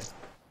 One more game.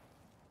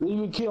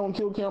 Leave your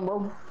kill cam,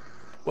 bro.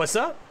 What's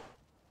up?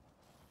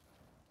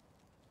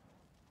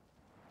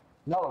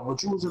 No,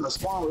 but you was in the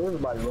spawn with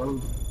everybody,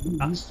 bro. You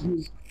was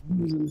in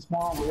the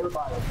spawn with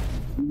everybody.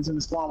 You was in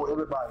the spawn with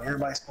everybody.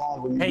 Everybody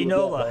spawned with you.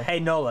 Hey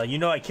Nola, you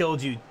know I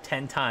killed you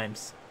 10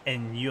 times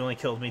and you only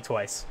killed me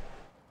twice.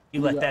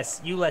 You let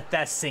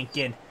that sink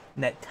in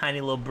that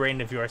tiny little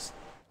brain of yours.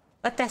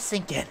 Let that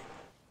sink in.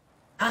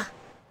 Huh?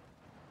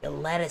 You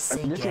let it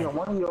sink in.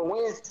 One of your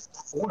wins.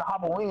 One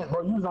hop of wins,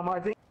 bro. You was on my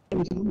team.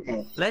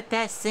 Let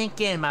that sink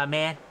in, my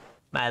man.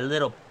 My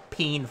little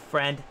peen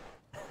friend.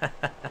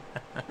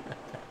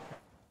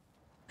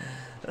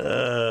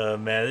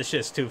 Man, this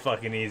shit's too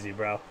fucking easy,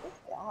 bro.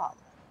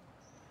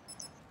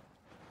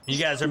 You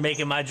guys are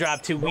making my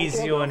job too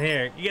easy on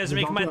here. You guys are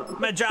making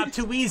my job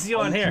too easy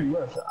on here.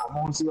 I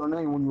won't see your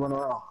name when you run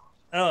around.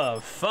 Oh,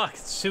 fuck.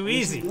 It's too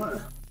easy.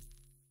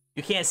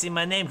 You can't see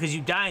my name because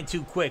you dying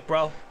too quick,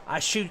 bro. I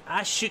shoot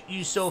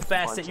you so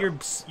fast that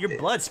your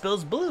blood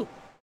spills blue.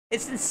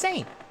 It's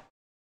insane.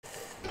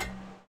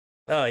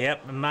 Oh,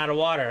 yep. I'm out of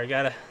water.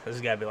 This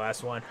has got to be the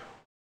last one.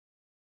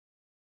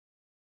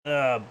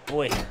 Oh,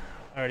 boy.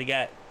 I already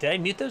got... Did I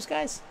mute those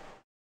guys?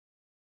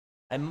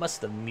 I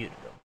must have muted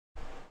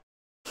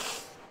them.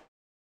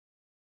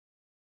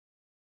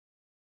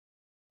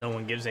 No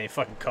one gives any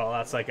fucking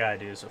call-outs like I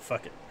do, so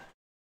fuck it.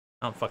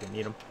 I don't fucking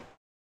need them.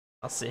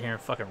 I'll sit here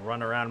and fucking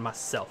run around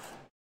myself.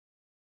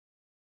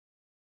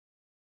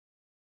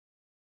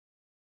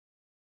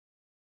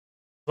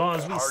 As long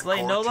as we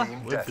slay Nola,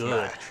 we're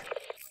good.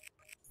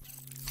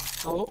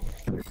 Oh.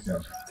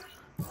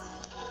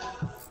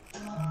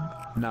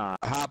 Nah.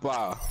 Hop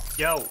out.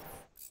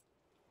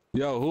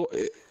 Yo, who?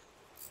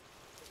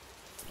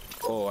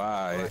 Oh,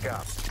 alright.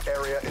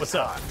 What's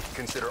up?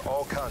 Consider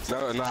all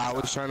contact. No, I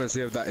was trying to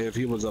see if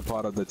he was a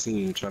part of the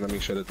team, trying to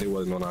make sure that they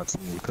wasn't on our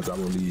team, because I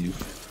will leave.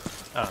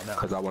 Oh, no.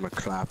 Because I want to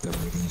clap them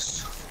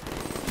niggas.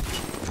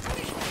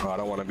 Oh, I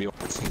don't want to be on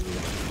the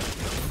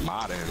team.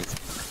 Modern.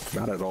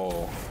 Not at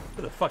all.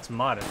 Who the fuck's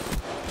modern?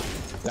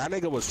 That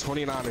nigga was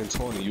 29 and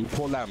 20. You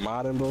pull that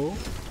modern, bro?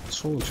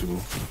 What's wrong with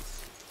you?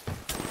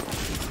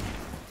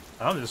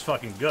 I'm just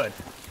fucking good.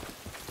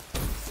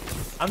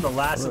 I'm the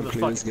last of the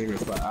fucking... This game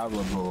is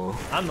forever, bro.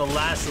 I'm the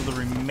last of the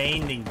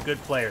remaining good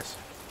players.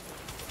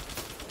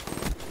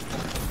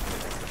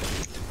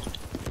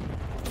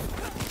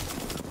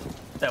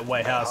 That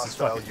White House is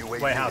fucking...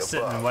 White House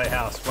sitting in White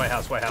House. White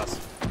House.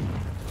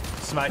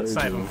 Snipe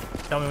him.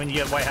 Tell me when you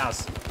get White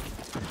House.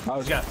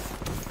 What you got?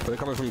 They're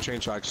coming from train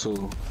tracks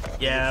too.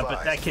 Yeah,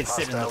 but that kid's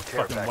sitting in the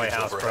fucking White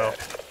House, bro.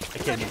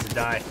 That kid needs to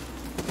die.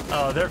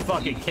 Oh, they're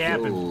fucking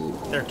camping. Yo.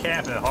 They're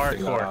camping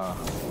hardcore.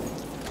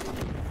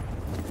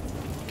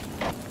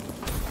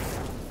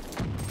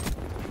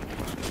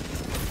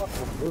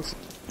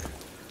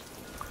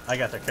 I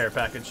got their care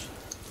package.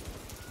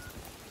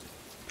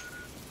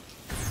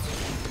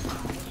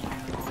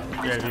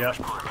 Gravy up.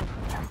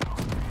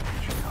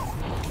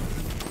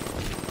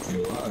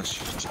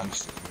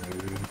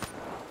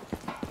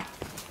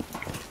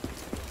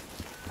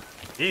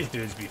 These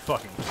dudes be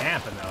fucking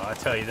camping though, I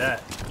tell you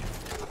that.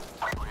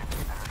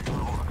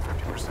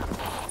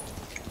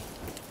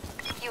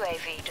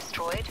 UAV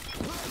destroyed.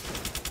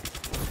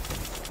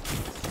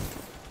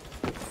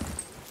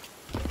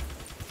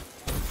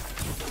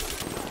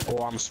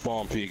 Oh, I'm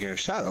spawn peeking.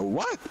 Shut up.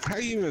 What? How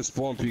you even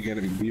spawn peeking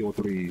in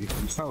BO3?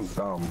 You sound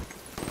dumb.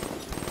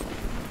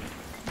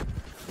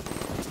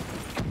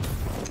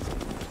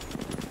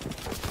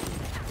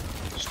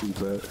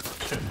 Stupid.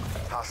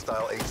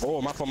 Hostile AC.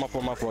 Oh, my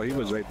fault. He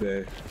was right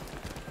there.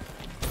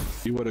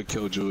 He would have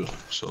killed you,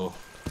 so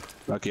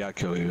lucky I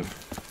killed you.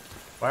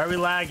 Why are we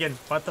lagging?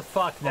 What the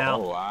fuck now?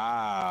 Oh,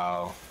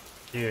 wow.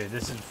 Dude,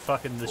 this is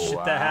fucking the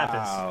shit that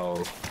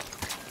happens.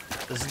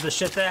 This is the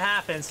shit that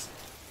happens.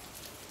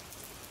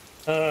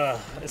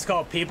 It's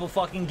called people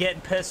fucking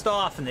getting pissed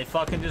off and they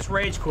fucking just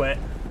rage quit.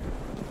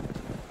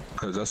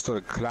 Cause I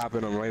started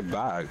clapping them right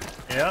back.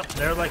 Yep,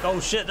 they're like, oh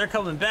shit, they're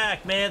coming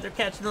back, man. They're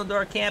catching on to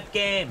our camp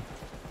game.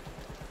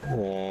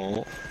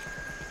 Oh.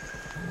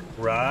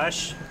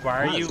 Rush,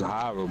 why are you?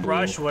 Horrible.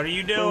 Rush, what are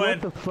you doing?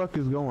 What the fuck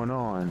is going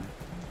on?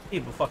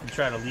 People fucking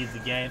trying to leave the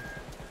game.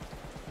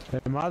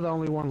 Am I the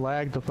only one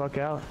lagged the fuck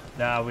out?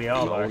 Nah, we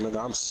all are.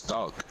 Nigga, I'm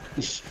stuck.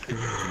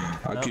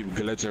 I keep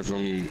glitching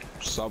from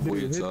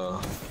Subway to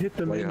hit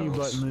the White menu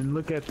House. button and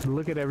look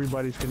at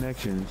everybody's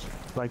connections.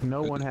 Like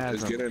no one has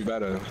It's them. getting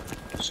better.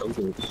 So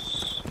good.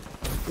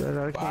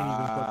 I can't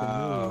even fucking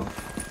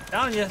move.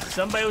 Telling you,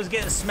 somebody was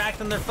getting smacked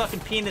on their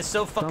fucking penis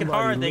so fucking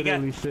Somebody hard they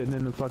got. literally sitting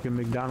in the fucking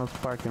McDonald's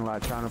parking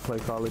lot trying to play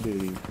Call of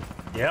Duty.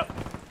 Yep.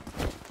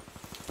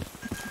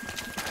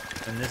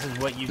 And this is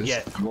what you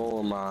get.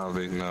 Oh my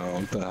big now.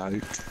 What the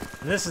heck?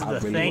 This is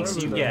the thanks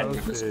you get.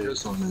 This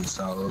is on this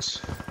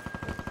house.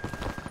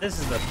 This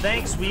is the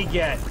thanks we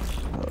get.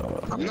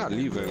 I'm not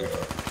leaving.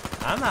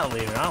 I'm not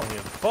leaving. I don't give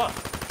a fuck.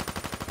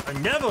 I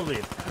never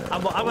leave.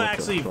 I'm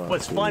actually.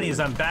 What's funny is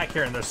I'm back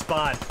here in their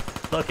spot,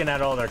 looking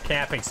at all their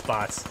camping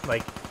spots.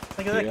 Like,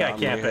 look at that guy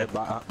camping.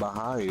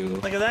 Behind you.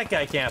 Look at that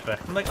guy camping.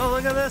 I'm like, oh,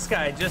 look at this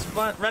guy just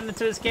run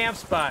into his camp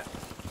spot.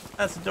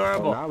 That's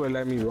adorable. Oh, now they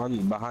let me run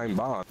behind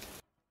Bond.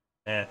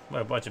 Yeah,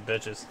 what a bunch of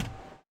bitches.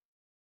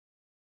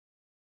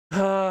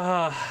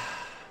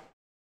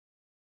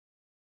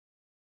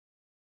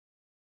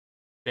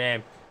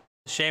 Damn.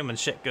 Shame when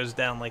shit goes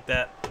down like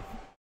that.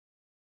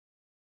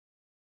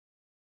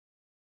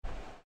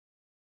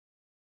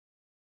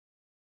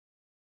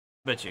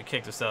 Bet you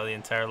kicked us out of the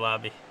entire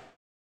lobby.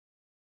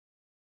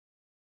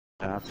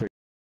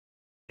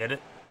 Get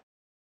it?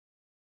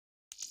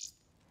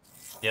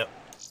 Yep.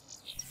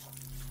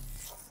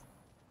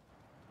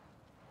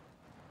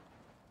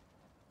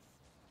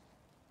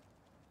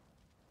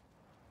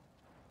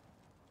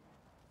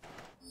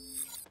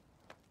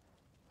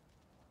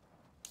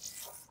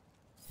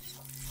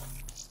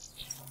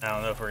 I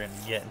don't know if we're gonna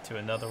get into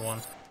another one.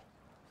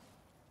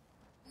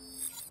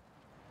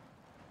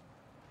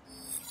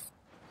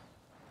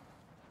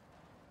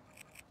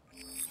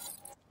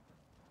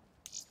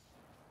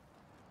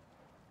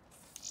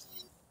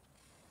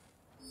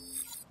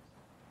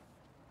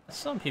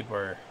 Some people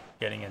are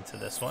getting into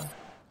this one.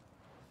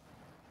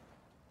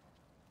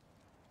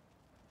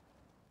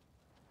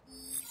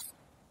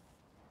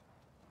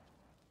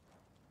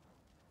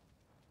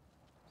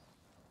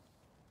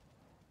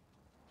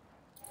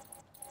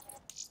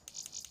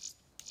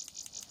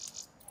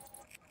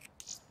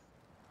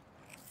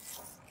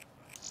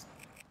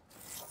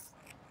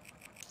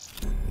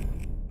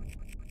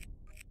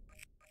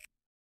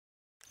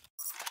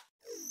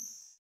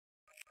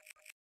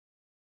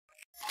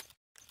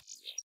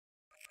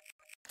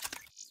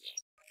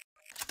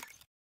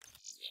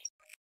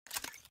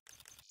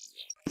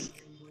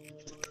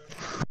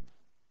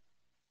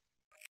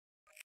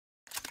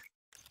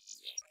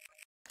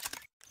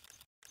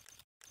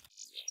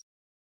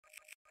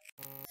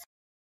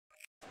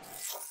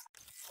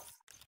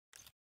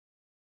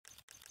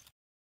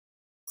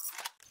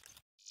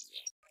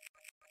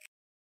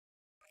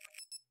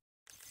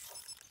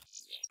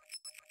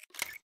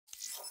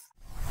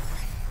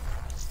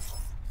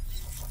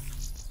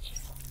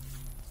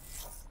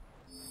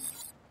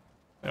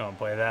 We don't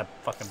play that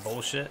fucking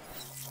bullshit.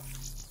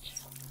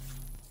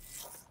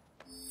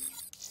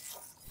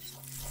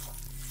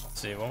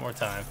 Let's see, one more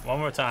time. One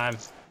more time.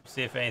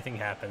 See if anything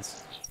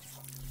happens.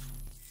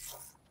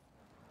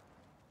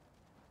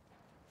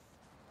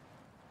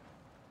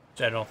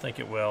 Which I don't think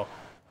it will.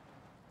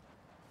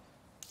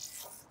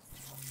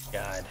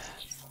 God.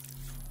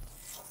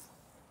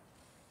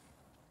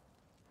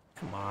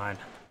 Come on.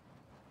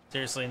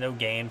 Seriously, no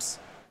games.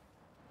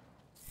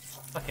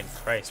 Fucking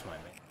Christ, my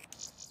man.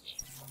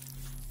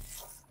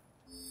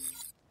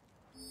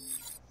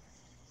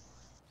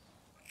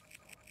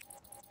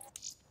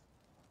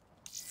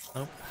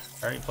 Nope,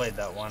 I already played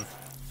that one.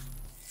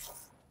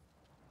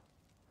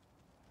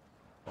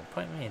 Well,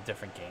 put me in a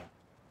different game.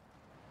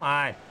 Come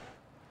on.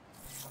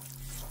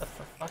 For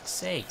fuck's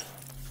sake.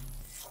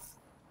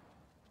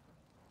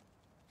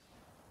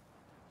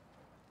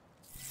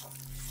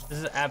 This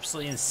is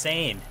absolutely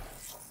insane.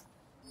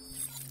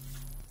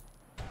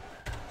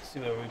 Let's see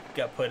what we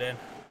got put in.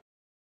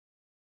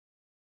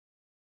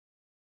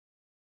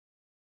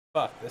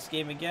 Fuck, this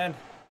game again?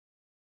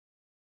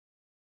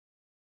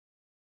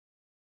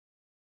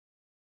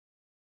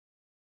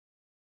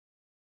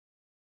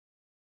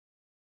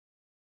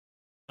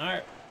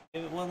 Alright,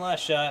 give it one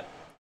last shot.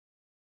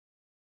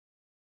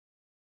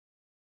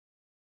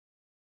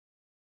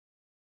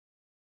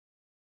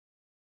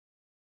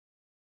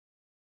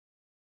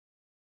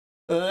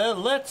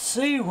 Let's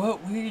see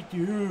what we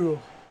do.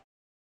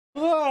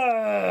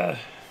 Yeah.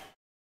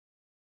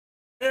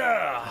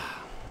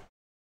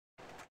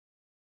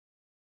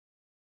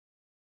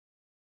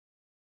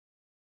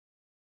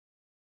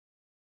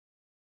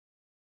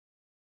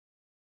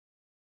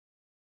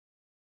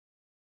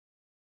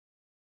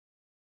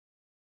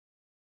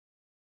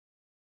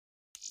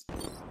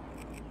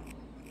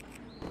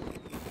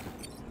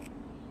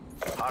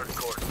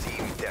 Hardcore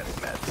team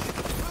deathmatch.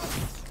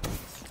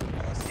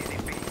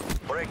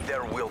 CDP. Break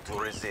their will to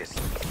resist.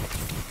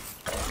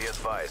 Be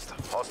advised.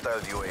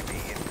 Hostile UAV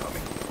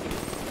incoming.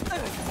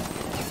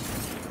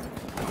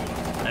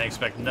 I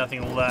expect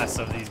nothing less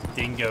of these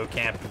dingo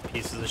camping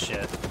pieces of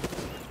shit.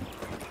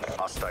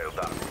 Hostile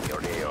down.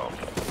 Your AO.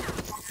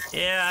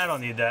 Yeah, I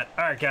don't need that.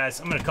 Alright guys,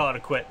 I'm gonna call it a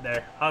quit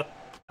there.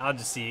 I'll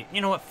just see.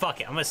 You know what?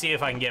 Fuck it. I'm gonna see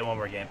if I can get one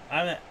more game.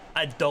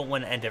 I don't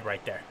want to end it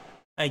right there.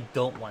 I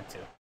don't want to.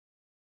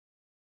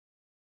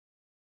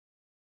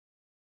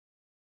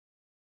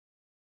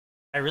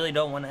 I really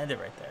don't want to end it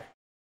right there.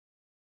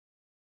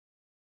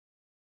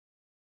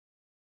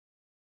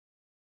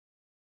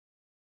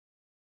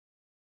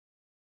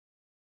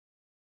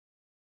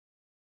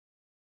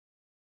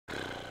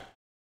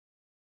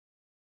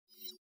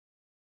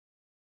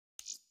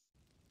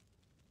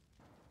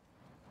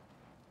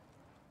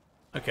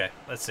 Okay,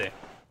 let's see.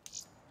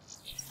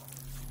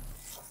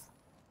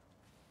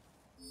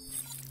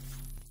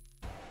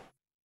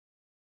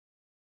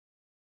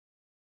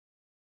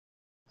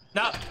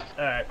 Nope.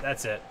 Alright,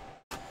 that's it.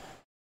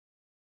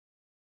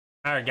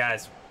 Alright,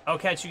 guys. I'll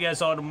catch you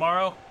guys all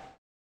tomorrow.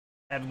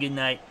 Have a good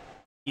night.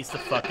 Peace the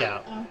fuck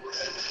out.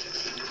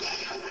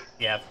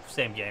 Yeah,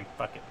 same game.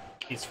 Fuck it.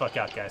 Peace the fuck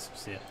out, guys.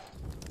 See ya.